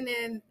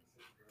questioning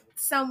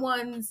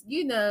someone's,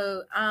 you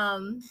know,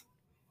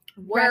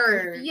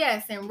 word.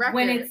 Yes, and record.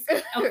 When it's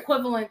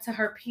equivalent to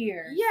her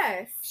peers.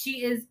 Yes.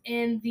 She is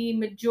in the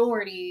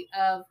majority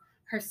of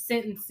her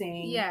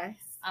sentencing. Yes.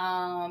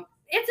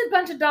 It's a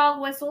bunch of dog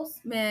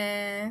whistles.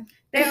 Man.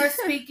 They are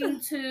speaking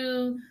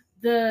to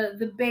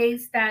the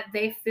base that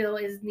they feel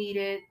is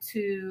needed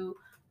to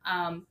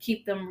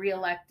keep them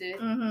reelected.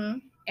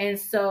 And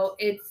so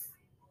it's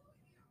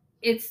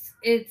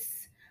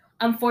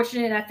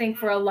unfortunate. I think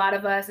for a lot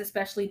of us,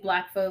 especially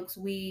Black folks,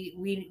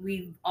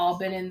 we've all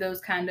been in those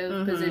kind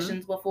of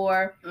positions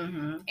before.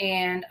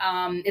 And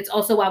it's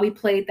also why we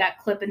played that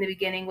clip in the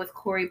beginning with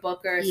Cory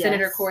Booker,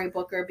 Senator Cory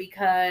Booker,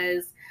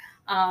 because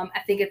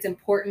I think it's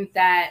important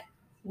that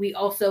we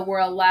also were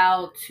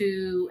allowed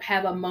to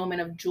have a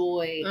moment of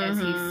joy, as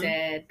he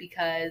said,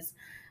 because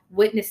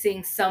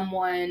witnessing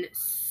someone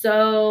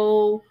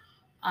so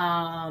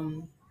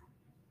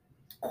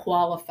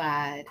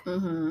qualified,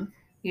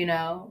 you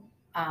know,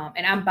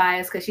 and I'm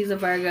biased because she's a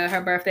Virgo.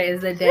 Her birthday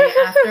is the day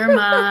after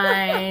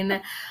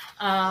mine.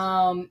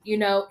 You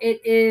know,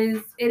 it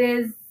is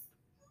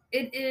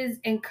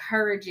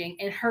encouraging,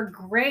 and her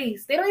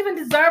grace. They don't even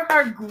deserve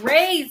her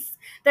grace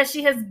that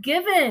she has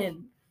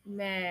given.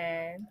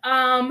 Man,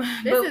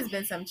 this has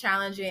been some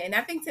challenging, and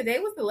I think today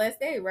was the last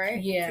day,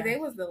 right? Yeah, today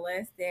was the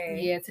last day.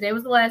 Yeah, today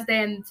was the last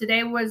day, and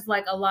today was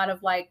like a lot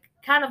of like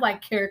kind of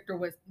like character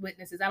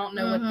witnesses. I don't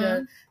know what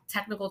the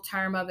technical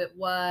term of it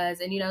was,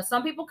 and you know,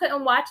 some people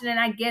couldn't watch it, and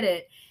I get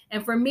it.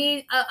 And for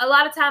me, a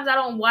lot of times I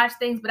don't watch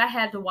things, but I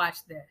had to watch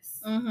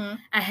this. I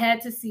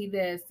had to see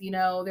this. You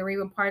know, there were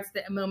even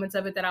moments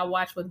of it that I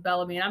watched with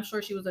Bellamy, and I'm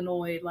sure she was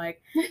annoyed.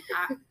 Like,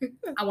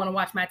 I want to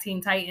watch my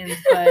Teen Titans,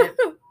 but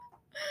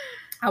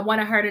I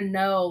wanted her to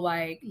know,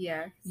 like,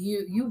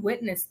 you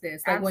witnessed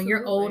this. Like, when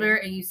you're older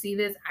and you see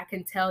this, I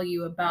can tell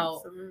you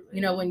about,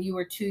 you know, when you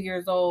were 2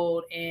 years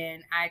old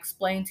and I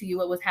explained to you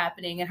what was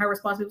happening. And her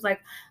response was like,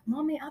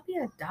 Mommy, I'll be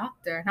a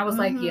doctor. And I was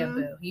like, yeah,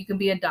 boo, you can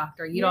be a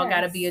doctor. You don't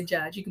got to be a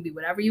judge. You can be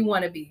whatever you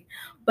want to be.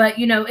 But,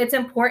 you know, it's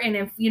important.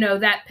 And, you know,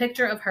 that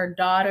picture of her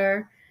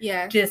daughter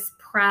just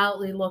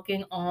proudly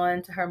looking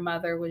on to her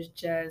mother was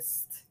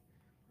just,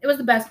 it was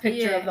the best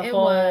picture of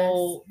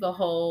the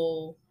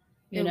whole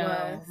you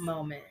know,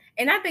 moment.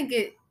 And I think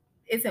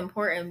it's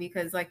important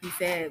because, like you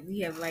said, we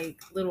have like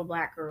little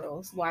Black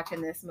girls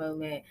watching this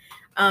moment.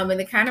 And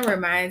it kind of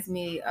reminds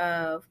me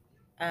of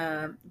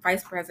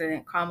Vice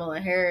President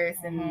Kamala Harris,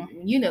 and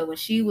you know, when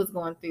she was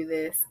going through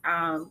this,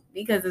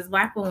 because as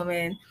Black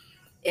women,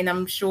 and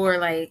I'm sure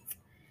like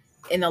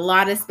in a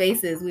lot of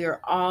spaces, we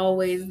are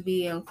always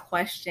being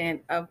questioned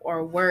of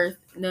our worth,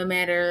 no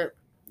matter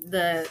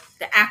the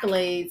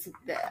accolades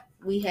that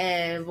we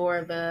have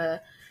or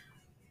the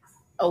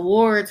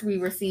awards we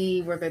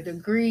receive or the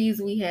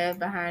degrees we have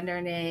behind our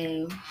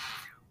name.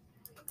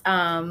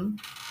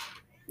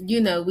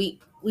 You know, we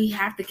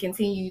have to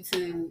continue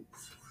to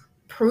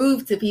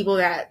prove to people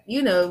that,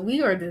 you know,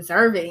 we are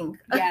deserving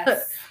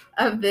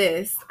of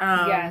this.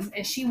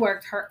 And she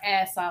worked her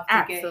ass off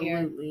to get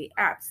here.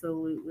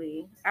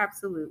 Absolutely.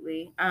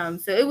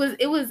 So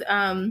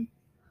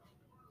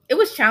it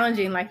was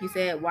challenging, like you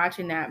said,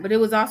 watching that, but it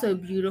was also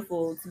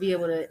beautiful to be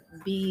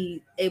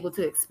able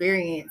to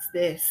experience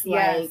this.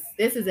 Like,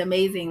 this is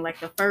amazing. Like,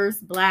 the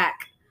first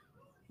Black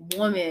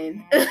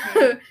woman.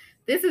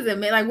 This is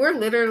amazing. Like, we're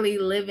literally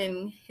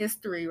living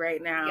history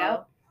right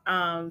now.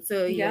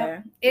 So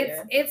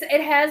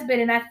it has been,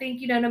 and I think,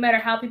 you know, no matter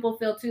how people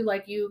feel too,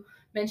 like you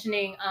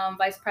mentioning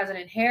Vice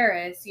President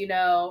Harris, you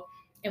know,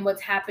 and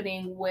what's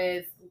happening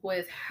with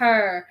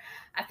her.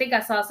 I think I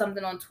saw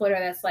something on Twitter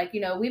that's like,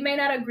 you know, we may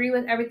not agree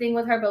with everything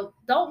with her, but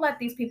don't let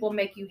these people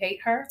make you hate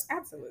her.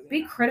 Absolutely.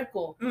 Be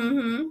critical.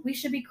 We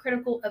should be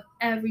critical of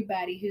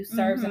everybody who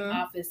serves in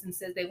office and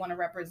says they want to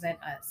represent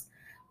us.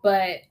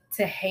 But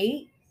to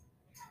hate,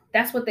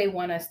 that's what they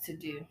want us to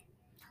do.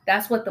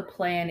 That's what the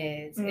plan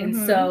is. And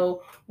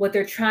so what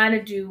they're trying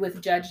to do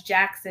with Judge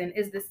Jackson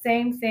is the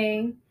same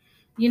thing.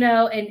 You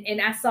know,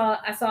 and I saw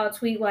a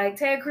tweet like,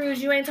 Ted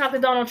Cruz, you ain't talk to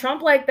Donald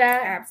Trump like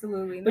that.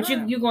 Absolutely not. But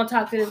you gonna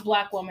talk to this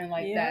Black woman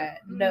like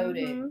that.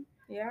 Noted.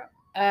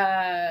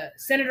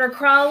 Senator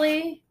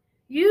Crowley,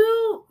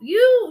 you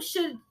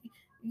should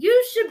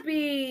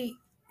be,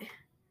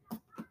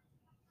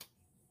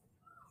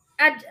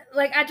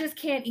 I just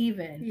can't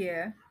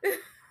even.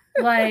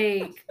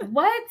 Like,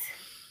 what?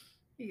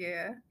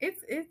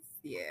 It's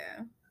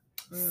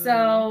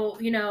So,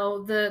 you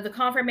know, the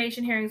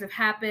confirmation hearings have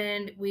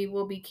happened. We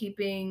will be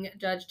keeping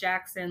Judge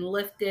Jackson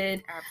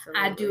lifted.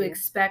 Absolutely. I do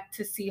expect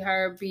to see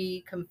her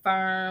be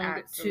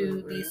confirmed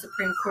to the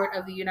Supreme Court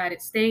of the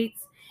United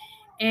States.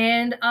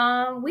 And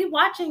we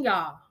watching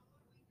y'all.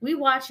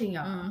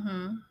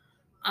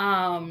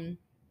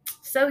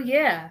 So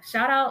yeah,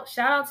 shout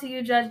out to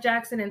you, Judge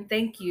Jackson, and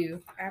thank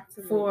you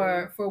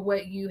for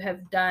what you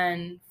have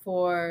done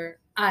for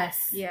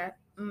us.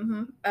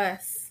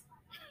 Us.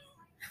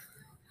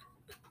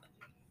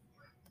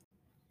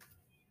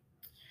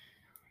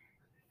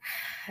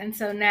 And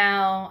so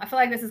now I feel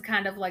like this is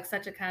kind of like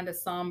such a kind of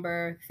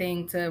somber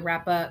thing to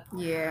wrap up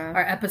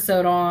our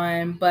episode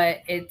on, but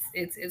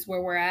it's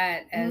where we're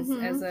at as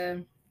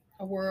a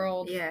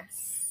world.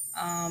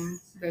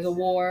 There's a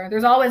war.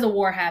 There's always a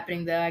war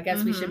happening, though. I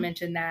guess we should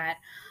mention that.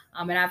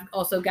 And I've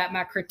also got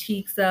my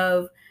critiques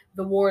of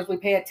the wars we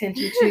pay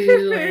attention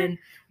to and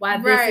why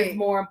this is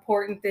more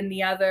important than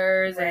the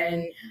others.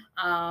 And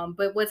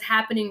but what's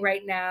happening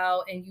right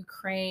now in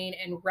Ukraine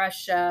and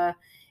Russia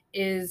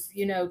is,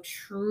 you know,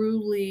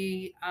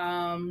 truly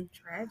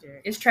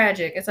tragic. It's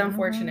tragic. It's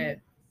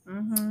unfortunate.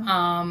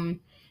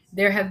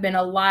 there have been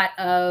a lot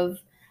of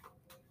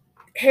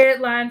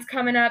headlines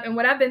coming up. And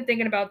what I've been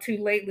thinking about too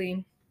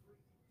lately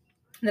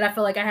that I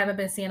feel like I haven't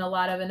been seeing a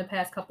lot of in the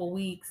past couple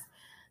weeks,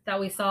 that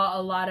we saw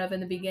a lot of in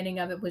the beginning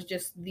of it, was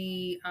just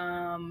the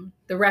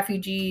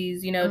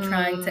refugees,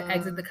 trying to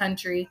exit the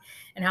country,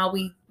 and how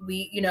we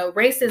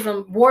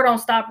racism, war don't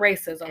stop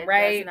racism, It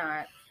right?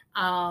 does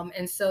not.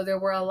 And so there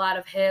were a lot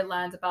of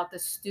headlines about the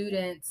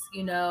students,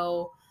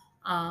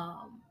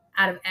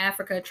 out of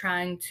Africa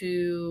trying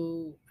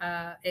to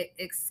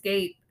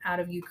escape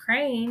out of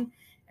Ukraine,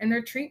 and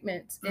their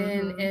treatments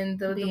in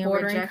the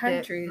bordering rejected.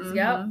 countries.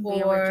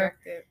 Being Or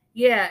rejected.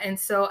 yeah, and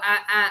so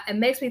it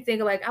makes me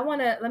think, like,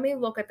 let me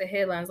look at the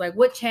headlines. Like,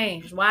 what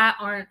changed? Why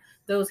aren't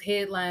those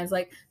headlines,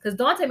 like, because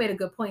Dante made a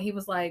good point. He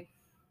was like,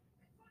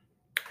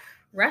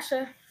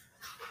 Russia,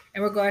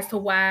 in regards to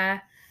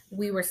why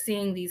we were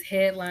seeing these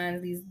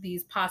headlines,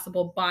 these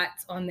possible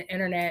bots on the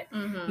internet,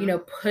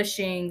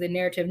 pushing the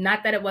narrative.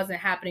 Not that it wasn't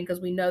happening,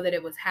 because we know that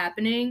it was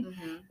happening,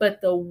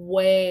 but the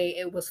way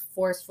it was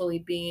forcefully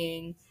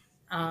being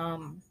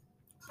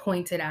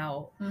pointed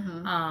out,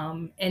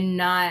 and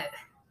not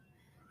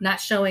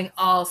showing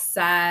all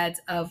sides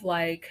of,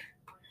 like,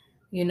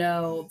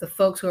 the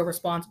folks who are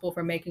responsible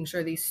for making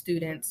sure these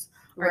students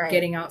are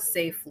getting out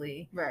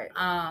safely. Right.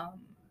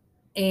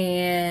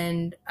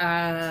 And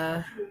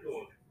I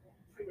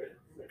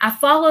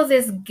follow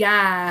this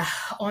guy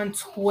on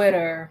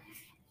Twitter.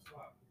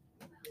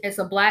 It's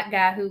a Black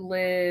guy who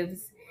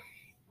lives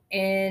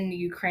in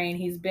Ukraine.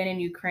 He's been in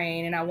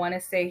Ukraine, and I want to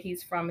say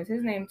is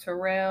his name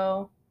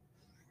Terrell?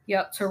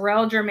 Yep,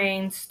 Terrell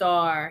Jermaine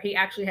Starr. He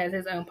actually has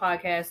his own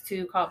podcast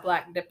too, called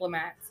Black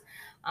Diplomats.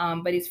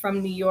 But he's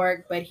from New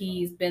York, but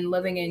he's been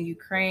living in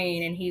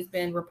Ukraine, and he's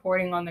been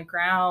reporting on the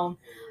ground,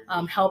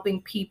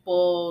 helping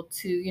people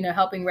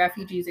helping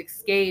refugees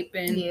escape,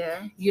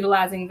 and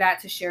utilizing that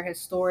to share his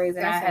stories.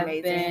 And That's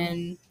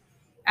amazing.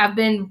 I've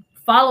been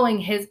following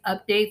his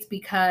updates,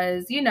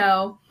 because,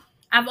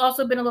 I've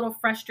also been a little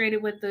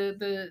frustrated with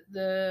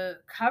the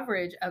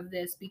coverage of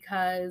this,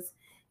 because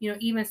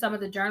even some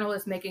of the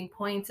journalists making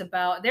points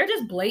about, they're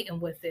just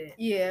blatant with it.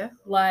 Yeah.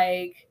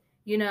 Like,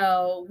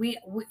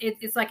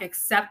 it's like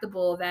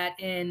acceptable that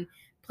in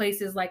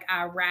places like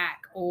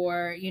Iraq,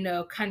 or,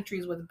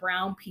 countries with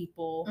brown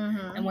people,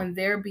 and when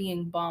they're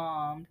being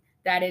bombed,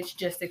 that it's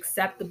just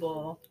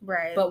acceptable.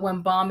 Right. But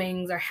when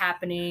bombings are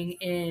happening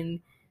in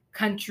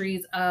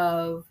countries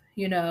of,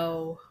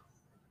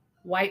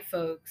 white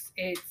folks,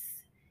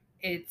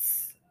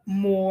 it's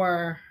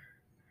more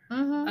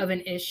of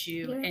an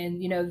issue. Yeah.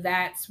 And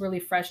that's really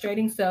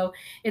frustrating. So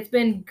it's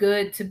been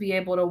good to be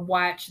able to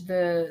watch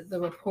the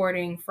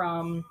reporting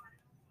from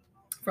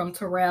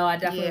Terrell. I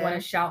definitely want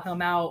to shout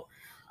him out.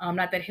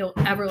 Not that he'll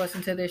ever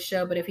listen to this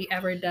show, but if he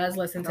ever does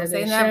listen to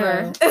this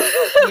show,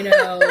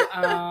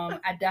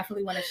 I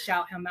definitely want to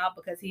shout him out,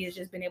 because he has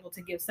just been able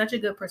to give such a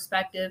good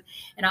perspective.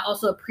 And I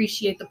also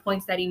appreciate the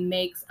points that he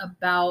makes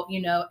about,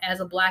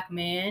 as a Black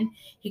man,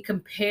 he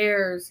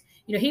compares,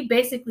 he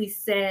basically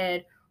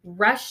said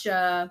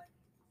Russia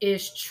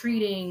is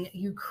treating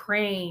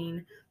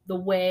Ukraine the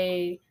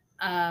way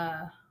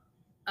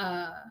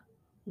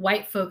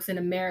white folks in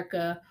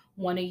America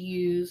want to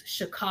use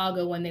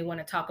Chicago when they want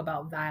to talk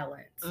about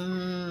violence.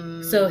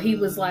 So he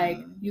was like,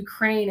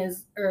 Ukraine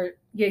is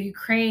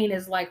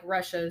like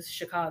Russia's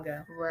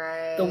Chicago.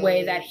 Right. The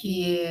way that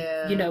he,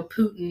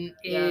 Putin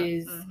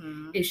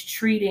is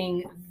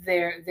treating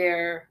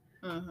their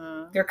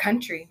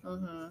country.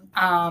 And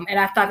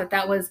I thought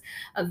that was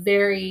a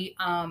very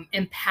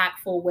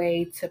impactful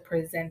way to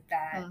present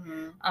that.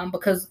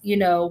 Because, we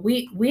know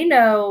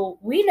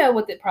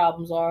what the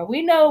problems are.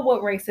 We know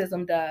what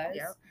racism does.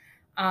 Yep.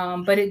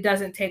 But it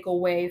doesn't take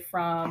away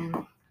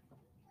from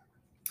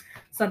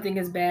something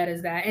as bad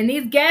as that. And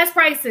these gas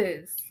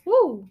prices.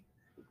 Woo!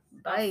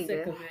 I'm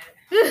sick of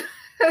it.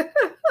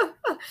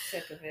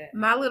 Sick of it.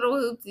 My little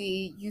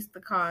hoopty used to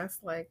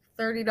cost like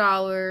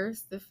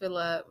 $30 to fill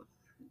up.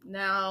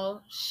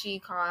 Now she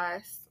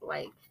costs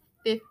like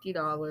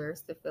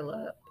 $50 to fill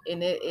up.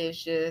 And it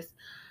is just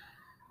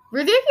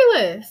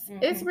ridiculous.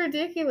 It's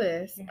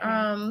ridiculous.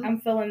 I'm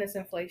feeling this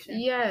inflation.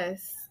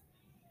 Yes.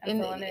 I'm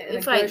feeling it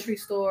in the like, grocery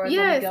store.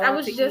 Yes, I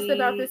was just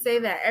about to say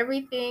that.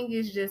 Everything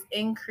is just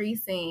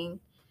increasing.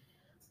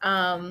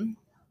 And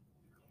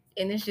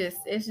it's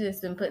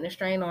just been putting a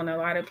strain on a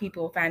lot of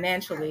people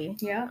financially.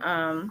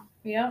 Yeah.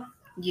 Yeah.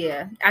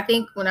 I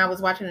think when I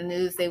was watching the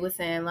news, they were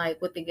saying, like,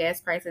 with the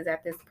gas prices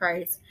at this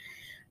price,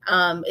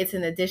 it's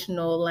an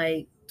additional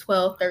like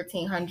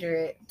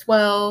 $1,200 to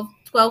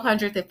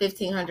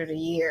 $1,500 a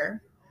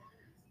year.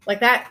 Like,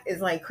 that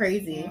is like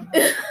crazy.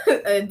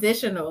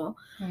 Additional.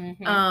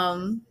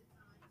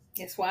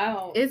 It's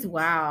wild.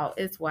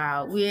 It's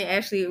wild. We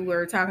actually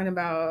were talking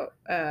about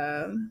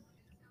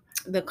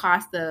the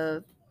cost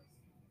of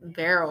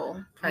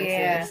barrel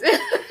prices. Yeah.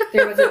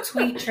 There was a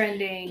tweet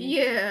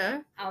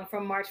trending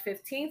from March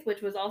 15th,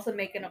 which was also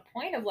making a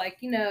point of, like,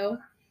 the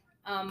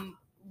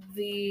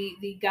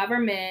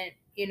government,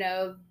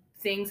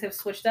 things have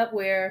switched up,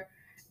 where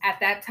at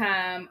that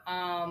time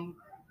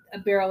a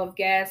barrel of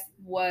gas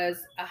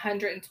was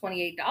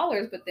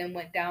 $128, but then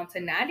went down to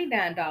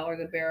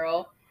 $99 a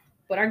barrel,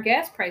 but our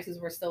gas prices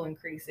were still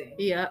increasing.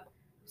 Yep.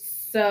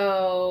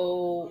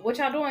 So what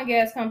y'all doing,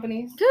 gas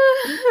companies?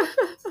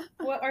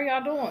 What are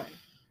y'all doing?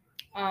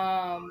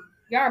 Y'all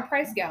are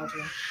price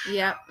gouging.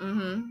 Yep.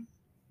 Mm-hmm.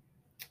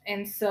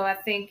 And so I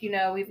think,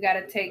 we've got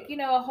to take, a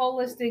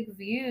holistic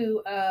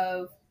view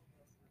of,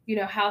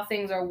 how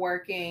things are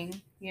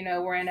working.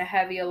 We're in a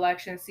heavy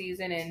election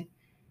season, and,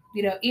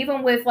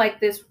 even with like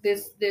this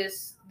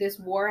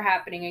war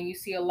happening, and you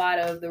see a lot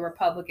of the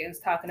Republicans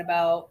talking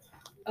about,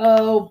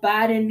 oh,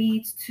 Biden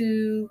needs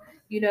to,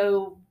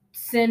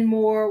 send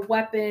more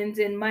weapons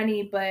and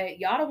money, but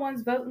y'all the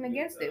ones voting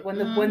against it. When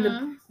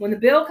the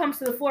bill comes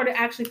to the floor to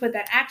actually put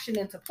that action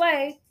into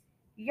play,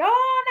 y'all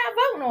not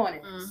voting on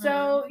it. Mm-hmm.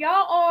 So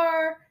y'all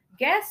are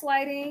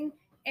gaslighting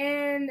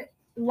and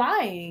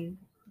lying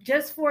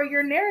just for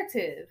your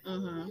narrative.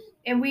 Mm-hmm.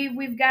 And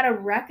we've got to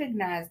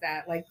recognize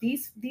that, like,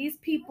 these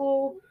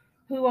people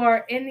who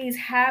are in these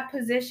high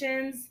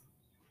positions,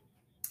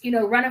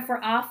 running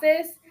for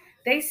office,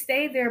 they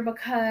stay there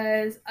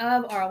because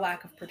of our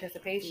lack of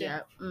participation.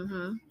 Yep.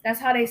 Mm-hmm. That's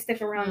how they stick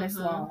around this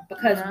Mm-hmm. long,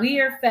 because we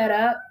are fed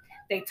up.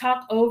 They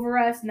talk over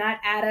us, not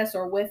at us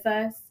or with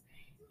us.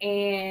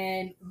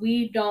 And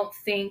we don't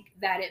think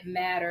that it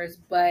matters,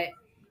 but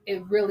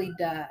it really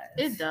does.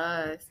 It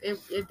does.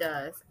 It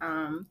does.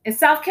 In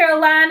South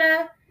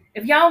Carolina,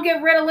 if y'all don't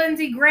get rid of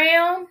Lindsey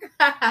Graham,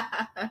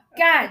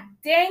 God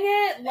dang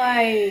it,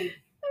 like,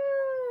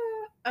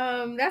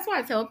 that's why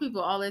I tell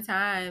people all the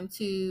time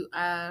to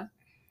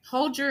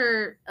hold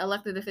your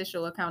elected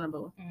official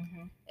accountable.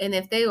 mm-hmm. And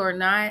if they are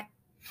not,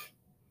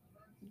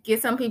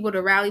 get some people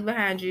to rally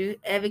behind you,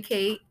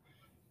 advocate,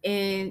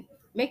 and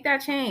make that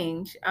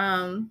change.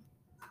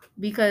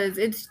 Because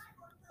it's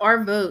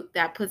our vote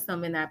that puts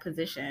them in that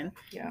position.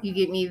 Yeah. You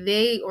get me?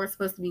 They are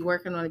supposed to be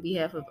working on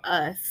behalf of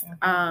us.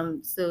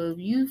 Mm-hmm. So if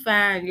you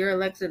find your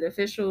elected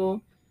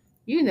official,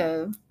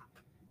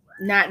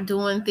 not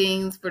doing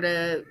things for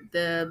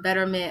the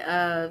betterment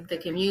of the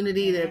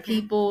community, the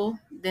people,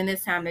 then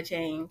it's time to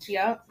change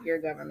your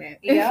government.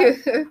 Yeah.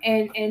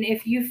 And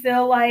if you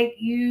feel like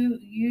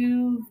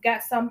you've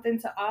got something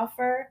to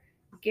offer,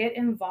 get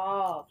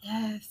involved.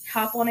 Yes.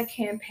 Hop on a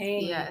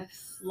campaign.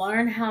 Yes.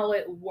 Learn how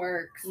it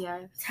works.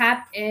 Yes.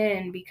 Tap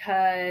in,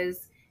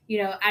 because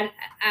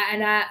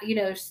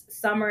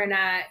Summer and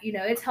I,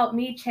 it's helped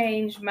me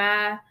change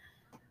my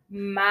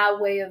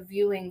way of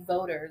viewing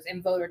voters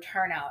and voter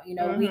turnout.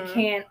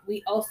 Mm-hmm.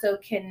 We also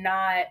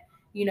cannot,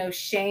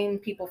 shame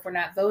people for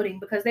not voting,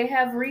 because they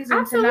have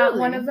reason to not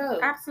want to vote.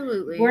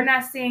 Absolutely. We're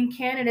not seeing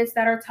candidates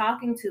that are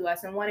talking to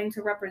us and wanting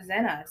to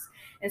represent us.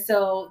 And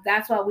so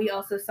that's why we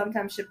also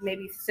sometimes should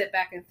maybe sit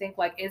back and think,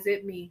 like, is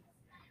it me?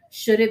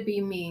 Should it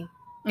be me?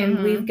 And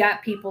Mm-hmm. we've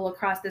got people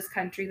across this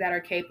country that are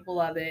capable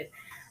of it.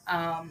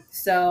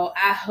 So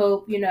I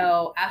hope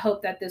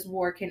that this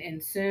war can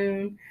end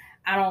soon.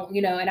 I don't,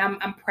 and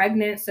I'm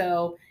pregnant.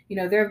 So,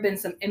 there have been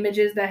some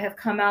images that have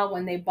come out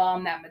when they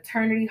bombed that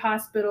maternity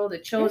hospital, the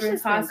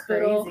children's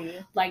hospital.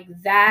 Like,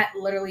 that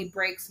literally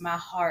breaks my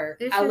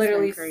heart. I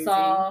literally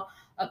saw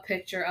a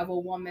picture of a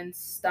woman's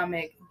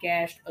stomach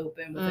gashed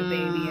open with a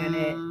baby in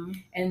it.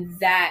 And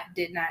that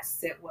did not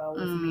sit well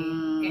with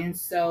me. And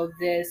so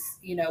this,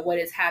 what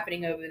is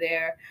happening over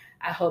there,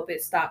 I hope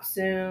it stops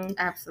soon.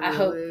 Absolutely. I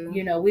hope,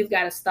 we've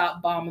got to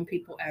stop bombing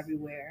people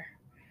everywhere.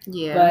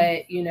 Yeah.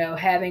 But,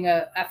 having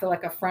I feel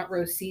like a front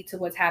row seat to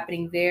what's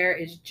happening there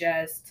is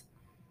just,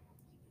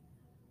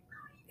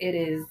 it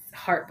is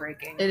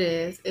heartbreaking. It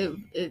is.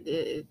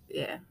 It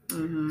yeah.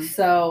 Mm-hmm.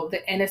 So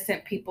the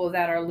innocent people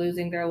that are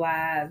losing their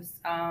lives,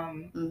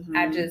 mm-hmm.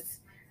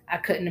 I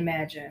couldn't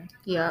imagine.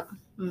 Yep.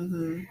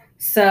 Mm-hmm.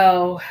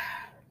 So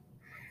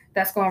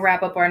that's going to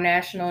wrap up our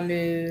national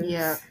news.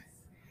 Yeah.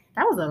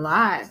 That was a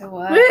lot. It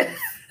was.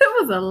 It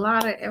was a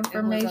lot of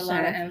information. It was a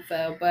lot of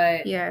info,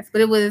 but yes,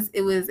 but it was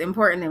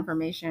important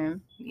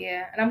information.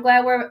 Yeah, and I'm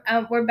glad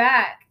we're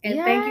back, and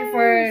thank you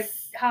for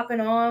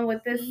hopping on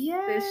with this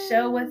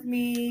show with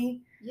me.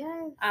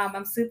 Yes,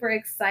 I'm super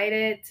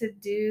excited to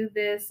do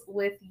this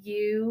with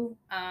you.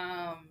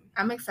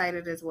 I'm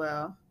excited as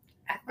well.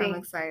 I'm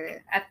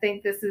excited. I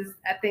think this is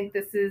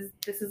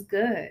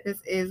good.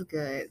 This is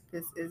good.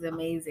 This is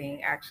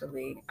amazing,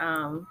 actually.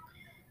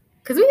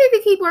 Because we need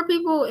to keep our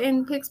people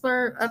in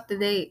Pittsburgh up to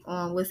date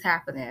on what's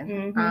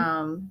happening.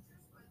 Mm-hmm.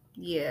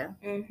 Yeah.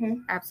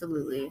 Mm-hmm.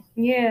 Absolutely.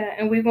 Yeah,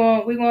 and we're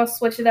gonna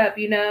switch it up.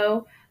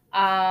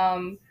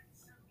 I'll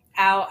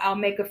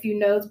make a few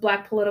notes.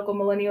 Black Political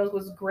Millennials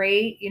was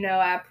great.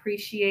 I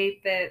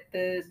appreciate that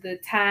the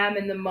time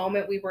and the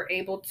moment we were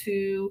able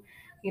to,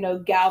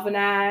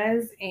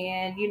 galvanize,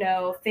 and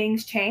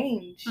things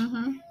change.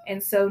 Mm-hmm.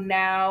 And so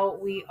now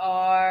we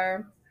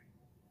are,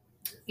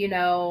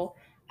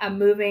 I'm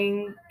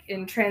moving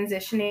and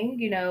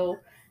transitioning.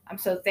 I'm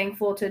so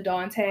thankful to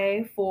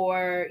Dante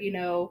for,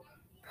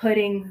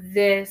 putting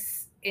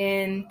this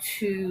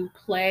into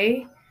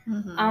play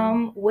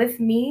with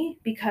me,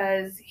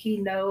 because he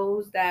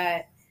knows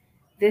that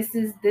this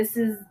is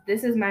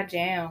my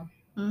jam.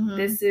 Mm-hmm.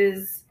 This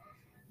is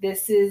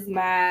This is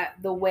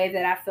the way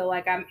that I feel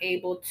like I'm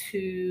able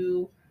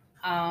to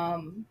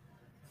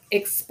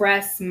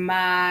express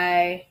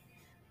my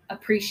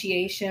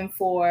appreciation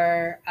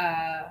for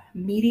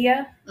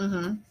media,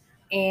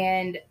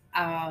 and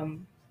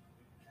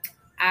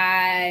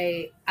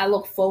I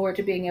look forward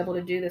to being able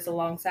to do this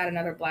alongside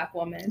another Black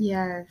woman.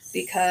 Yes,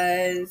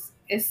 because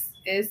it's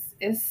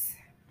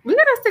we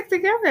gotta stick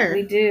together.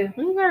 We do.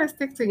 We gotta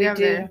stick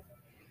together. We do.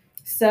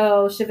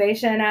 So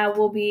Shavesha and I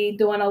will be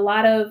doing a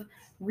lot of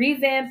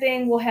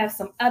revamping. We'll have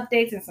some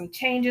updates and some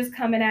changes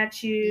coming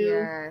at you.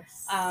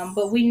 Yes.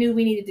 But we knew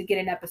we needed to get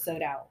an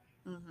episode out.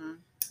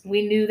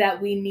 We knew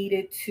that we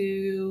needed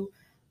to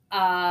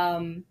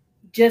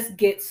just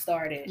get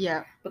started.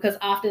 Yeah. Because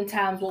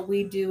oftentimes what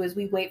we do is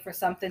we wait for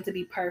something to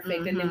be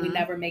perfect and then we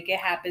never make it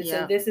happen.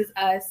 So this is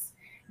us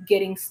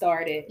getting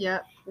started.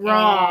 Yep.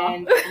 Raw.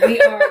 And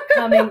we are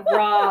coming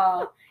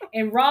raw.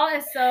 And raw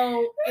is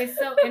so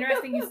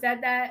interesting you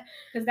said that,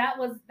 because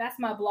that's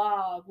my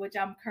blog, which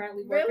I'm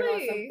currently working on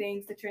some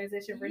things to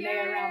transition Renee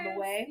around the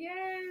way.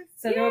 Yes.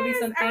 So there will be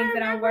some things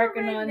that I'm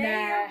working on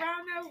that.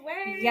 Around the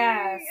way.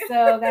 Yeah.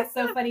 So that's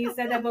so funny you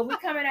said that. But we're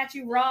coming at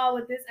you raw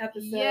with this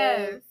episode.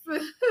 Yes.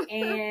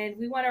 And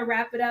we want to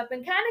wrap it up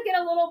and kind of get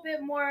a little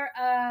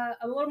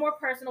more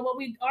personal. What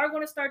we are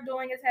going to start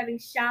doing is having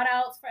shout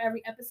outs for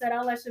every episode.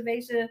 I'll let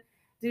Shavesha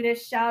do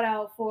this shout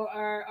out for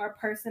our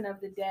person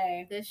of the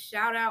day. The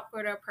shout out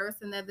for the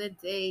person of the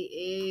day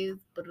is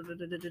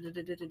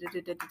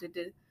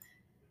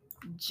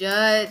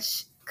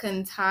Judge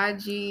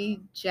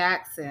Kantaji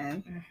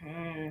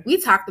Jackson. We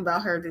talked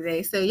about her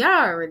today, so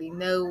y'all already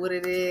know what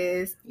it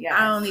is. Yes.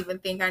 I don't even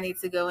think I need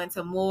to go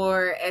into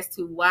more as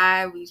to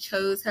why we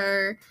chose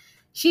her.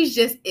 She's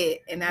just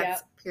it, and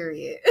that's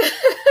period.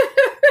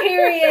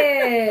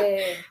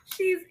 Period.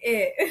 She's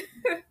it.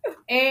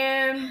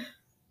 And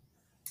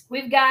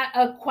we've got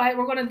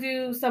we're going to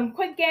do some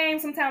quick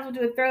games. Sometimes we'll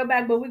do a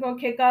throwback, but we're going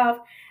to kick off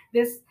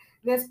this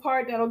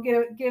part that'll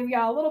give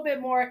y'all a little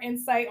bit more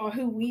insight on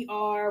who we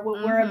are,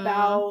 what we're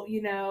about,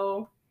 you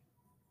know.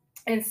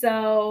 And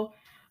so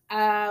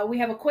we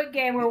have a quick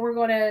game where we're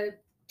going to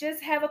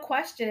just have a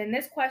question. And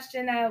this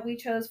question that we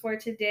chose for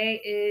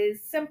today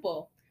is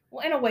simple.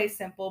 Well, in a way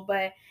simple,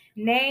 but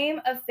name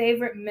a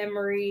favorite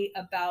memory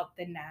about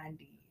the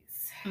 90s.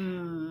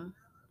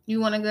 You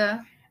want to go?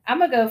 I'm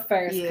going to go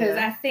first because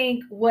I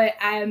think what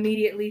I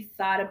immediately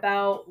thought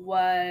about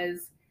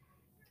was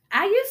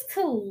I used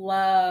to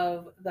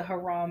love the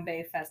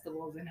Harambe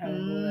festivals in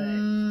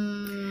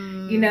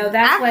Homewood. You know,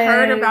 that's I've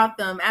heard about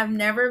them. I've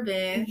never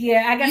been.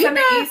 Yeah, I guess I'm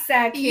an East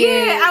Side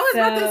kid. Yeah, I was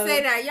about to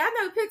say that. Y'all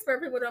know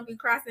Pittsburgh people don't be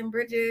crossing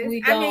bridges.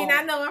 We don't. I mean,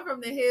 I know I'm from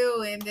the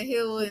Hill, and the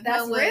Hill and that's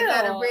Homewood real. is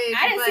not a bridge.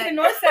 I didn't see the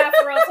North Side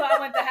for real until I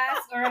went to high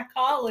school or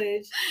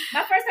college.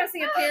 My first time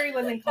seeing Perry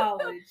was in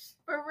college.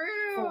 For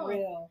real. For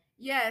real.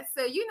 Yeah,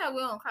 so you know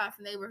we don't cross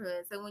the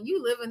neighborhood. So when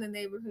you live in the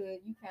neighborhood,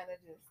 you kind of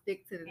just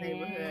stick to the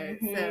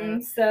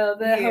neighborhood. So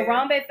the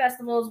Harambe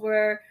festivals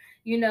were,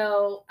 you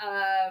know,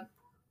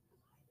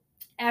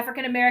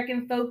 African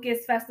American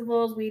focused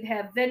festivals. We'd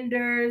have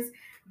vendors.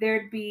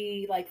 There'd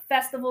be like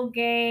festival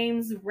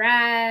games,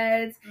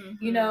 rides.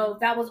 You know,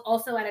 that was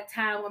also at a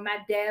time when my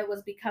dad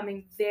was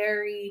becoming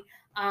very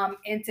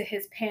into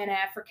his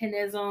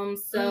Pan-Africanism.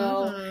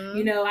 So,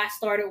 you know, I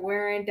started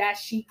wearing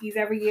dashikis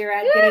every year.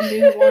 I'd get a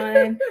new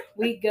one.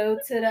 We'd go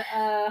to the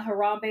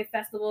Harambe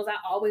festivals. I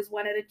always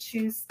wanted a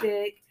chew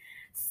stick.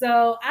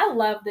 So I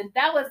loved it.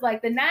 That was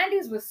like, the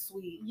 90s was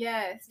sweet.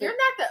 Yes. You're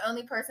not the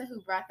only person who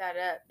brought that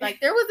up.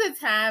 Like, there was a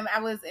time I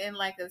was in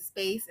like a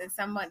space and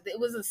it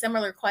was a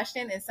similar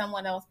question and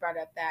someone else brought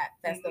up that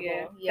festival.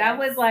 Yeah. Yes. That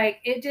was like,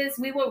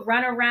 we would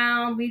run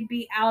around. We'd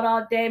be out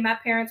all day. My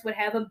parents would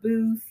have a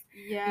booth.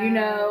 Yeah. You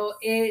know,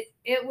 it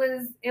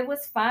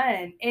was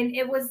fun. And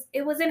it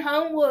was in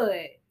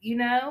Homewood, you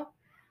know?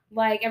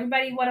 Like,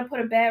 everybody want to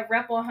put a bad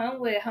rep on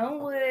Homewood.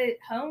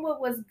 Homewood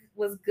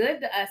was good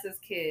to us as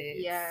kids.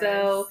 Yeah.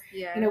 So,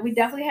 you know, we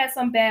definitely had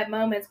some bad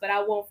moments, but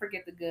I won't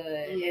forget the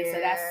good. Yeah. And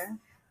so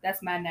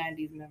that's my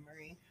 90s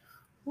memory.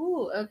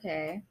 Ooh,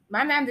 okay.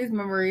 My 90s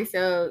memory.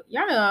 So,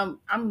 y'all know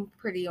I'm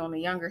pretty on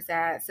the younger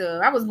side. So,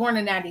 I was born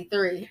in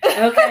 93.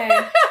 Okay.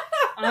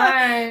 All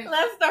right.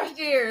 Let's start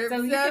here.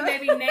 So, you can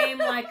maybe name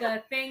like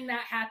a thing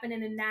that happened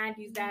in the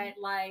 90s that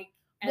like.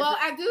 Well,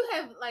 I do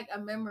have like a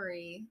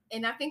memory,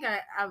 and I think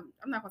I'm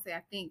not gonna say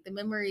I think the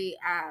memory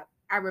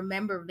I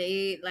remember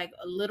vague like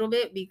a little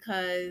bit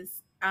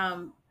because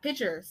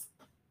pictures.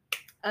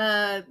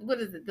 What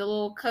is it? The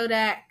little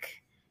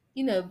Kodak,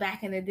 you know,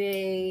 back in the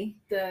day.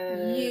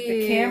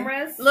 The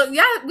cameras. Look,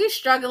 y'all, we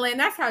struggling.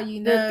 That's how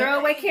you know. The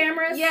throwaway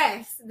cameras.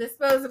 Yes,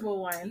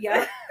 disposable ones.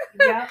 Yep.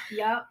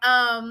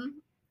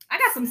 I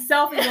got some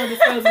selfies on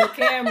disposable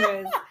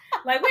cameras.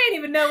 Like, we didn't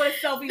even know what a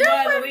selfie was.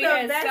 Them And we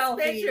had best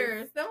selfies.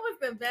 pictures. Them was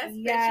the best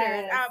Yes.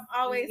 pictures. I've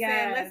always said,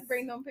 Yes. let's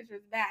bring them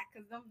pictures back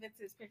because them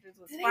vintage pictures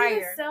was Do they even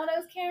fire. sell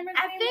those cameras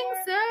I think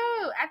anymore?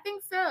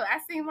 so. I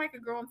seen like a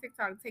girl on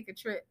TikTok take a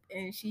trip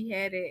and she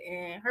had it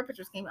and her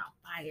pictures came out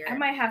fire. I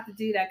might have to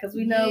do that because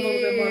we know a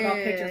little bit more about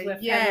pictures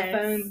with having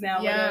phones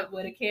now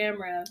with a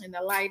camera. And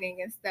the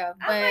lighting and stuff.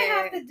 But I might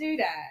have to do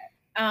that.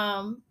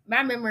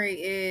 my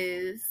memory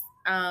is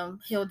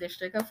Hill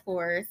District, of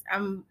course.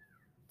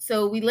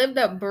 So we lived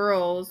up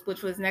Burroughs,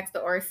 which was next to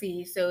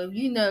RC. So if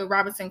you know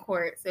Robinson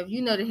Court, so if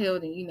you know the Hill,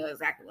 then you know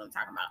exactly what I'm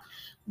talking about.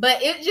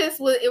 But it just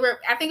was,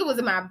 I think it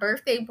was my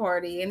birthday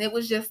party, and it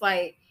was just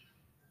like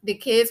the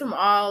kids from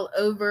all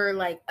over,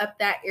 like up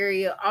that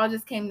area, all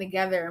just came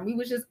together, and we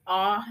was just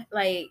all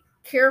like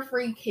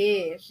carefree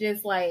kids,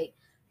 just like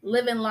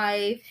living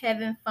life,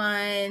 having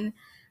fun.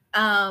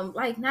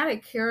 Like not a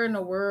care in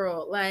the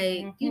world.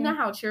 Like, you know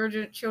how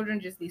children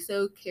just be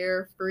so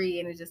carefree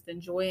and just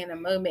enjoying the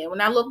moment.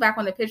 When I look back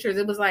on the pictures,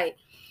 it was like,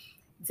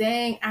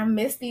 dang, I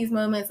miss these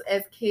moments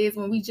as kids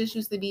when we just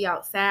used to be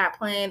outside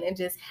playing and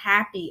just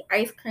happy.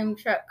 Ice cream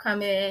truck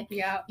coming,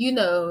 you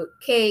know,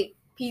 cake,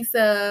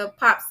 pizza,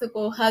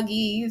 popsicle,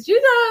 Huggies,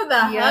 you know,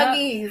 the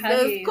Huggies.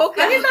 Those Coca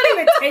Huggies don't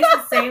even taste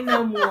the same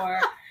no more.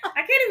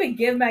 I can't even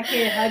give my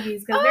kid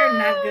Huggies because they're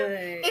not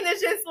good. And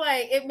it's just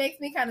like, it makes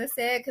me kind of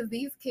sad because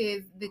the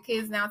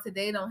kids now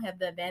today don't have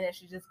the advantage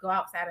to just go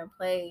outside and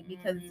play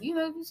because, you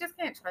know, you just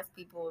can't trust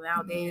people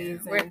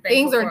nowadays. And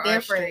things are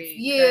different.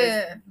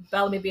 Yeah.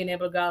 Bellamy being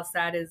able to go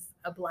outside is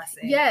a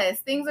blessing. Yes,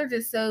 things are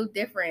just so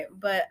different.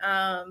 But,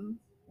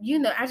 you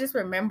know, I just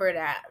remember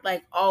that,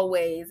 like,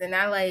 always. And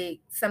I, like,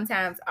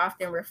 sometimes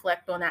often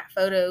reflect on that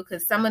photo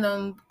because some of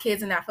them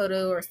kids in that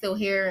photo are still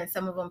here and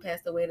some of them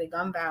passed away to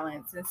gun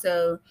violence. And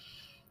so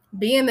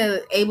being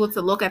able to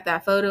look at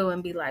that photo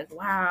and be like,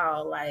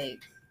 wow, like,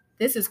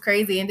 this is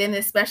crazy. And then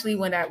especially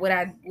when what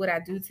I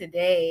do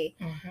today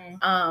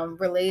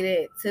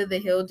related to the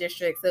Hill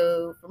District.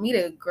 So for me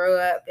to grow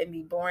up and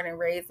be born and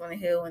raised on the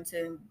Hill and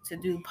to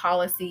do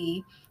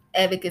policy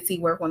advocacy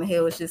work on the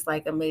Hill is just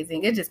like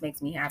amazing. It just makes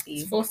me happy.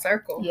 It's full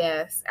circle.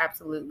 Yes,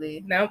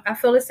 absolutely. No, I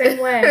feel the same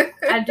way.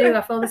 I do.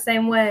 I feel the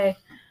same way.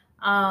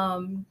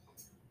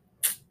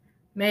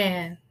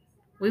 Man,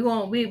 we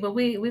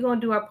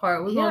gonna do our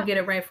part. We're gonna get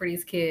it right for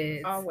these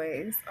kids.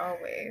 Always.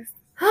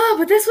 Oh,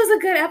 but this was a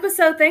good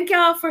episode. Thank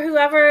y'all for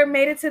whoever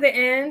made it to the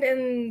end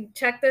and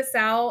check this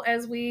out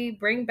as we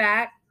bring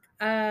back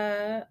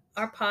our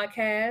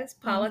podcast,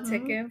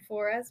 Politicking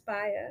For Us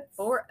By Us.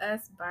 For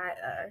Us By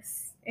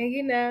Us. And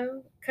you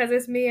know, because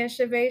it's me and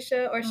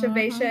Shavesha, or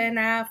Shavesha and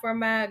I for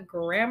my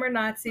grammar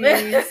Nazis.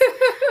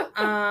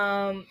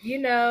 You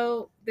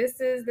know,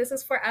 this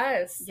is for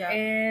us. Yep.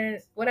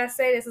 And what I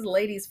say, this is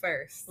ladies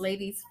first.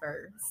 Ladies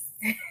first.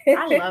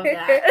 I love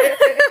that.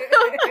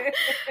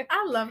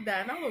 I love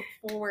that. And I look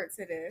forward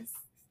to this.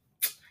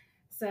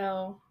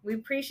 So we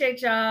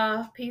appreciate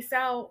y'all. Peace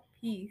out.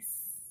 Peace.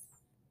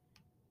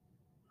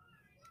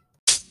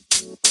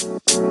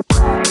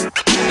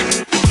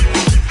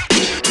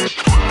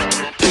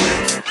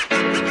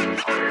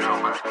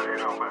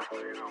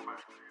 You know, man.